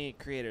for any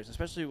creators,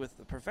 especially with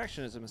the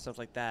perfectionism and stuff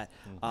like that.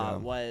 Yeah.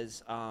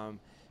 Was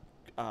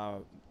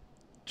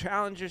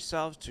challenge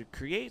yourself to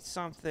create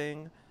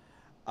something.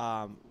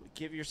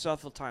 Give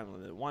yourself a time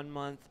limit, 1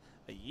 month,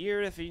 a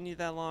year if you need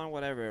that long,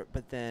 whatever.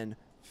 But then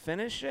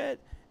finish it,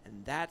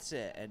 and that's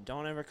it. And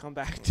don't ever come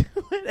back to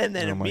it. And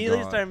then Oh my immediately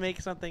God. start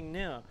making something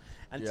new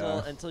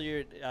Yeah. until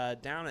you're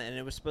down it. And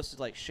it was supposed to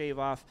like shave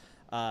off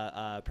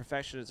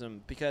perfectionism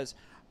because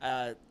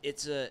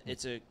it's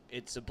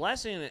a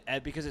blessing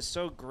because it's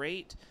so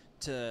great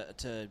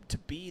to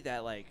be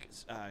that like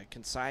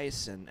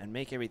concise and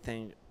make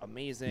everything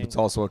amazing. It's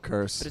also a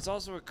curse. But it's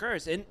also a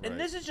curse, and Right.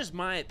 this is just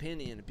my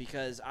opinion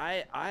because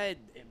I am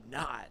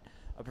not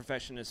a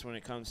perfectionist when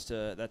it comes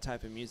to that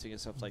type of music and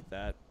stuff like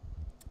that.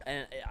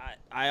 And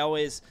I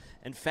always,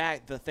 in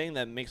fact, the thing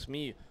that makes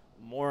me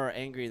more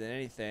angry than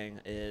anything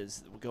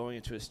is going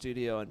into a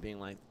studio and being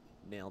like,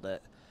 nailed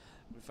it,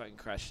 we fucking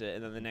crushed it,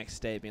 and then the next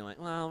day being like,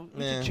 well,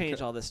 we Yeah, can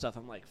change all this stuff.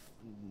 I'm like,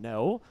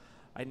 no.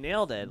 I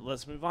nailed it.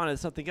 Let's move on to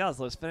something else.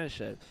 Let's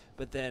finish it.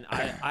 But then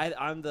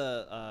I'm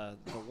the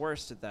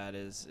worst at that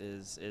is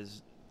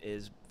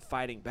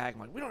fighting back. I'm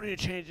like, we don't need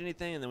to change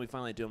anything, and then we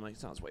finally do. I'm like, it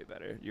sounds way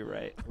better. You're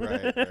right.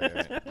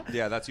 Right.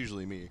 yeah, that's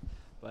usually me.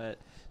 But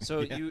so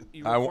Yeah.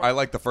 you I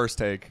like the first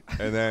take,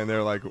 and then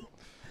they're like,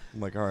 I'm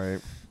like, all right.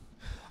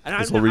 and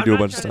guess I'm we'll not, redo a I'm not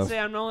bunch of trying to stuff.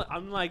 say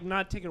I'm like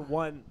not taking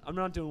one. I'm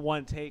not doing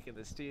one take in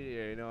the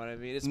studio. You know what I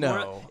mean? It's No.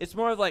 more. It's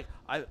more of like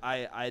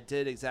I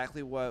did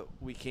exactly what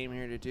we came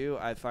here to do.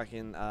 I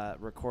fucking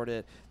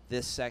recorded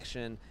this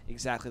section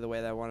exactly the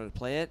way that I wanted to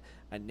play it.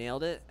 I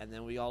nailed it, and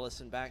then we all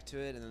listened back to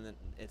it, and then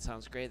it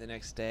sounds great. The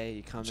next day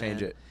you come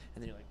Change in, it.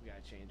 and then you're like, we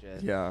gotta change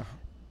it. Yeah,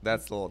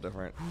 that's a little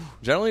different.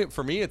 Generally,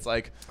 for me, it's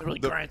like, It really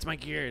grinds my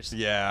gears.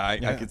 yeah, I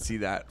Yeah. could see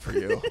that for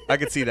you. I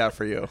could see that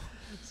for you.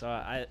 So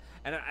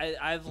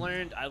I've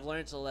learned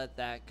to let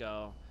that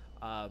go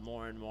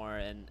more and more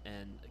and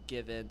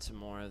give in to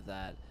more of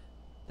that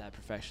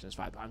perfectionist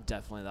vibe. I'm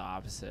definitely the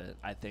opposite,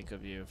 I think,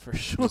 of you for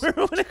sure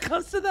when it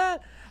comes to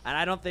that, and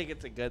I don't think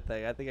it's a good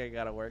thing. I think I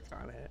gotta work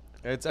on it.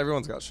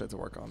 Everyone's got shit to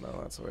work on though.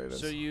 That's the way it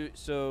is.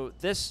 So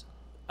this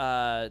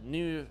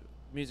new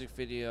music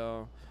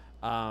video,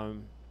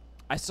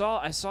 I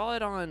saw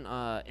it on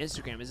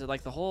Instagram. Is it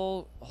like the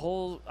whole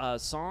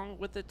song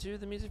with it too?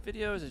 The music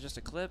video? Is it just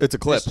a clip? It's a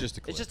clip. It's just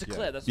a clip. It's just a yeah.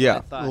 clip. That's Yeah.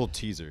 what I thought. A little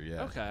teaser,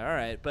 yeah. Okay, all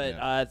right, but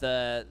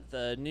Yeah.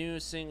 the new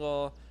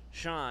single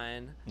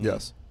 "Shine"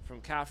 Yes.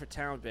 from Calford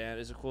Town Band,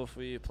 is it cool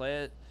for you to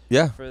play it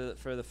Yeah.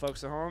 for the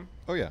folks at home?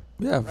 Oh yeah.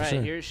 Yeah, for Right,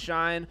 sure. here's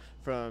 "Shine"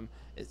 from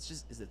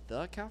is it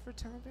the Calford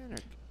Town Band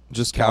or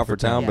Just Calford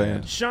Town Yeah,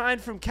 Band. "Shine"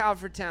 from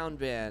Calford Town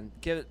Band.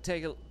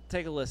 Take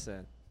a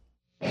listen.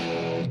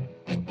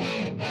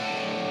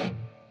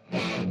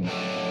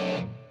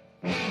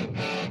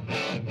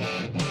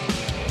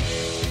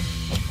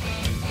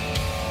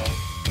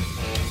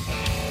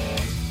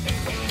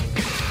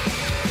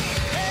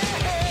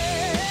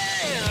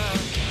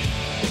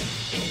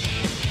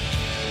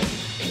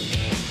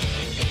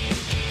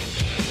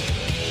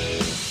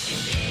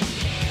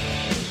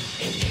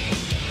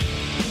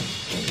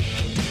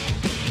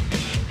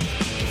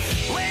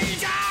 Way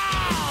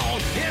down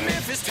in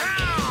Memphis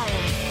town,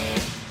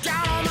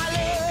 down on my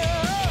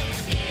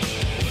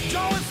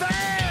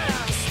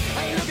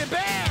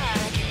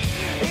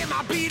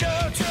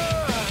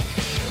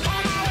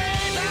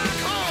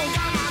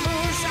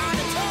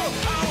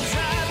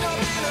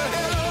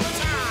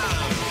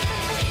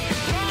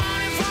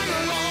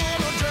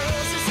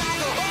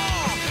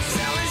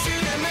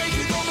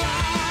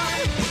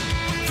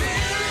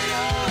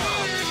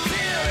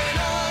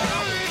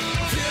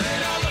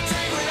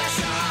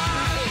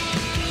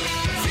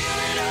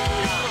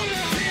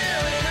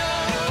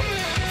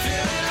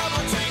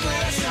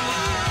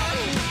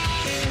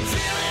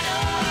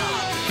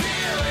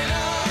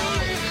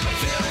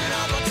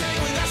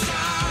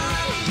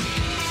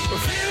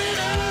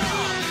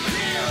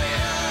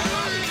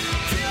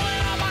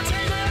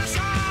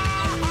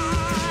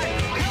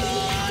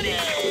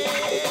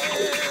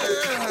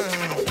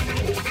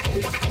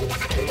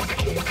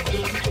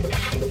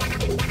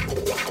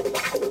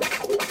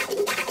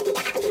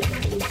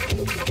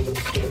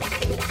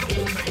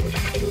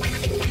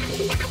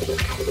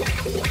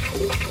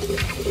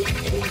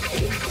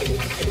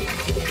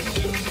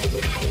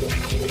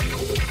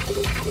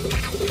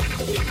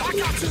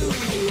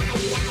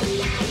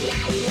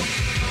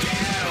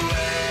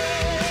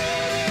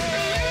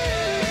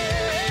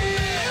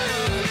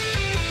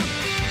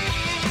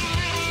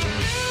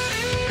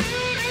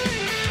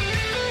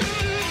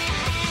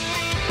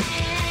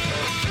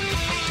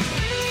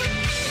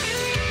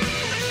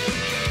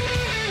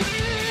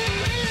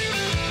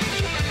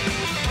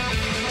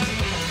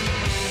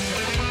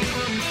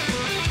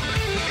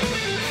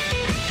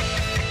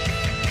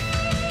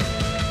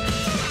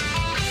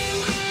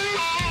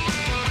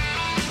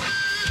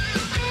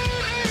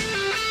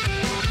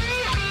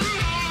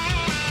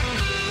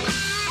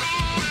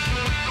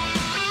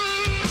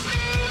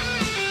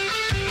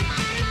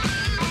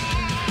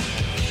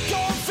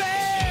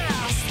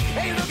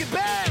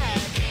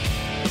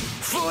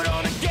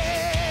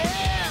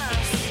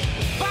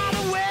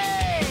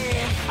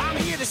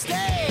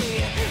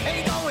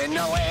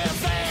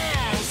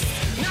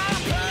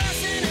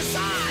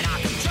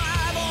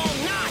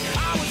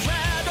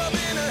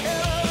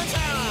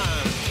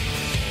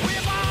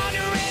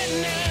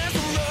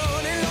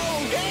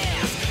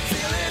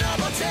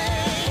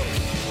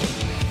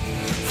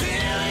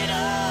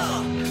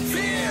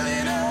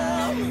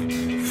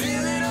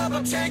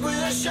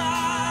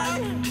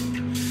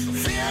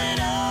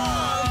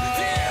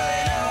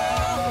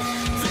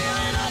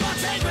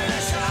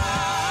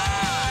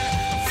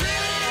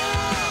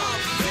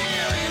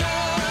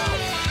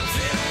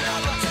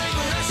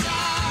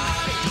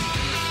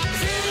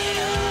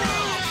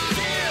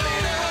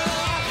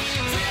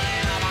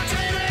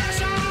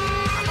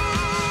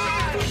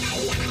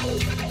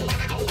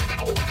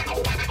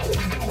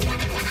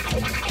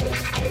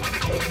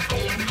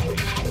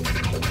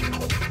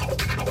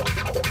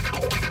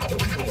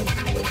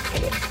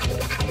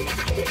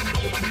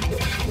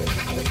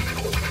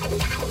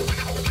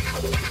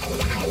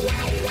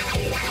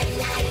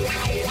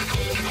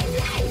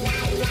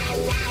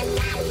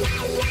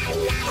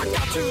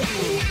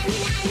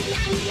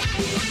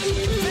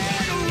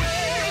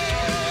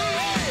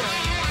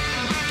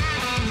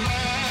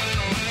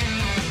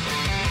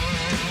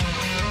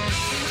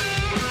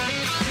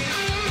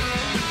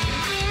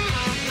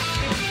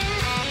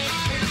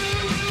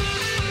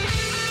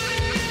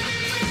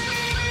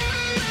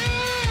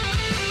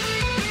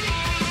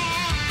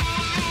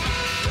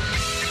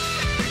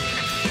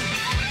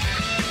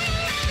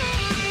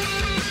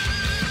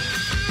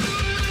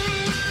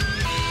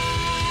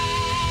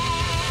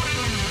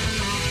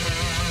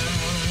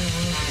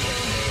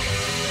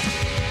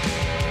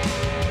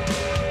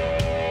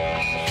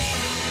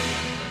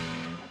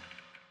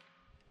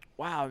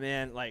Wow,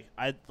 man! Like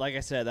I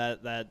said,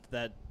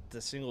 that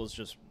the single is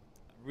just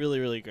really,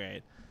 really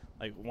great.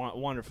 Like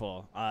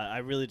wonderful. I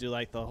really do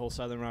like the whole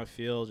Southern rock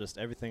feel. Just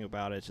everything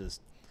about it.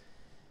 Just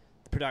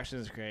the production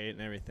is great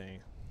and everything.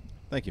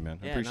 Thank you, man.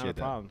 I Yeah, appreciate not a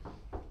that. problem.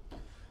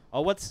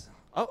 Oh, what's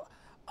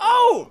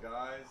oh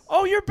Guys,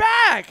 oh you're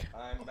back,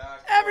 I'm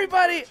back.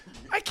 everybody!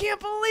 I can't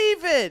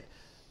believe it.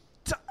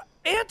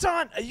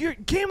 Anton, you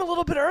came a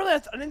little bit early. I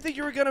didn't think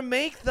you were gonna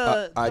make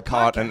the. I the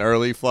caught podcast. an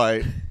early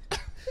flight.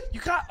 You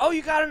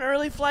got an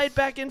early flight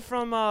back in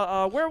from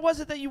where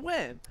was it that you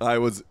went? I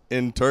was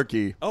in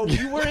Turkey. Oh,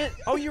 you were in.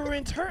 Oh, you were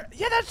in Turkey.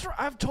 Yeah, that's right.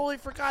 I've totally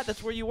forgot.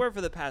 That's where you were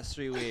for the past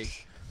 3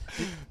 weeks.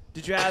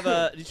 Did you have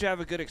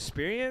a good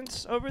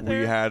experience over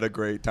there? We had a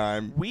great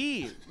time.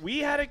 We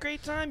had a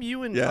great time.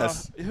 You and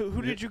Yes.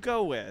 who did you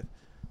go with?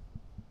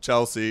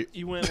 Chelsea.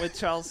 You went with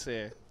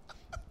Chelsea.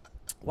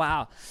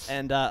 Wow.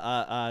 And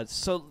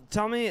so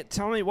tell me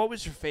what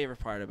was your favorite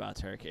part about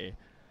Turkey?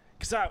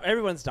 Because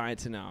everyone's dying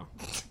to know.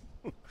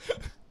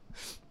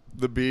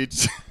 The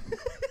beach.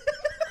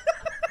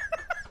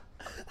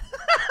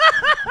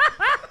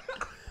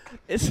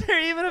 Is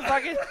there even a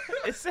fucking?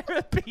 Is there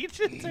a beach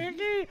in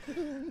Turkey?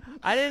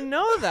 I didn't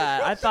know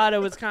that. I thought it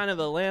was kind of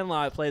a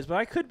landlocked place, but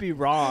I could be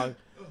wrong.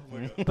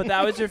 But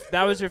that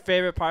was your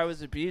favorite part was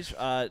the beach.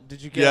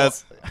 Did you get?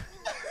 Yes.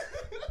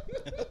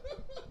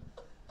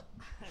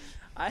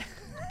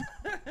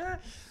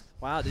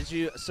 Wow. Did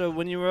you? So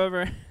when you were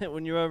over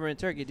in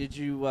Turkey, did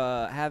you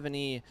have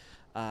any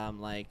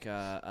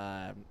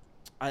I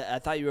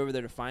thought you were over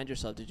there to find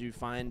yourself. Did you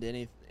find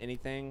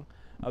anything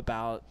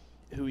about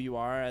who you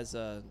are as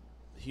a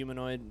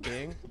humanoid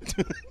being?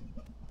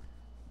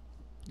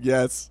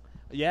 Yes.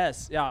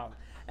 Yes. Yeah.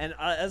 And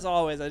as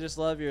always, I just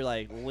love your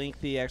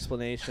lengthy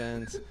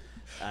explanations.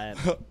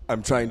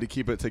 I'm trying to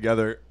keep it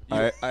together.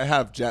 I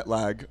have jet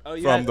lag Oh,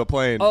 you from had- the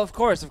plane. Oh, of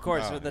course, with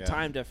Oh, the yeah.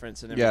 time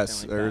difference and everything.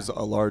 yes, like there's that.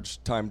 a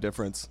large time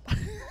difference.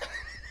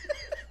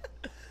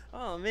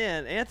 Oh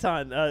man,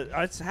 Anton,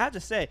 I have to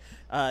say,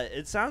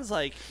 it sounds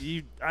like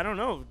you. I don't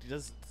know,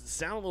 just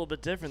sound a little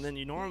bit different than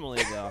you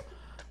normally do.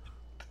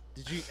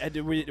 Did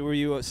you? Were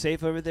you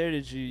safe over there?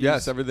 Did you?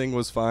 Yes, use, everything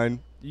was fine.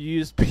 you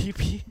used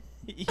PP.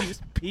 You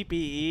used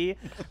PPE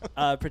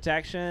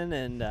protection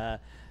and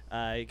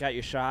you got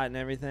your shot and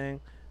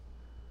everything.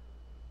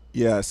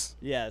 Yes.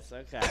 Yes.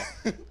 Okay.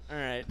 All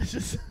right.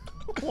 Just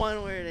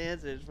one word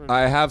answers from.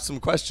 I have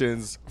some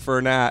questions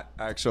for Nat,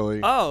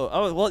 actually.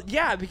 Oh, well,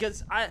 yeah,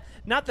 because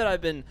not that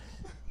it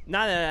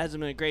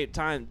hasn't been a great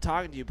time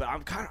talking to you, but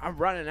I'm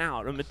running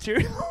out of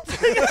material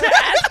to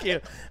ask you.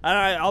 And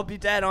I'll be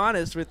dead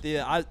honest with you.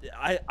 I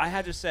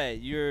have to say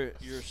you're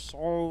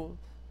so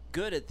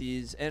good at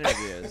these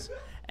interviews,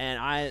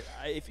 and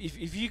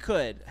if you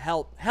could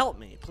help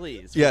me,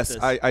 please. with Yes, this.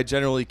 I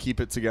generally keep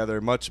it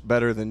together much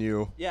better than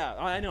you. Yeah,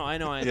 I know.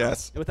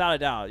 Yes. Without a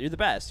doubt, you're the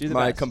best. You're the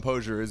My best.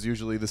 composure is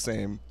usually the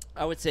same.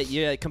 I would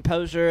say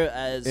composure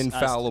as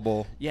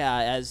Infallible.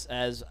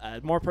 as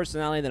more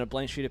personality than a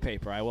blank sheet of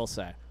paper. I will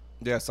say.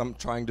 Yes, I'm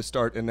trying to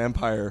start an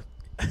empire.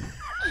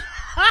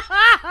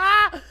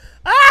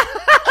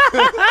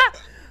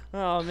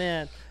 Oh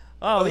man.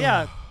 Oh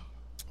yeah.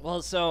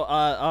 Well,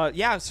 so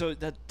yeah. So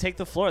take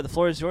the floor. The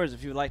floor is yours.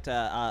 If you would like to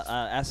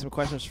ask some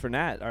questions for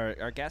Nat,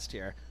 our guest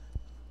here.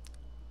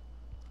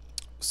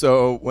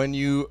 So when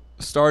you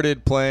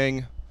started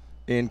playing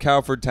in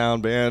Cowford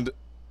Town Band,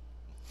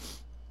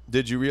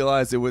 did you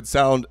realize it would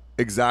sound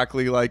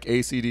exactly like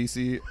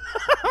AC/DC?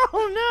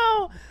 Oh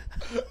no.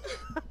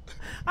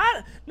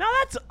 I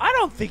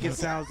don't think it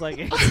sounds like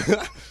it.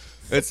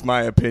 It's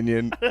my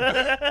opinion.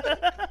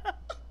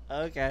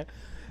 Okay.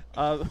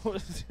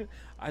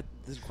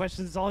 This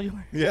question is all yours.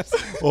 Yes.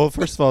 Well,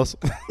 first of all,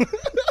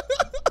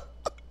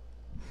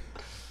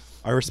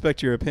 I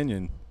respect your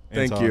opinion.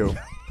 Thank Anton. you.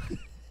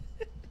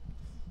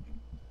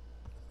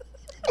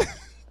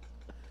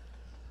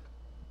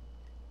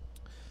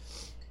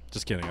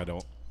 Just kidding. I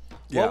don't.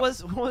 Yeah, What was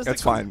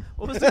that's the fine.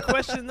 What was the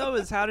question though?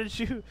 Is how did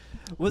you?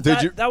 Was Did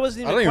that, you- that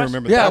wasn't even I a don't even question.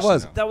 remember. Yeah, the it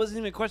was. question now. That wasn't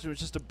even a question. It was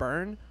just a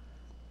burn.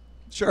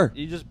 Sure.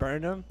 You just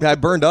burned him. Yeah, I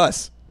burned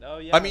us. Oh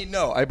yeah. I mean,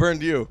 no, I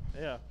burned you.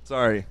 yeah.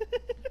 Sorry.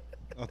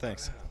 Oh,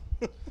 thanks.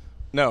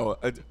 No,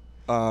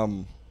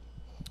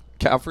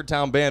 Cowford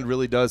Town Band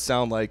really does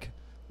sound like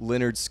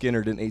Leonard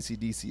Skinner and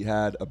AC/DC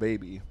had a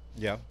baby.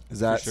 Yeah. Is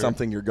that for sure.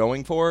 something you're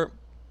going for?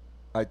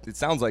 It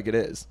sounds like it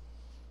is.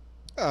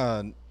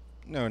 No,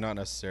 not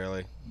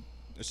necessarily.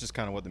 It's just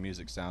kind of what the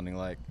music's sounding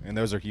like, and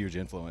those are huge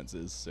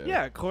influences. So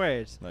Yeah, of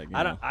course. Like, you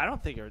I know.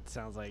 don't think it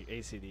sounds like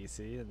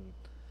AC/DC and.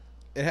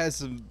 it has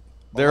some.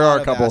 There lot are a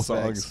of couple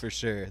aspects songs. for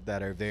sure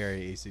that are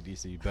very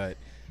AC/DC, but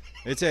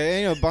it's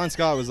Bon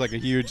Scott was like a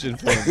huge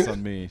influence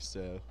on me,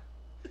 so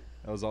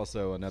that was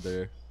also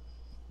another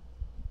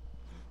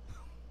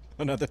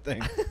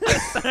thing.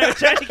 I'm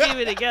trying to keep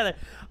it together.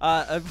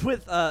 I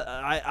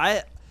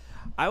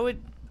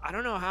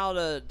don't know how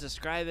to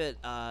describe it.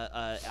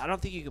 I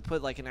don't think you could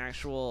put like an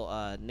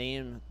actual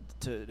name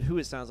to who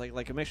it sounds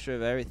like a mixture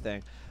of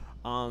everything.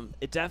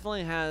 It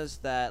definitely has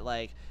that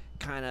like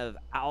kind of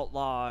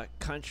outlaw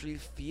country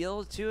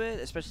feel to it,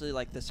 especially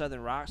like the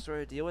Southern rock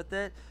sort of deal with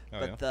it. Oh,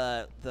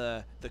 But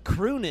the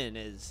crooning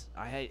is,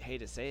 I hate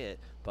to say it,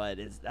 but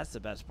that's the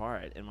best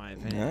part in my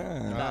opinion,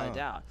 Yeah. without Oh. a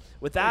doubt.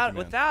 Thank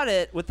you,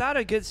 man. Without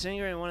a good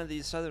singer in one of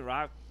these Southern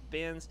rock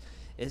bands,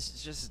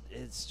 it's just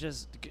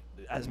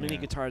as many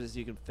Yeah. guitars as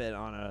you can fit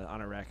on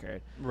a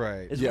record.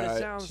 Right. Is Yeah, what it it's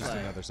sounds Just like.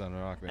 another Southern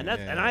rock band. And that's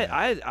Yeah,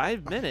 and yeah, I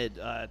meant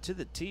it to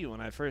the T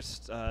when I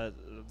first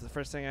the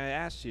first thing I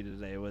asked you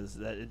today was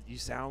that you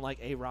sound like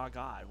a rock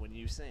god when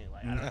you sing.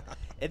 Like I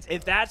don't,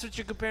 if that's what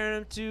you're comparing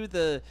him to,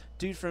 the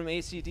dude from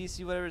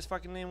AC/DC, whatever his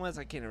fucking name was,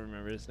 I can't even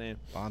remember his name.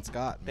 Bon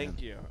Scott. Man.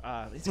 Thank you.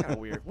 He's kind of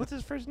weird. What's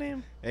his first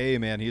name? Hey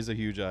man, he's a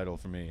huge idol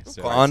for me.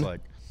 So Bon? it's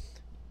like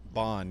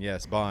Bon,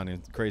 yes, Bon,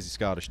 and crazy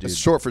Scottish dude. It's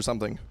short for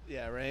something.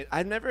 Yeah, right.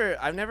 I've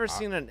never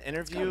seen an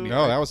interview.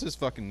 No, that was his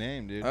fucking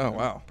name, dude. Oh, I'm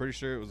wow. Pretty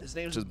sure it His was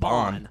name's Just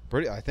Bon. Bon.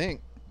 pretty. I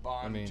think.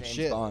 Bond, I mean, James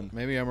shit. Bond.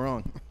 Maybe I'm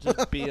wrong.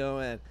 Just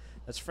B-O-N.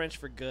 That's French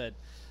for good.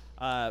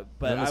 But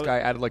Then this guy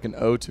added like an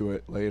O to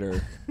it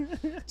later,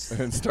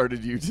 and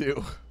started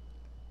U2.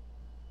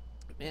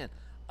 Man,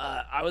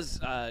 I was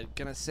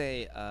gonna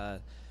say,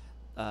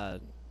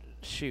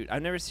 shoot,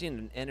 I've never seen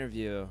an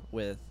interview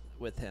with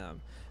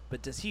him,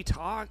 but does he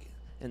talk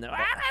in the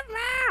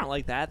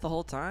like that the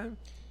whole time?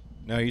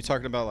 No, you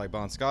talking about like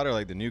Bon Scott or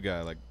like the new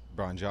guy, like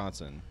Brian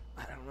Johnson?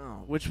 I don't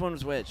know which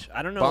one's which.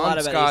 I don't know a Bon lot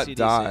about Scott AC/DC.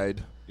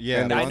 died.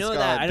 Yeah, And I Bon know Scott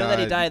that. I know that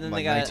he died, and then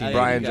like they got 1980.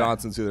 Brian got-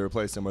 Johnson's who they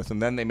replaced him with,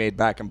 and then they made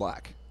Back in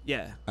Black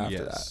Yeah. after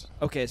Yes.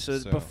 that. Okay, so,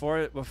 So-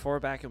 before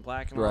Back in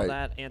Black and all Right.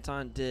 that,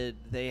 Anton, did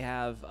they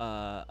have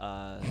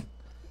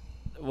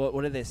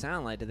what did they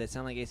sound like? Did they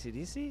sound like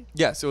AC/DC?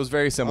 Yes, it was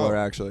very similar Oh.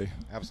 actually.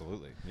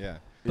 Absolutely. Yeah.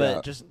 But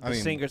Yeah. just I the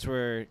mean, singers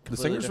were The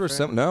completely singers were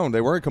different? no,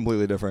 they weren't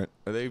completely different.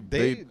 They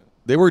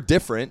They were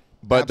different,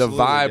 but the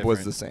absolutely vibe was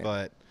different, the same.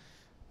 But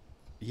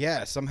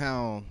yeah,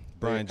 somehow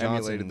Brian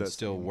emulated Johnson that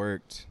still scene.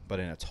 worked, but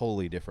in a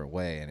totally different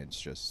way, and it's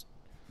just,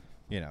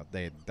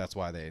 that's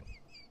why they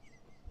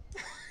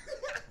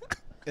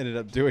ended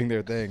up doing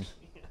their thing.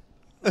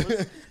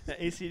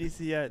 AC/DC,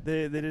 yeah,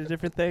 they did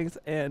different things,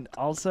 and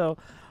also,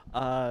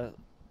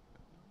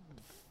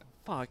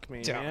 fuck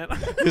me, man.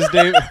 His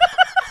name.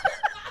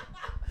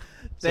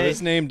 So They-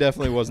 his name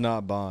definitely was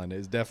not Bond.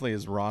 It definitely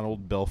is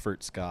Ronald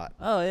Belfort Scott.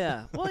 Oh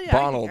yeah, well yeah,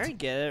 Bonald. I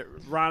get it.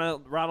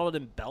 Ronald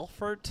and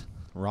Belfort.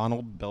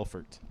 Ronald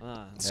Belfort.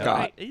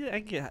 Scott. I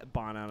can get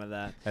Bon out of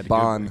that. Had to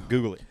Bond.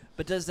 Google it.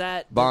 But does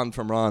that Bond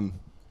from Ron.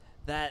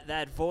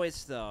 that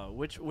voice though?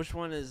 Which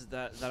one is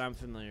that I'm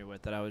familiar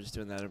with? That I was just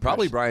doing that impression?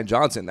 Probably Brian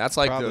Johnson. That's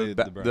like Probably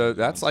the Brian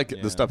that's like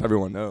Johnson, the yeah. stuff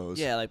everyone knows.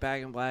 Yeah, like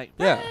Back in Black.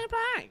 Yeah. Back in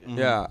Black. Mhm.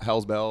 Yeah,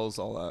 Hell's Bells,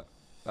 all that.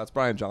 That's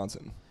Brian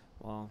Johnson.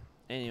 Well,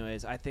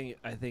 anyways, I think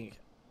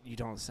you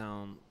don't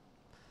sound.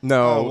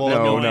 No, Oh, well,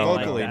 no, no, no,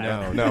 vocally,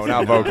 no, no. no,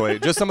 not vocally.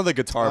 Just some of the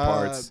guitar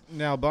parts.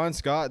 Now, Bon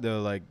Scott,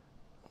 though, like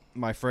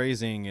my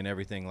phrasing and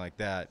everything like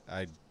that,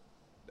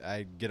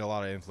 I get a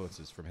lot of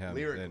influences from him,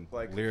 and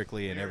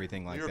lyrically and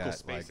everything like lyrical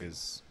that. Like spacing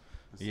his,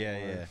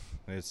 yeah.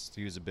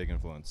 He was a big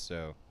influence.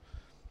 So,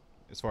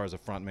 as far as a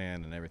front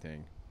man and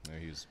everything,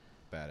 he was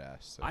badass.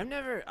 So.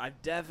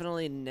 I've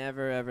definitely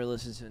never ever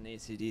listened to an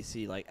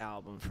AC/DC like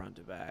album front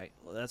to back.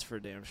 Well, that's for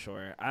damn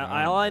sure.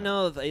 All I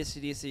know of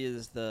AC/DC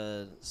is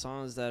the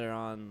songs that are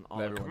on all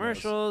That the everyone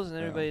commercials and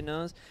Yeah. everybody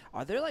knows.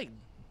 Are there like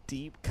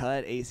deep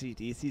cut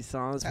AC/DC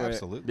songs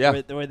Absolutely.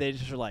 Yeah. where they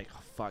just are like, oh,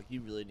 fuck,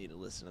 you really need to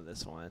listen to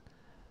this one?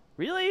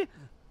 Really?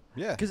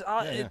 Yeah. Because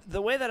yeah.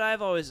 the way that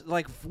I've always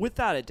like,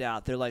 without a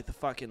doubt, they're like the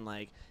fucking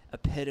like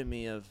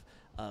epitome of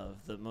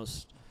the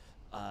most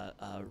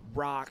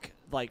rock.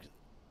 Like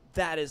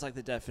that is like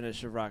the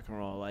definition of rock and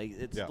roll. Like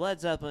it's Yeah. Led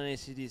Zeppelin,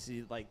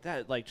 AC/DC, like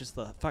that. Like just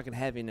the fucking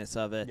heaviness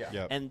of it,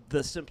 Yep. and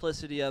the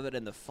simplicity of it,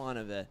 and the fun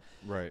of it.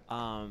 Right.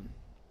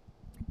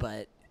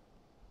 But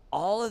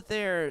all of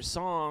their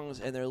songs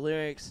and their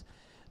lyrics,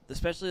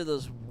 especially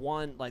those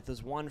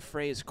one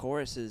phrase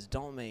choruses,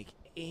 don't make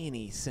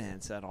any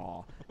sense at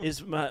all.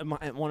 Is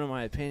one of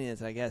my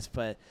opinions, I guess.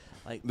 But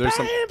like, There's Back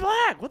some- in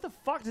Black. What the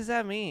fuck does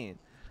that mean?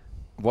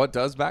 What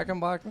does Back in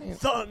Black mean?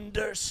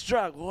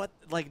 Thunderstruck. What?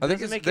 Like, I think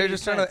doesn't make they're any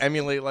just trying sense. to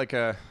emulate like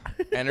a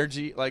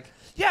energy. Like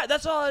Yeah,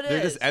 that's all it is.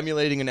 they're just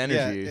emulating an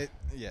energy.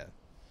 Yeah.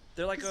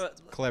 They're like a.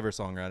 Clever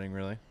songwriting,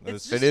 really.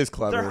 It's It just- is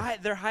clever.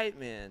 They're hype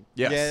man.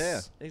 Yes.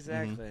 Yeah.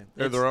 Exactly.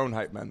 They're It's- their own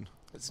hype men.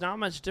 It's not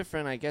much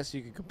different, I guess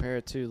you could compare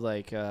it to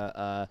like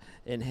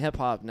in hip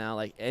hop now,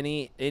 like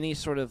any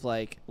sort of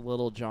like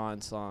Little John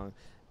song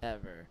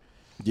ever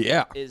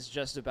Yeah. is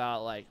just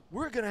about like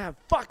we're gonna have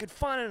fucking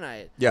fun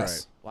tonight.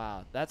 Yes.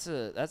 Wow, that's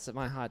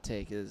my hot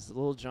take is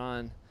Little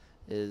John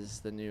is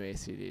the new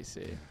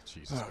AC/DC.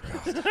 Jesus.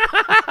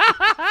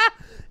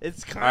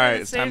 It's All kind right, of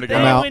the it's same time to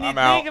thing go. when you I'm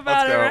out. think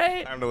about Let's it, go.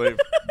 right? Time to leave.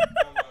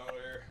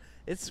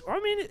 It's I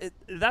mean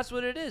that's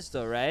what it is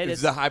though, right?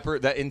 It's the hyper,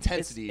 that it's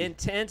intensity.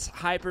 intense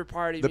hyper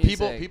party The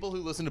music. people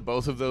who listen to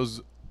both of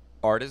those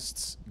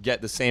artists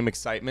get the same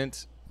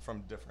excitement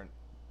from different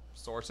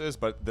sources,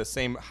 but the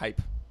same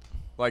hype.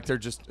 Like they're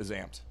just as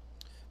amped.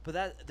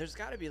 But there's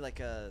got to be like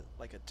a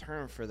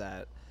term for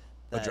that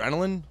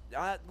Adrenaline?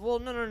 Well,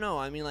 no.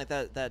 I mean, like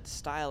that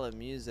style of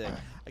music.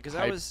 Because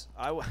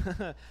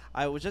Hype.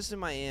 I was just in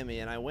Miami,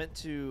 and I went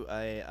to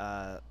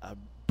a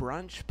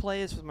brunch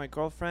place with my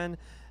girlfriend.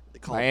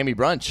 Called, Miami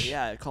brunch.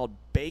 Yeah, called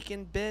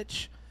Bacon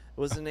Bitch.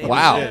 Was the name?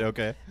 Wow. Of it. Shit,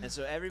 okay. And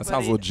so everybody,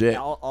 sounds legit.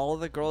 All of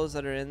the girls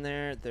that are in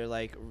there, they're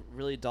like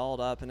really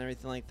dolled up and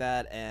everything like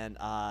that, and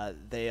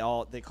they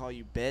call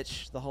you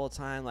bitch the whole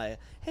time, like,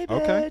 hey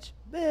bitch, Okay.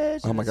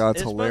 bitch. Oh And my God, it's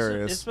supposed to-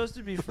 hilarious. it's supposed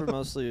to be for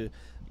mostly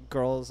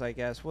girls, I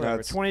guess. Whatever.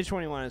 That's-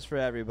 2021 is for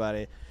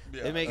everybody.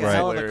 Yeah, They make a that's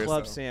hell of a hilarious,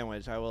 club though.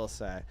 sandwich, I will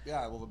say.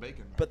 Yeah, well, the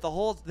bacon. But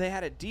they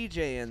had a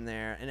DJ in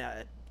there, and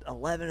at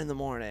 11 in the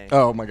morning.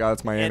 Oh my God,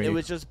 it's Miami. And it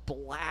was just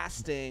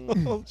blasting,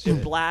 Oh,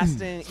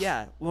 blasting.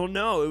 Yeah, well,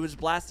 no, it was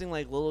blasting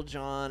like Lil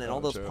Jon and all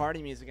Oh, those shit.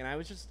 party music, and I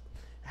was just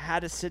had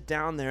to sit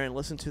down there and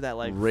listen to that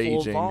like full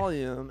Raging.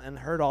 volume and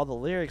heard all the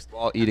lyrics.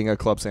 while eating a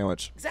club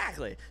sandwich.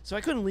 Exactly. So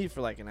I couldn't leave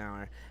for like an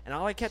hour, and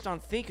all I kept on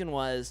thinking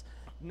was,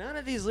 none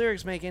of these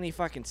lyrics make any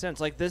fucking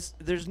sense. Like this,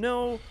 there's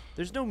no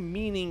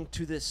meaning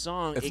to this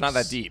song. It's not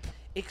that deep.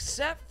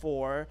 Except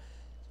for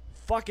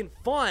fucking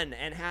fun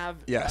and have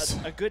Yes.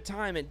 a good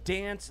time and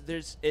dance.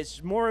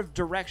 It's more of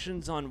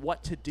directions on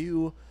what to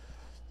do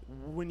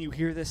when you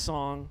hear this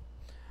song.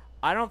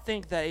 I don't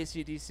think that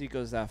AC/DC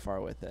goes that far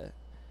with it,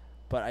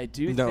 but I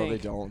do No, think they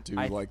don't do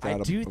I, like I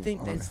that do ab-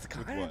 think on that's it.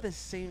 kind of what? the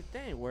same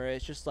thing where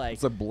it's just like,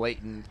 It's a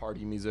blatant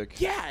party music.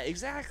 yeah,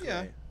 exactly.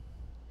 Yeah.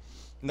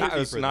 Not They're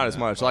as deeper not than as that,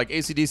 much. but- Like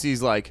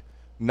AC/DC's like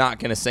not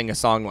gonna sing a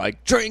song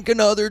like "Drink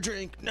another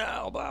drink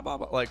now," blah blah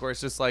blah. Like where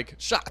it's just like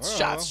shots, Well,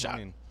 shots, I shots.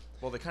 mean,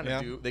 Well, they kind yeah.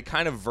 of do. They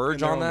kind of in verge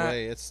their on own that.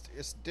 way, it's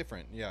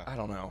different. Yeah. I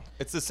don't know.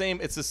 It's the same.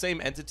 It's the same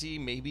entity,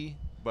 maybe.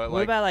 But What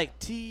like about like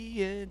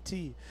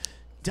TNT?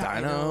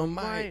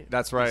 dynamite.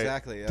 That's right.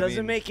 Exactly. I Doesn't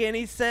mean, make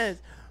any sense.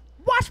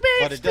 Watch me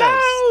But it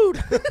does.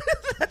 explode.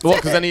 Well,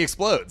 because then he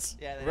explodes.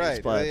 Yeah, then it Right.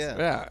 explodes. Yeah.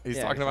 Yeah, he's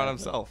Yeah, talking about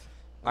exactly. himself.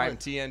 I'm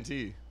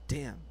TNT.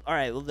 Damn. All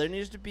right. Well, there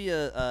needs to be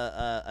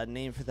a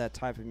name for that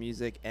type of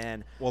music,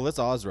 and Well, it's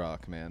Oz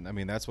Rock, man. I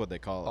mean, that's what they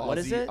call it. What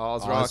is it?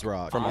 Oz Oz Rock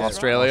Rock from yeah.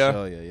 Australia.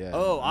 Yeah.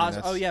 oh, I mean, Oz.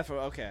 that's- Oh yeah.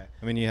 Okay.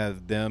 I mean, you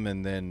have them,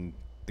 and then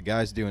the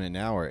guys doing it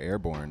now are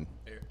Airborne.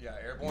 Yeah,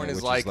 Airborne which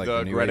is like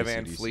the new Greta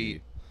Van AC/DC.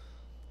 Fleet.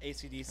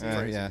 AC/DC.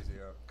 Yeah.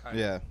 Kind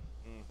of.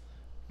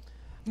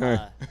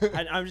 Yeah.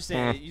 I'm just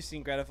saying. You've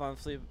seen Greta Van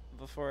Fleet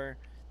before?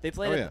 They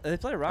played. Oh, yeah. They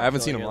played a rock. I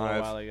haven't show seen here them a little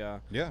live. while ago.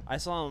 Yeah. I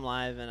saw them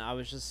live, and I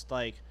was just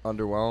like,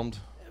 Underwhelmed.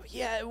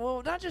 yeah.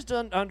 Well, not just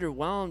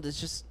underwhelmed. It's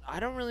just I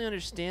don't really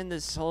understand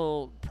this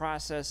whole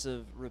process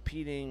of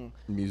repeating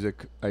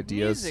Music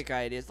ideas. music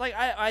ideas. Like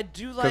I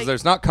do Because like.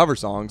 there's not cover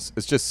songs.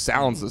 It just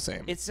sounds the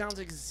same. It sounds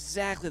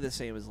exactly the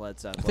same as Led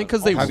Zeppelin. I think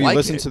 'cause they Have you like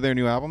listened it. to their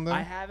new album, though?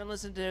 I haven't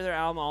listened to their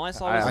album. All I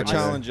saw I was I haven't like,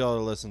 challenge y'all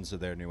to listen to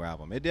their new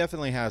album. It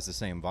definitely has the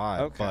same vibe,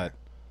 Okay. but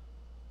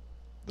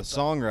the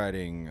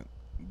songwriting,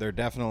 they're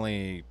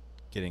definitely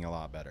getting a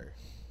lot better.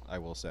 I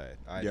will say.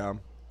 Yeah.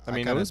 I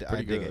mean, it kinda was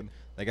pretty dig good. it.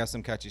 They got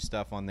some catchy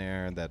stuff on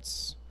there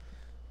that's,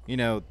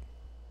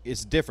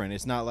 it's different.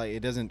 It's not like, it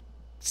doesn't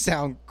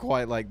sound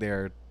quite like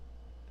they're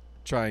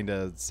trying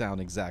to sound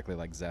exactly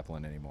like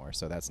Zeppelin anymore.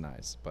 So that's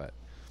nice. But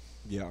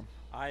Yeah.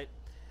 I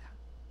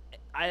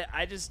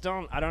just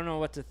don't. I don't know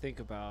what to think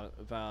about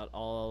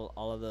all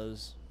of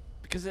those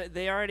because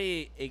they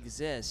already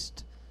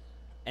exist,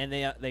 and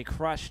they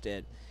crushed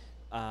it.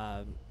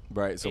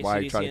 Right. So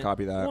why try to AC/DC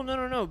copy that? Well,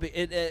 no. But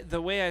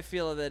the way I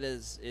feel of it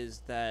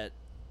is that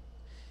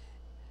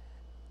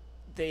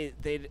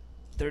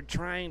they're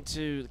trying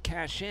to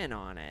cash in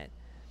on it.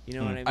 You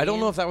know what I mean? I don't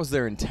know if that was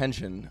their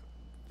intention.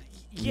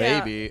 Yeah.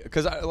 Maybe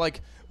because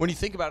when you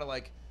think about it,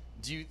 like,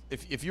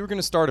 if you were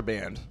gonna start a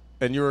band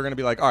and you were gonna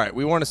be like, all right,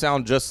 we want to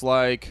sound just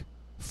like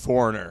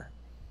Foreigner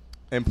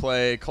and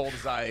play Cold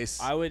as Ice.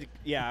 I would.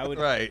 Yeah, I would.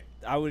 Right.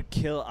 I would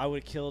kill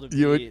to be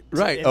You would-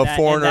 right, in a that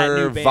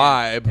Foreigner new band.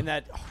 vibe. And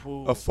that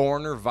A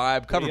Foreigner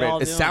vibe cover y'all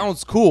band. It doing?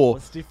 sounds cool,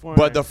 Let's do but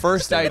Foreigner. the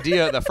first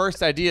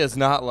idea is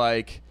not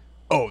like,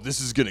 oh, this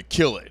is gonna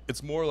kill it.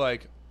 It's more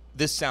like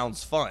this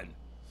sounds fun.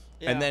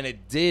 Yeah. And then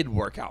it did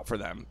work out for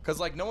them because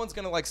like no one's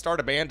gonna like start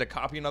a band to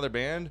copy another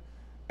band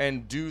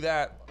and do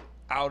that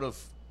out of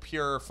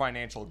pure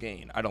financial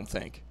gain. I don't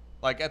think.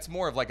 Like that's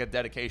more of like a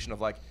dedication of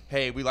like,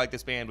 hey, we like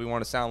this band, we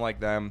want to sound like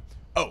them.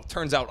 Oh,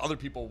 turns out other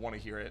people want to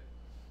hear it.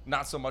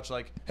 Not so much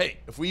like, hey,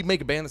 if we make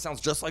a band that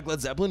sounds just like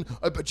Led Zeppelin,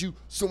 I bet you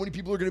so many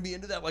people are gonna be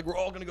into that. Like we're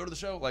all gonna go to the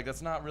show. Like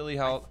that's not really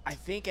how. I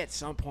think at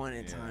some point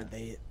in time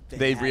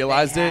They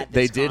realized had it?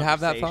 They this did have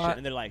that conversation, thought?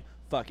 and they're like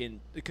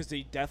fucking because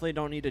they definitely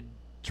don't need to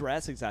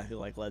dress exactly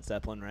like Led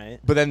Zeppelin, right?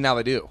 But then now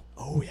they do.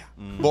 Oh yeah.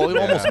 Well,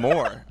 almost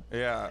more.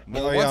 Yeah.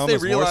 Well, Oh, once yeah, they almost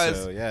more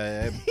realized, so.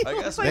 Yeah. I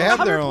guess They have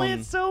their cover own-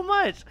 plans so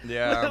much.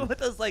 Yeah. with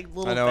those like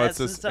little I know it's vests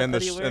and just stuff in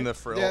that he wears. the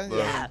frill. Yeah, the-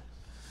 Yeah.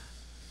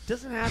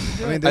 Doesn't have to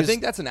do I mean, it. I There's-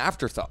 think that's an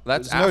afterthought.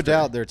 That's There's no after.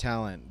 doubt their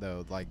talent,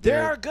 though. Like They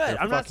they're are good.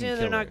 they're I'm not fucking saying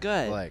they're not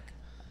killer. good. Like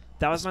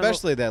That was my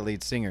especially that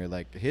lead singer.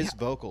 Like his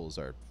vocals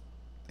are,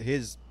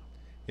 his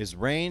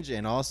range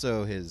and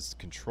also his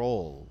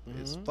control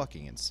is Mhm.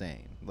 fucking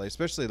insane. Like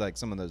especially like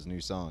some of those new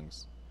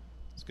songs,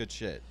 it's good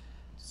shit.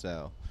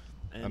 So,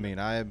 I And- mean,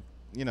 I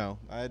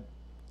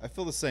I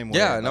feel the same way.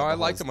 Yeah, about no, the I whole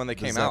liked them when they the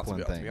came out, to Zeppelin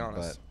be thing,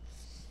 honest.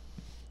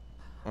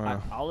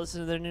 I'll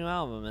listen to their new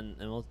album and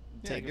we'll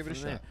take give it a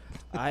from there.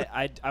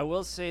 shot. I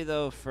will say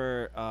though,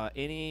 for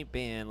any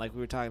band, like we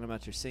were talking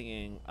about your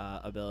singing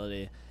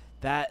ability,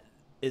 that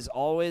is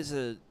always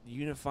a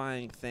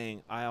unifying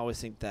thing. I always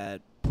think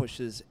that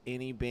pushes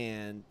any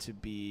band to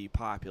be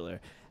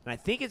popular, and I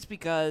think it's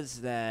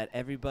because that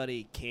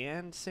everybody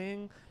can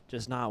sing,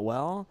 just not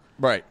well.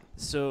 Right.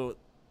 So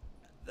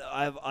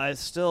I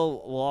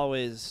still will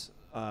always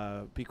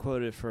be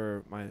quoted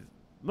for my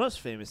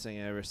most famous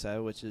thing I ever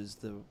said, which is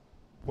the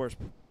worst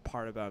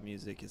part about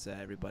music is that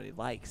everybody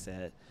likes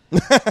it.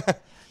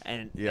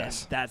 and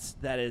Yes. and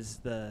that is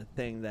the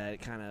thing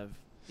that kind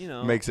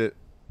of, Makes it.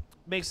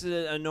 makes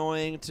it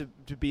annoying to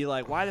be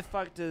like, why the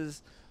fuck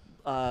does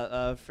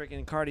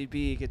freaking Cardi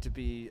B get to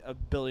be a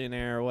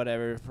billionaire or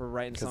whatever for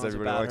writing 'Cause songs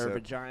everybody about likes her it.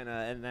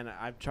 vagina, and then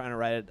I'm trying to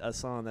write a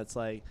song that's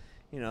like,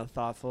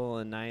 thoughtful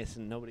and nice,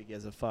 and nobody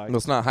gives a fuck. Well,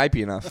 it's not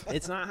hypey enough.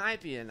 It's not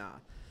hypey enough.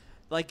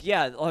 Like,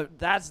 yeah,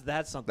 that's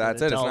something. That's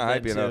to it, it's delve not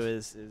hypey into enough.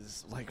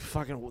 is like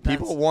fucking.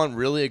 People want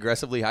really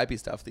aggressively hypey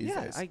stuff these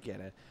yeah, days. I get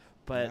it,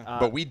 but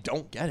But we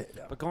don't get it.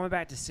 But going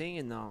back to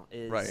singing though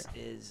is Right.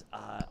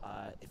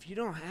 if you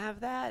don't have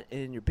that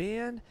in your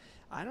band,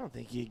 I don't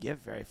think you get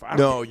very far. I don't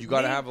No, think- you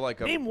got to name- have like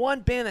a name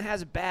one band that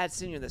has a bad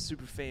singer that's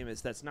super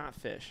famous. That's not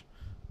Fish.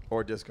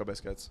 or Disco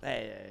Biscuits.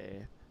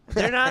 Hey,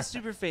 they're not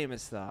super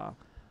famous though.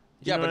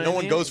 You Yeah, know but what no I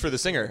one mean? goes for the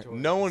singer.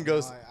 No one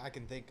goes. I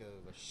can think of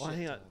a shit. Well,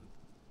 hang on. ton.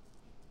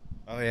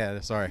 Oh yeah,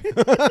 sorry.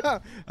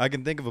 I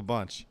can think of a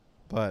bunch,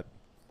 but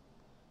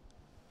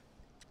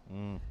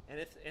And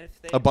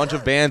if they A bunch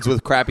of bands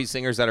with crappy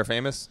singers that are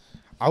famous.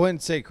 I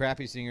wouldn't say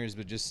crappy singers,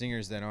 but just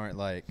singers that aren't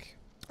like.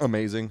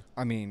 Amazing.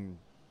 I mean,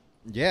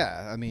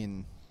 yeah. I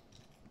mean,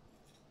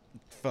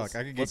 fuck.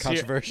 I could get let's hear-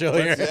 controversial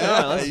here.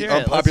 No, let's hear it.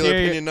 Unpopular Let's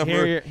hear opinion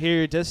number. Hear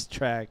your diss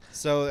track.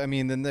 So I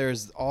mean, then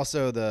there's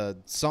also the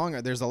song.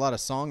 There's a lot of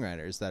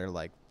songwriters that are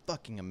like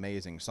fucking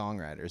amazing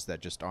songwriters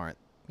that just aren't,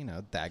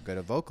 that good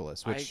of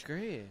vocalists. I Which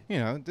agree.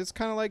 it's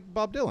kind of like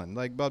Bob Dylan.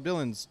 Like Bob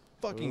Dylan's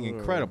fucking Ooh.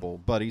 incredible,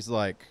 but he's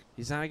like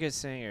He's not a good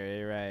singer.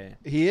 You're right.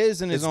 he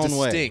is in his It's own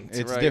way. distinct,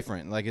 It's right?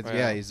 different. Like it's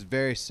Yeah. yeah, he's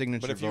very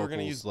signature. But if you were going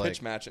to vocals, use like,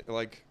 pitch matching,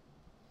 like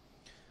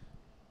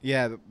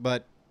yeah,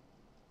 but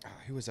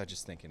who was I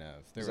just thinking of?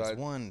 There was Besides-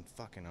 one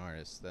fucking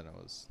artist that I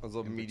was. a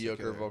little in mediocre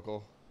particular.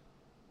 vocal.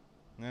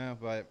 No,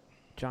 but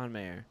John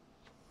Mayer.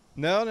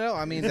 no.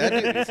 I mean,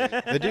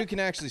 that the dude can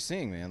actually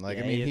sing, man. Like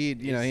Yeah, I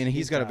mean, and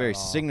he's got a very it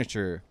all.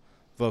 signature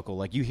vocal.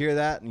 Like you hear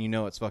that and you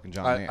know it's fucking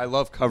John Mayer. I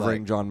love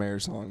covering Like- John Mayer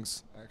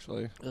songs,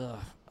 actually. Ugh.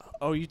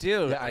 Oh, you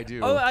do? Yeah, I do.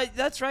 Oh,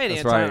 that's right,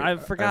 That's Anton. right. I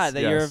forgot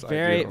that Yes, you're I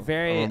very, do.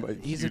 very. I'm a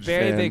He's a huge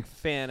very fan. big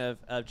fan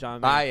of John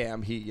Mayer. I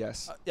am.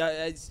 Yes.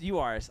 You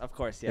are, of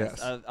course, yes,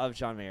 Yes. of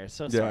John Mayer.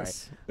 So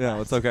Yes.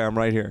 Yeah, it's okay. I'm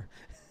right here.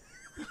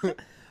 sorry.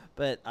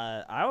 But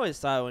I always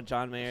thought when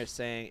John Mayer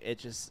sang,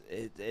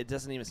 it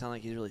doesn't even sound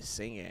like he's really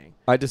singing.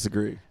 I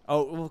disagree.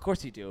 Oh, well, of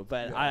course you do.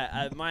 But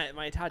Yeah.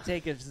 my hot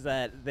take is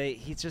that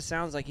he just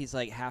sounds like he's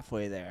like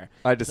halfway there.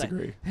 I He's like,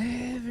 disagree.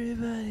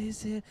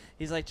 Everybody's in.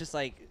 He's like just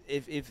like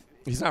if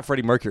He's not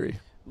Freddie Mercury.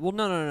 well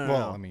no.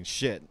 well, I mean,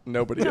 shit.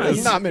 Nobody No, is.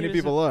 he's Not many he was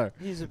people are.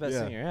 He's the best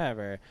Yeah. singer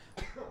ever.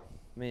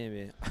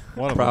 Maybe.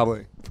 One of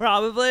Probably.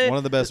 Probably. one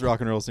of the best rock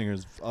and roll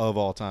singers of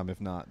all time,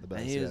 if not the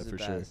best. He Yeah, was the for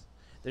best. sure.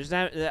 There's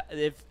not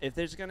if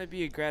there's gonna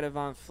be a Greta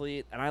Von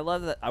Fleet, and I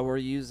love that we're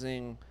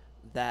using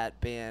that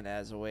band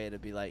as a way to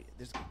be like,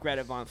 there's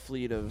Greta Von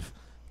Fleet of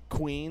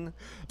Queen.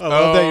 I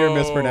love that you're Oh.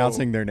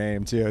 mispronouncing their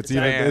name too. It's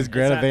even Van. it's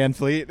Greta It's Van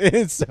Fleet.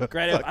 It's so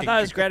Greta. I fucking thought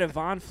it was good. Greta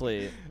Von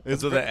Fleet.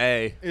 It's with an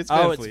A. It's Oh,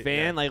 Van it's Fleet,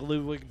 Van, yeah. like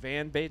Ludwig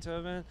van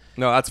Beethoven.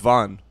 No, that's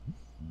Vaughn.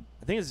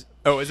 I think it's.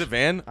 Oh, is it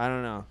Van? I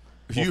don't know.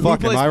 Well,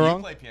 fuck, am I you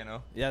wrong? play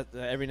piano. Yeah,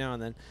 every now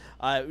and then.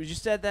 You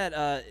said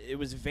that it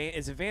was Van.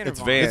 Is it Van or It's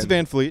Von? Van. It's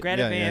Van Fleet.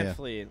 Greta yeah, Van yeah.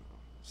 Fleet.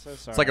 So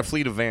sorry. It's like a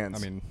fleet of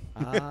vans. I mean,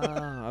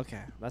 Ah,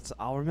 okay.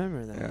 I'll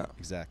remember that. yeah.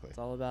 exactly. It's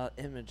all about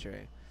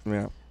imagery.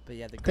 Yeah. But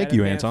yeah, the Thank Greta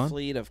you, Van Anton.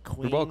 Fleet of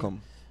Queen. You're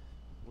welcome.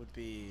 Would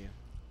be.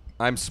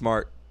 I'm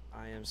smart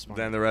I am smart.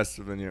 than the rest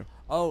of you.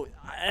 Oh,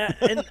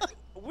 and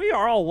we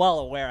are all well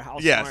aware how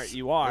Yes. smart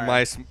you are.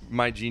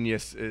 My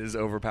genius is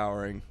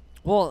overpowering.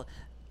 Well,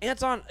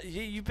 Anton,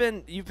 you've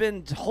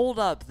been holed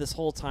up this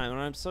whole time, and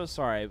I'm so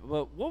sorry.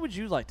 But what would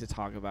you like to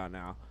talk about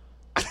now?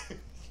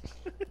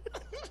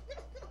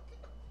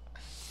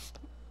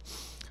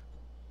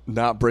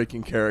 Not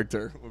breaking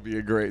character would be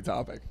a great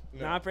topic.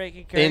 Not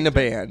breaking character In the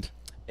band.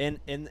 In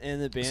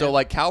the band. So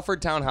like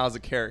Calford Town has a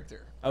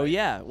character. Oh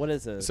yeah, what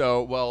is it?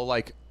 So well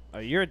like Oh,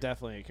 you're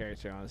definitely a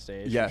character on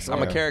stage. yes, for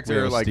I'm a sure.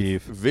 character We like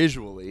Steve.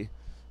 visually,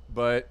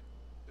 but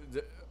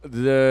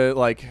the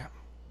like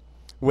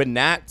when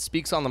Nat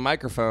speaks on the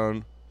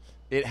microphone,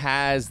 it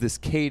has this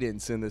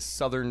cadence and this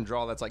southern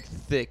drawl that's like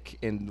thick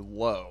and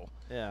low.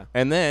 Yeah.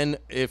 And then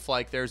if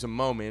like there's a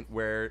moment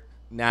where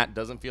Nat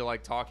doesn't feel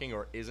like talking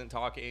or isn't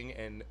talking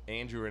and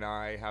Andrew and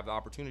I have the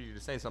opportunity to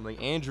say something,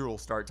 Andrew will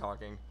start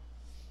talking.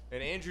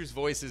 And Andrew's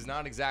voice is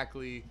not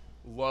exactly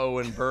low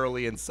and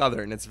burly and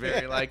southern. It's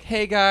very like,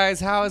 "Hey guys,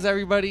 how is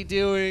everybody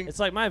doing?" It's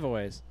like my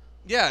voice.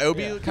 Yeah, it would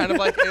be Yeah. kind of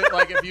like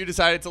if you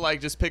decided to like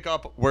just pick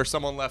up where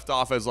someone left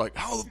off as like,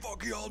 how the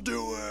fuck y'all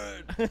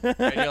doing?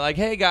 And you're like,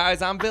 hey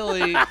guys, I'm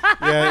Billy. Yeah,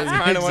 That's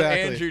kind of what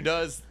exactly. Andrew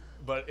does.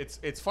 But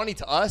it's funny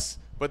to us.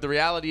 But the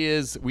reality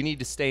is, we need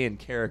to stay in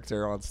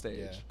character on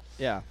stage.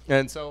 Yeah. Yeah.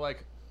 And so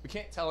like, we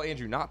can't tell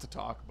Andrew not to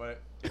talk,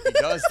 but if he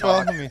does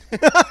Well, talk, I mean,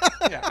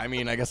 yeah, I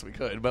mean, I guess we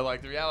could. But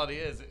like, the reality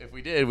is, if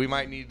we did, we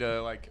might need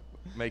to like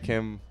make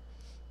him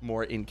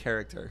more in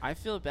character. I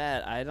feel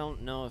bad. I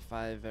don't know if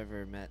I've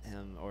ever met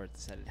him or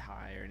said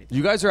hi or anything.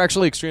 You guys are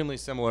actually extremely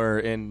similar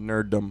in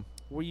nerddom.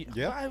 Were you?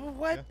 Yeah.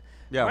 What? Yeah.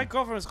 Yeah. My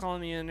girlfriend was calling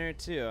me a nerd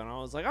too, and I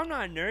was like, I'm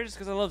not a nerd just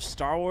because I love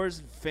Star Wars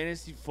and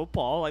fantasy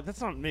football. Like that's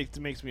not makes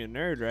me a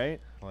nerd, right?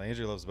 well,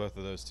 Andrew loves both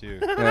of those too.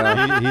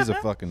 Yeah. He's a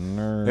fucking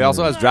nerd. He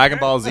also has Dragon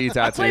Ball Z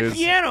I play tattoos.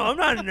 piano. I'm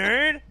not a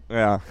nerd.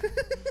 Yeah.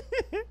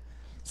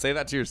 Say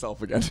that to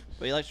yourself again.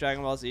 But you like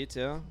Dragon Ball Z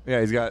too?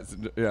 Yeah, he's got.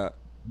 Yeah,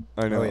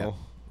 I know. yeah. All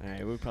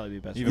right, we'd probably be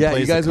best Even Yeah, friends.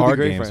 plays you guys the would be card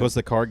great games. friends. What's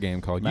the card game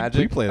called?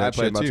 Magic? You play I that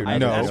played shit much too. of Magic.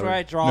 No, That's where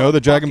I draw no,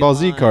 the Dragon Ball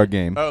Z Pokemon. card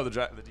game. Oh, the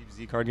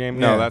DBZ card game?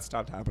 No, Yeah. that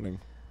stopped happening.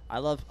 I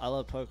love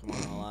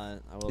Pokemon a lot.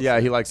 I will Yeah,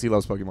 say. he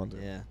loves Pokemon too.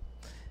 Yeah.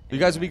 You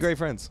guys would be Anyways. great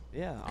friends.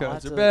 Yeah. I'll have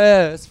Because to- you're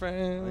best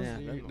friends. Yeah,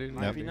 You that do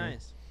might not be do-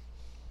 nice.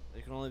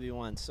 There can only be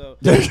one. So,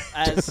 Yeah.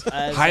 as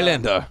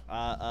Highlander.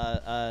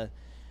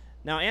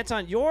 Now,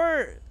 Anton,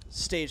 your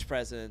stage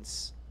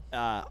presence.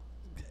 Damn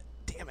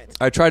it.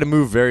 I try to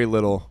move very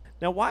little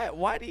Now,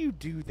 why do you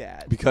do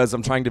that? because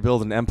I'm trying to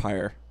build an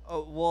empire.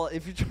 Oh, well,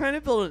 if you're trying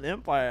to build an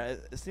empire,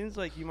 it seems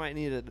like you might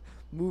need to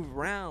move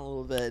around a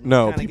little bit. and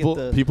No, kinda people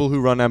get the people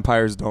who run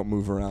empires don't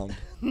move around.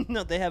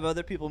 no, they have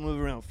other people move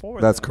around for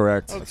them. That's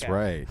correct. That's Okay.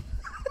 right.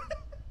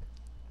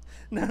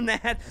 Now, Nat,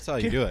 That's how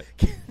you do it.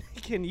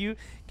 Can you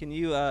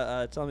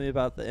tell me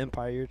about the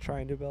empire you're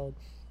trying to build?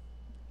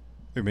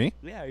 Who, me?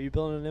 Yeah, are you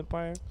building an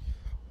empire?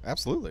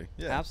 Absolutely.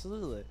 Yeah.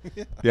 Absolutely.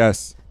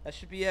 Yes. That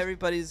should be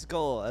everybody's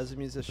goal as a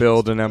musician.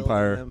 Build is to an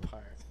empire.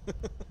 It's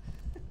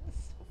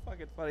so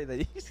fucking funny that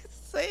you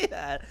say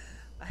that.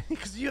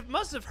 Because you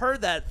must have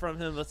heard that from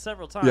him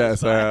several times.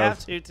 Yes, but I I have.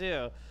 have to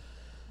too.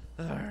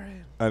 All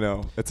right. I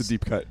know. It's a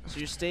deep cut. So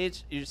your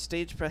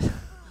stage press.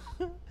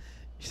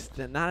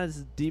 Not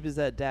as deep as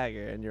that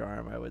dagger in your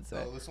arm, I would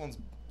say.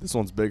 This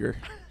one's bigger.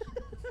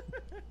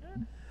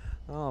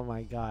 Oh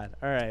my god.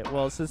 All right.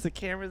 Well, since the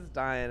camera's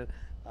dying,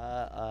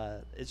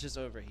 it's just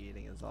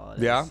overheating is all it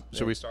is. Yeah?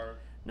 Should we start?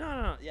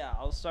 No. Yeah,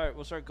 we'll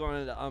start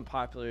going into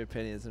unpopular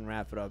opinions and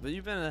wrap it up. But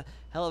you've been a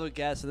hell of a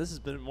guest, and this has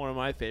been one of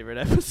my favorite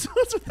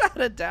episodes without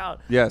a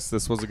doubt. Yes,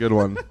 this was a good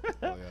one.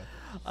 Oh,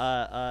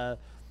 yeah.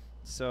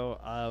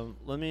 So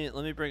let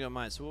me bring up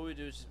mine. So what we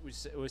do is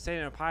we say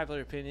an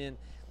unpopular opinion,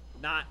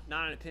 not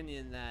an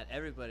opinion that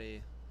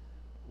everybody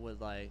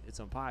would like. It's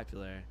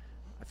unpopular.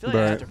 I feel like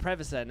I have Right. to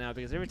preface that now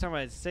because every time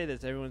I say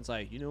this, everyone's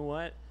like, you know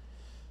what?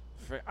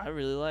 I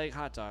really like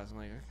hot dogs. I'm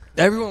like,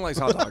 Everyone likes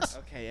hot dogs.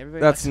 okay,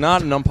 everybody. That's likes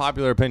not an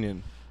unpopular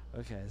opinion.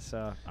 Okay,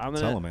 so I'm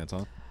Tell gonna. him,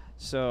 Anton.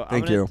 So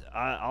Thank I'm gonna, you.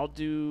 I'll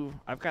do.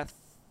 I've got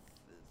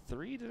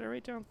 3. Did I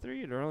write down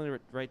 3? Or did I only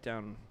write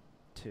down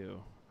 2?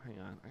 Hang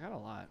on, I got a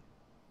lot.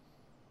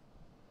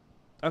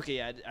 Okay,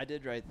 yeah, I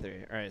did write 3.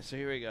 All right, so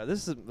here we go.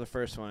 This is the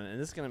first one, and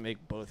this is gonna make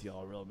both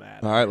y'all real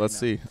mad. All right, let's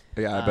see.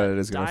 Yeah, I bet it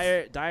is going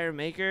to. Dire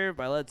Maker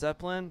by Led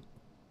Zeppelin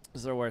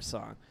is their worst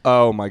song.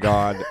 Oh, my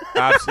God.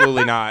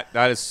 Absolutely not.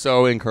 That is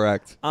so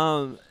incorrect.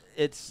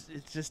 It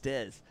just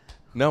is.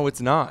 No,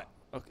 it's not.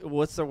 Okay,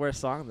 what's the worst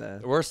song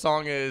then? The worst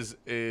song is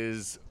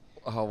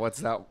what's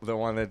that? The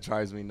one that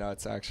drives me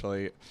nuts,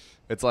 actually.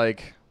 It's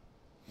like,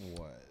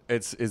 What?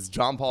 it's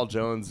John Paul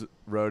Jones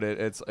wrote it.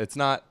 It's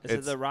not. Is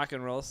it's it the rock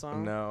and roll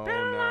song? No, Been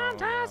a long no,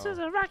 time no. since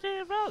I rock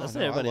and roll. That's no,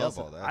 what I everybody love else.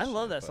 all that I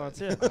love shit, that song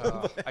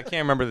but- too. I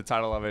can't remember the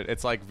title of it.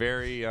 It's like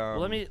very.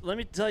 Let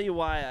me tell you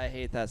why I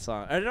hate that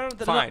song. I don't.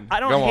 Fine. I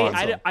don't Go hate.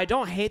 on, so. I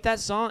don't hate that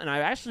song, and I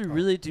actually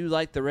really do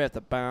like the riff.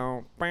 The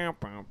bow, bow,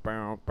 bow,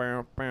 bow,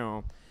 bow,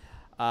 bow.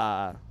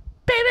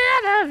 Baby,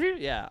 I love you.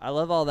 Yeah, I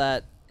love all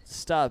that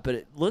stuff.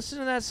 But listen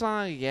to that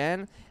song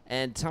again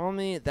and tell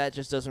me that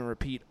just doesn't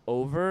repeat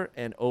over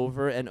and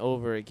over and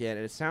over again.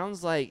 And it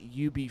sounds like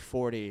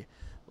UB40,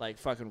 like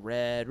fucking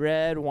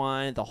red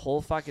wine the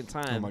whole fucking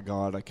time. Oh my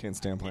God, I can't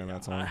stand playing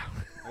that song.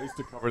 I used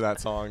to cover that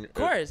song. Of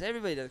course,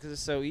 everybody does because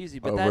it's so easy.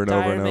 But Over that and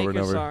over Dire and over Maker and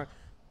over. song,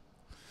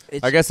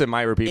 it's, I guess it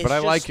might repeat, it's but I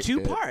just like 2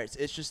 it. parts.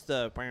 It's just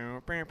the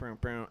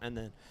and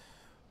then.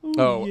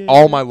 Oh, yeah.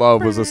 All My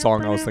Love was a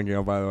song I was thinking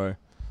of, by the way.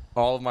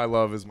 All of My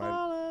Love is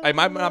my. It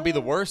might not be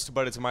the worst,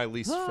 but it's my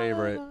least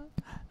favorite.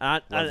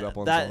 Led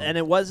Zeppelin song. And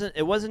it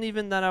wasn't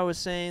even that I was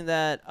saying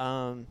that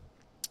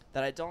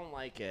that I don't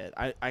like it.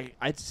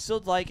 I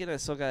still like it. I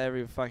still got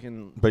every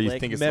fucking. But you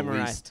lick think it's memorized.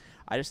 the least?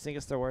 I just think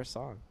it's their worst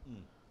song.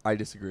 I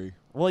disagree.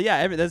 Well,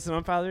 yeah, that's an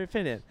unpopular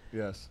opinion.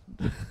 Yes.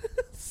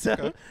 So,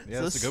 Okay.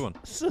 Yeah, that's a good one.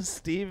 So,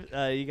 Steve,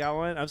 you got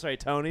one? I'm sorry,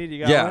 Tony, do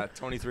you got Yeah, one?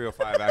 Tony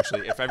 305.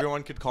 Actually, if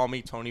everyone could call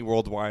me Tony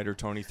Worldwide or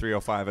Tony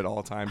 305 at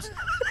all times,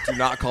 do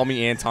not call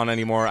me Anton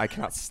anymore. I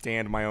cannot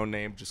stand my own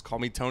name. Just call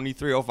me Tony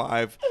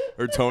 305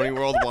 or Tony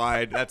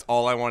Worldwide. That's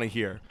all I want to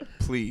hear.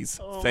 Please,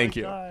 Oh thank my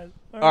you. God.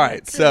 All All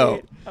right, so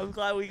Great. I'm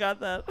glad we got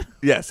that.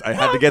 yes, I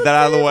had to get that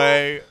out of the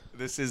way.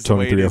 This is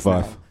Tony the way it is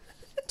 305. now.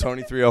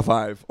 Tony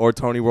 305 or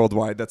Tony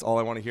Worldwide. That's all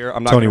I want to hear.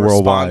 I'm not Tony going to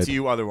respond Worldwide. to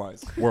you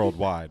otherwise.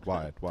 Worldwide,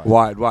 wide.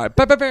 Wide.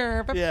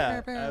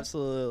 Yeah,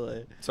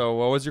 absolutely. So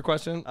what was your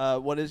question?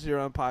 What is your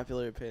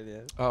unpopular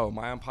opinion? Oh,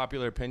 my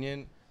unpopular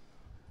opinion.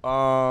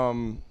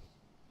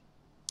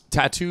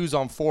 Tattoos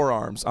on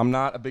forearms. I'm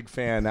not a big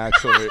fan,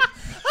 actually.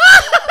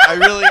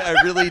 I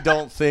really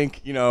don't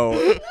think,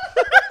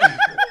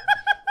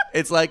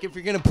 it's like if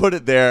you're gonna put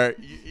it there,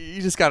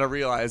 you just gotta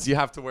realize you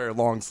have to wear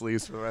long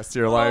sleeves for the rest of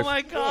your life. Oh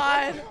my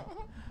god.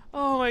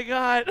 Oh my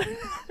god.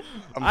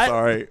 I'm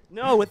sorry.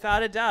 No,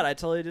 without a doubt, I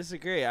totally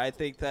disagree. I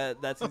think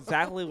that's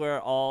exactly where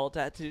all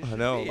tattoos should I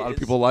know be. a lot of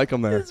people like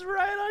them there. It's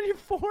right on your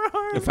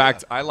forearm. In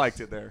fact, I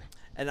liked it there.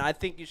 And I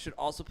think you should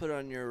also put it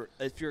on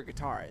if you're a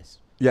guitarist,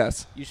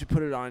 Yes. you should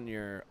put it on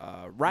your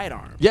right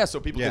arm. Yeah, so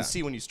people Yeah. can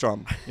see when you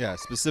strum. Yeah,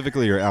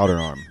 specifically your outer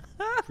arm,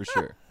 for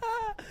sure.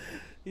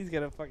 He's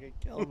gonna fucking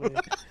kill me.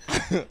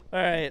 All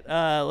right,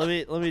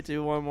 let me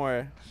do one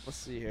more. Let's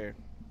see here.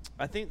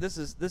 I think this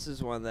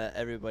is one that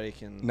everybody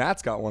can.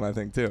 Nat's got one, I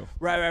think, too.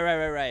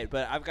 Right.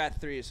 But I've got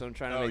three, so I'm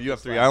trying to. Oh, make you have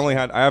this three.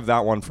 last I have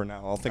that one for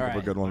now. I'll think of a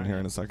Alright, good one alright. here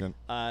in a second.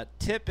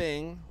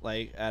 Tipping,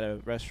 like at a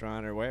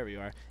restaurant or wherever you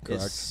are,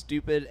 Correct. is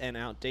stupid and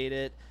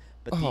outdated.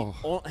 But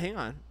Oh. hang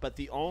on. But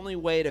the only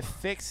way to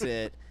fix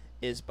it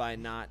is by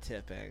not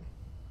tipping.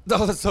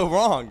 No, that's so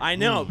wrong. I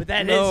know, but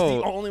that is No.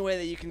 the only way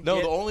that you can. No,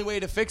 get the only way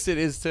to fix it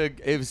is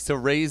to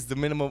raise the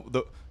minimum.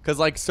 Because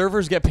like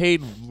servers get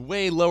paid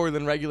way lower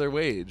than regular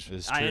wage.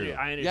 It's I true.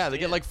 understand. Yeah, they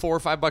get like $4 or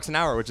 $5 an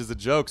hour, which is a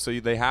joke. So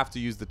they have to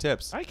use the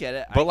tips. I get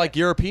it. But like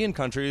European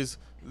countries,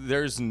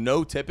 there's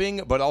no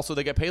tipping, but also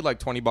they get paid like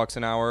 $20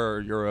 an hour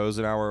or euros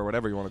an hour or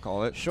whatever you want to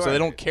call it. Sure. So they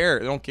don't care.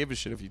 They don't give a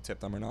shit if you tip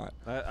them or not.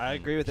 I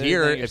agree with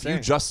Here, everything you're if you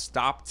saying. just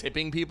stop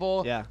tipping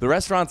people, Yeah. the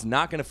restaurant's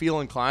not going to feel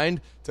inclined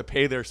to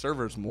pay their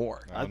servers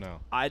more. I don't know.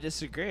 I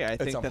disagree. I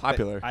think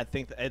unpopular. I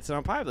think that it's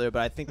unpopular,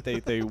 but I think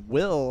they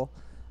will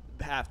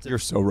have to. You're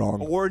so wrong.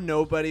 Or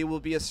nobody will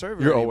be a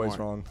server. You're anymore. always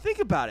wrong. Think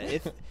about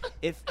it.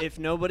 If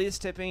nobody's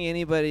tipping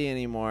anybody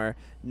anymore,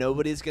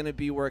 nobody's going to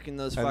be working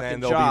those And fucking then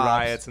there'll jobs. be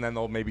riots, and then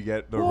they'll maybe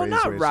get the Well, raise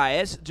not wage.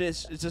 riots.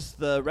 Just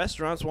the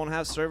restaurants won't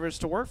have servers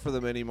to work for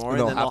them anymore. And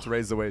they'll and then have to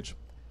raise the wage.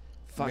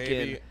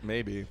 fucking.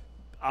 Maybe.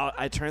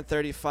 I turned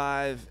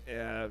 35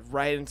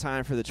 right in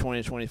time for the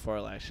 2024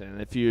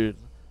 election.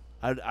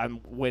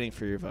 I'm waiting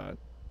for your vote.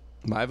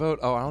 My vote?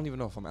 Oh, I don't even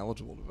know if I'm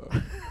eligible to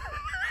vote.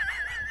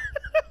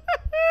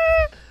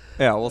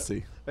 Yeah, we'll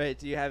see. Wait,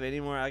 do you have any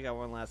more? I got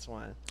one last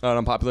one. An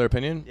unpopular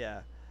opinion? Yeah.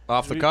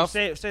 Off the cuff?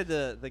 Save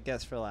the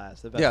guest for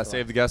last. The best Yeah, for save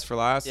last. the guest for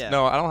last. Yeah.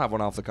 No, I don't have one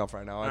off the cuff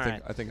right now. All I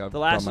right. think I've The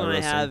last done my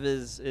one I roasting.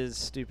 have is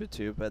stupid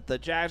too, but the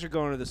Jags are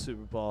going to the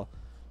Super Bowl,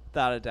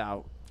 without a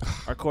doubt.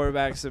 Our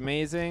quarterback's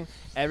amazing.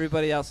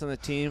 Everybody else on the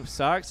team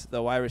sucks.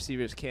 The wide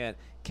receivers can't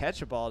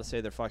catch a ball to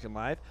save their fucking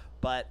life.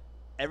 But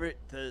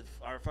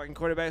our fucking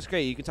quarterback's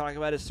great. You can talk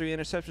about his 3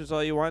 interceptions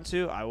all you want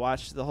to. I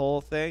watched the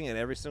whole thing, and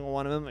every single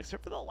one of them,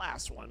 except for the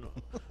last one,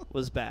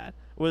 was bad.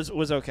 Was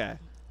okay.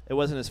 It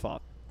wasn't his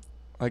fault.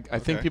 Like, I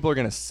think Okay. people are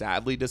going to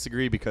sadly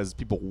disagree because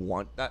people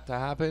want that to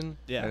happen,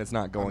 Yeah. and it's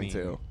not going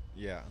to.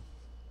 Yeah.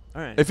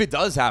 All right. If it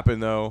does happen,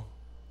 though,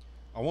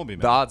 I won't be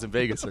mad. the odds in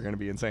Vegas are going to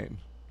be insane.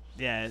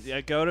 Yeah,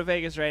 go to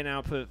Vegas right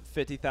now. Put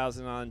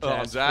 50,000 on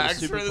Jags,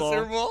 Jags for the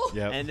Super Bowl.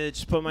 Yep. And then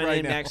just put my Right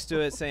name now. next to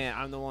it saying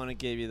I'm the one who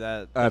gave you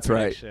that. That's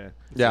right. prediction.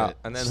 Yeah, it.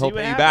 and then See he'll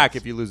what pay you back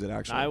happens. if you lose it,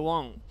 actually. I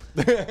won't.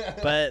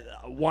 But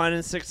 1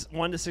 to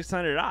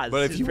 600 odds.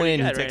 But is if you pretty win,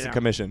 he good takes right a now.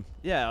 commission.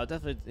 Yeah, I'll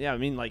definitely. Yeah, I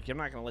mean, like, I'm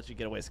not gonna let you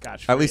get away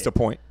scotch. At least a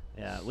point.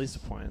 Yeah, at least a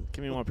point.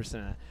 Give me 1% of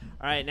that.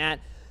 All right, Nat,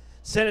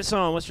 send us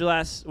on. What's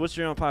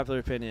your unpopular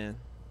opinion?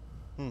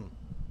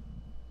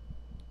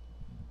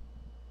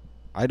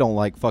 I don't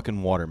like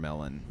fucking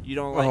watermelon. You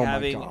don't like Oh my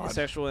having God.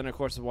 sexual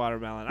intercourse with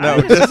watermelon. No.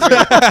 I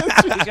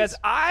disagree because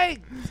I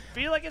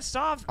feel like it's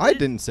soft. I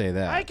didn't say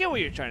that. I get what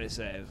you're trying to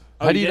say.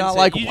 How do you didn't not say-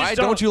 like? you Why just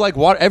don't you like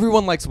water?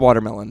 Everyone likes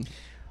watermelon.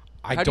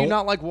 I How do you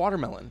not like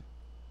watermelon?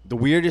 The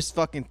weirdest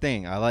fucking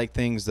thing. I like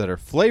things that are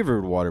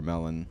flavored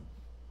watermelon.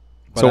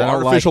 but So I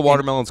don't artificial like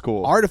watermelon's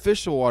cool.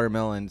 Artificial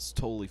watermelon's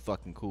totally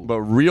fucking cool.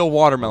 But real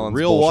watermelon's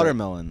real bullshit.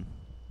 watermelon,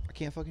 I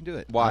can't fucking do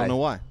it. Why? I don't know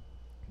why.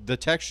 The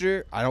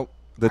texture, I don't.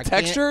 The I can't-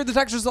 texture? The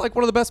texture's like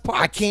one of the best parts.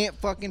 I can't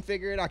fucking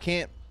figure it. I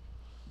can't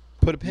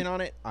put a pin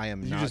on it. I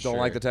am You not just don't sure.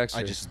 like the texture.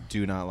 I just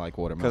do not like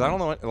watermelon. Because I don't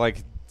know what,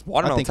 like,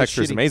 watermelon think it's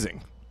texture is shitty. amazing.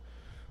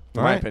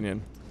 In my Alright.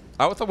 opinion.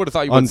 I would have thought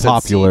you would have said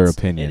Unpopular seeds.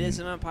 opinion. It is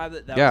an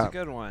unpopular. That Yeah, was a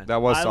good one.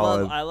 that was I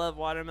solid. I love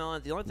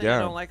watermelon. The only thing Yeah. I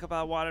don't like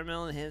about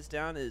watermelon, hands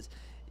down, is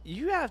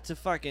you have to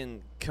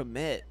fucking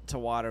commit to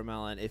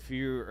watermelon if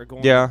you are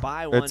going Yeah, to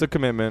buy one. it's a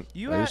commitment.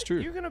 That is true.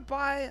 You're gonna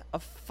buy a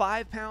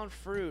 5-pound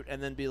fruit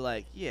and then be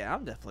like, yeah,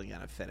 I'm definitely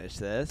gonna finish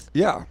this.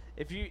 Yeah.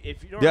 If you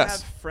don't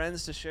Yes. have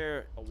friends to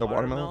share a The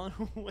watermelon,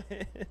 with,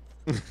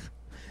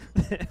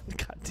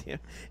 God damn,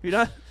 if you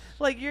don't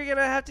like, you're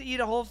gonna have to eat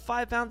a whole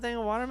 5-pound thing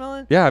of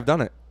watermelon. Yeah, I've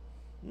done it.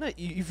 No,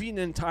 you've eaten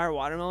an entire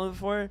watermelon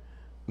before.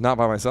 Not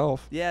by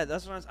myself. Yeah,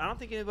 that's what I don't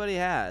think anybody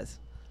has.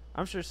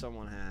 I'm sure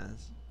someone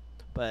has,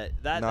 but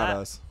Not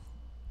us.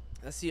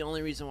 that's the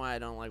only reason why I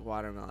don't like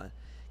watermelon.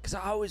 Because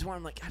I always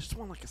want I just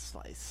want like a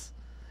slice.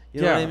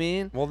 You yeah. know what I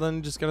mean? Well,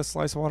 then just get a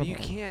slice of But you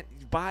watermelon.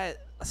 can't buy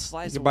a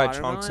slice You of can buy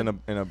watermelon. chunks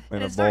in a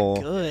and it's bowl.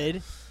 not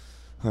good.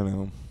 I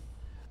know.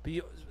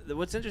 But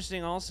what's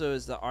interesting also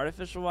is the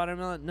artificial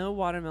watermelon. No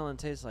watermelon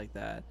tastes like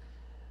that.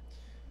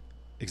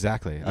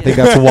 Exactly. Yeah. I think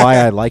that's why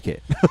I like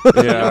it.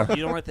 Yeah.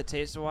 You don't like the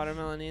taste of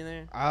watermelon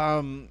either?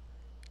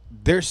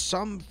 There's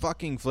some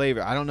fucking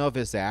flavor. I don't know if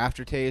it's the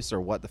aftertaste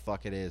or what the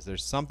fuck it is.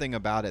 There's something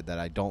about it that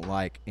I don't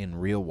like in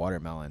real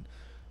watermelon.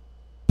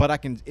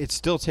 But it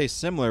still tastes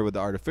similar with the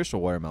artificial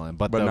watermelon,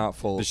 but not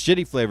full. The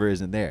shitty flavor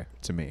isn't there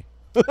to me.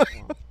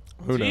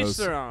 Who To each knows?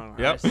 their own.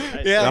 Yep.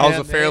 Yeah, That was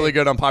man, a fairly hey.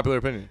 good unpopular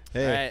opinion.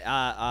 Hey. All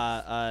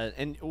right.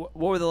 And what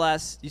were the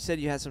last? You said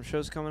you had some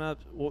shows coming up.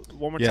 One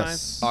more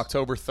Yes.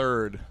 October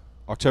 3rd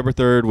October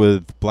 3rd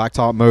with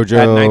Blacktop Mojo,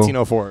 at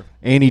 1904.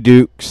 Annie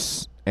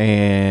Dukes,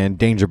 and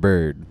Danger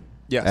Bird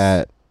Yes.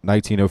 at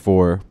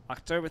 1904. time.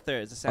 October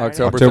 3rd. Is it Saturday?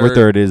 October October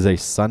 3rd. 3rd is a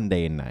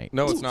Sunday night.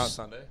 No, it's not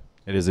Sunday.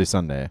 It is a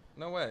Sunday.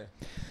 No way.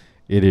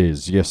 It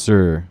is, yes,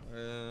 sir.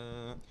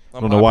 I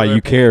don't know why Unpopular you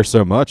opinion. care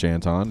so much,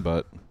 Anton,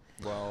 but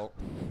Well,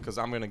 because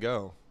I'm gonna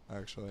go.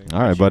 Actually.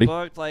 all right, You buddy.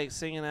 booked like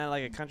singing at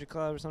like a country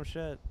club or some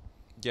shit.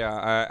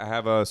 Yeah, I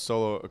have a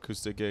solo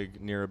acoustic gig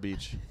near a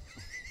beach.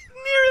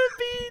 Near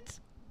the beach.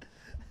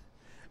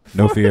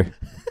 No fear.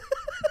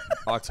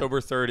 October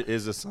 3rd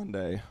is a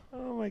Sunday.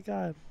 Oh my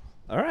god.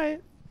 All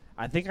right.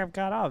 I think I've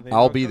got off. Maybe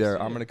I'll I'll be come there.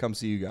 see I'm you. gonna come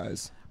see you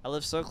guys. I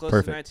live so close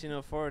Perfect. to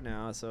 1904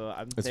 now, so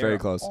I'm It's there very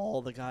close.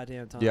 all the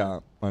goddamn time.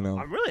 Yeah, I know.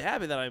 I'm really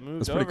happy that I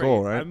moved That's over. pretty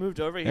cool, here. right? I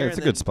moved over here. Hey, it's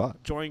a and good then spot.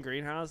 Joined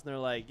Greenhouse, and they're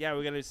like, "Yeah,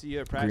 we're gonna see you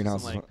at practice."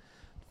 Greenhouse I'm is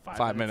like,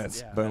 5 minutes.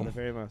 Yeah, Boom. at the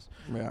very most.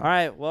 Yeah. All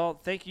right. Well,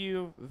 thank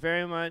you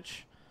very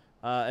much,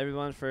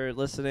 everyone, for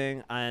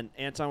listening. And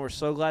Anton, we're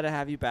so glad to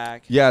have you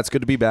back. Yeah, it's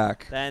good to be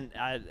back. Then,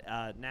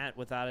 Nat,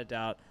 without a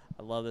doubt,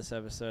 I love this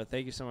episode.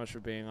 Thank you so much for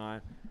being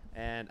on,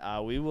 and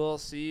we will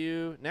see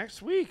you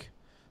next week.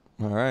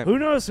 All right. Who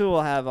knows who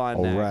we'll have on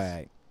All next?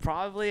 right.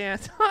 Probably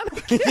Anton.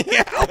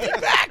 Yeah, I'll be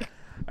back.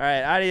 All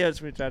right.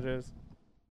 Adios, muchachos.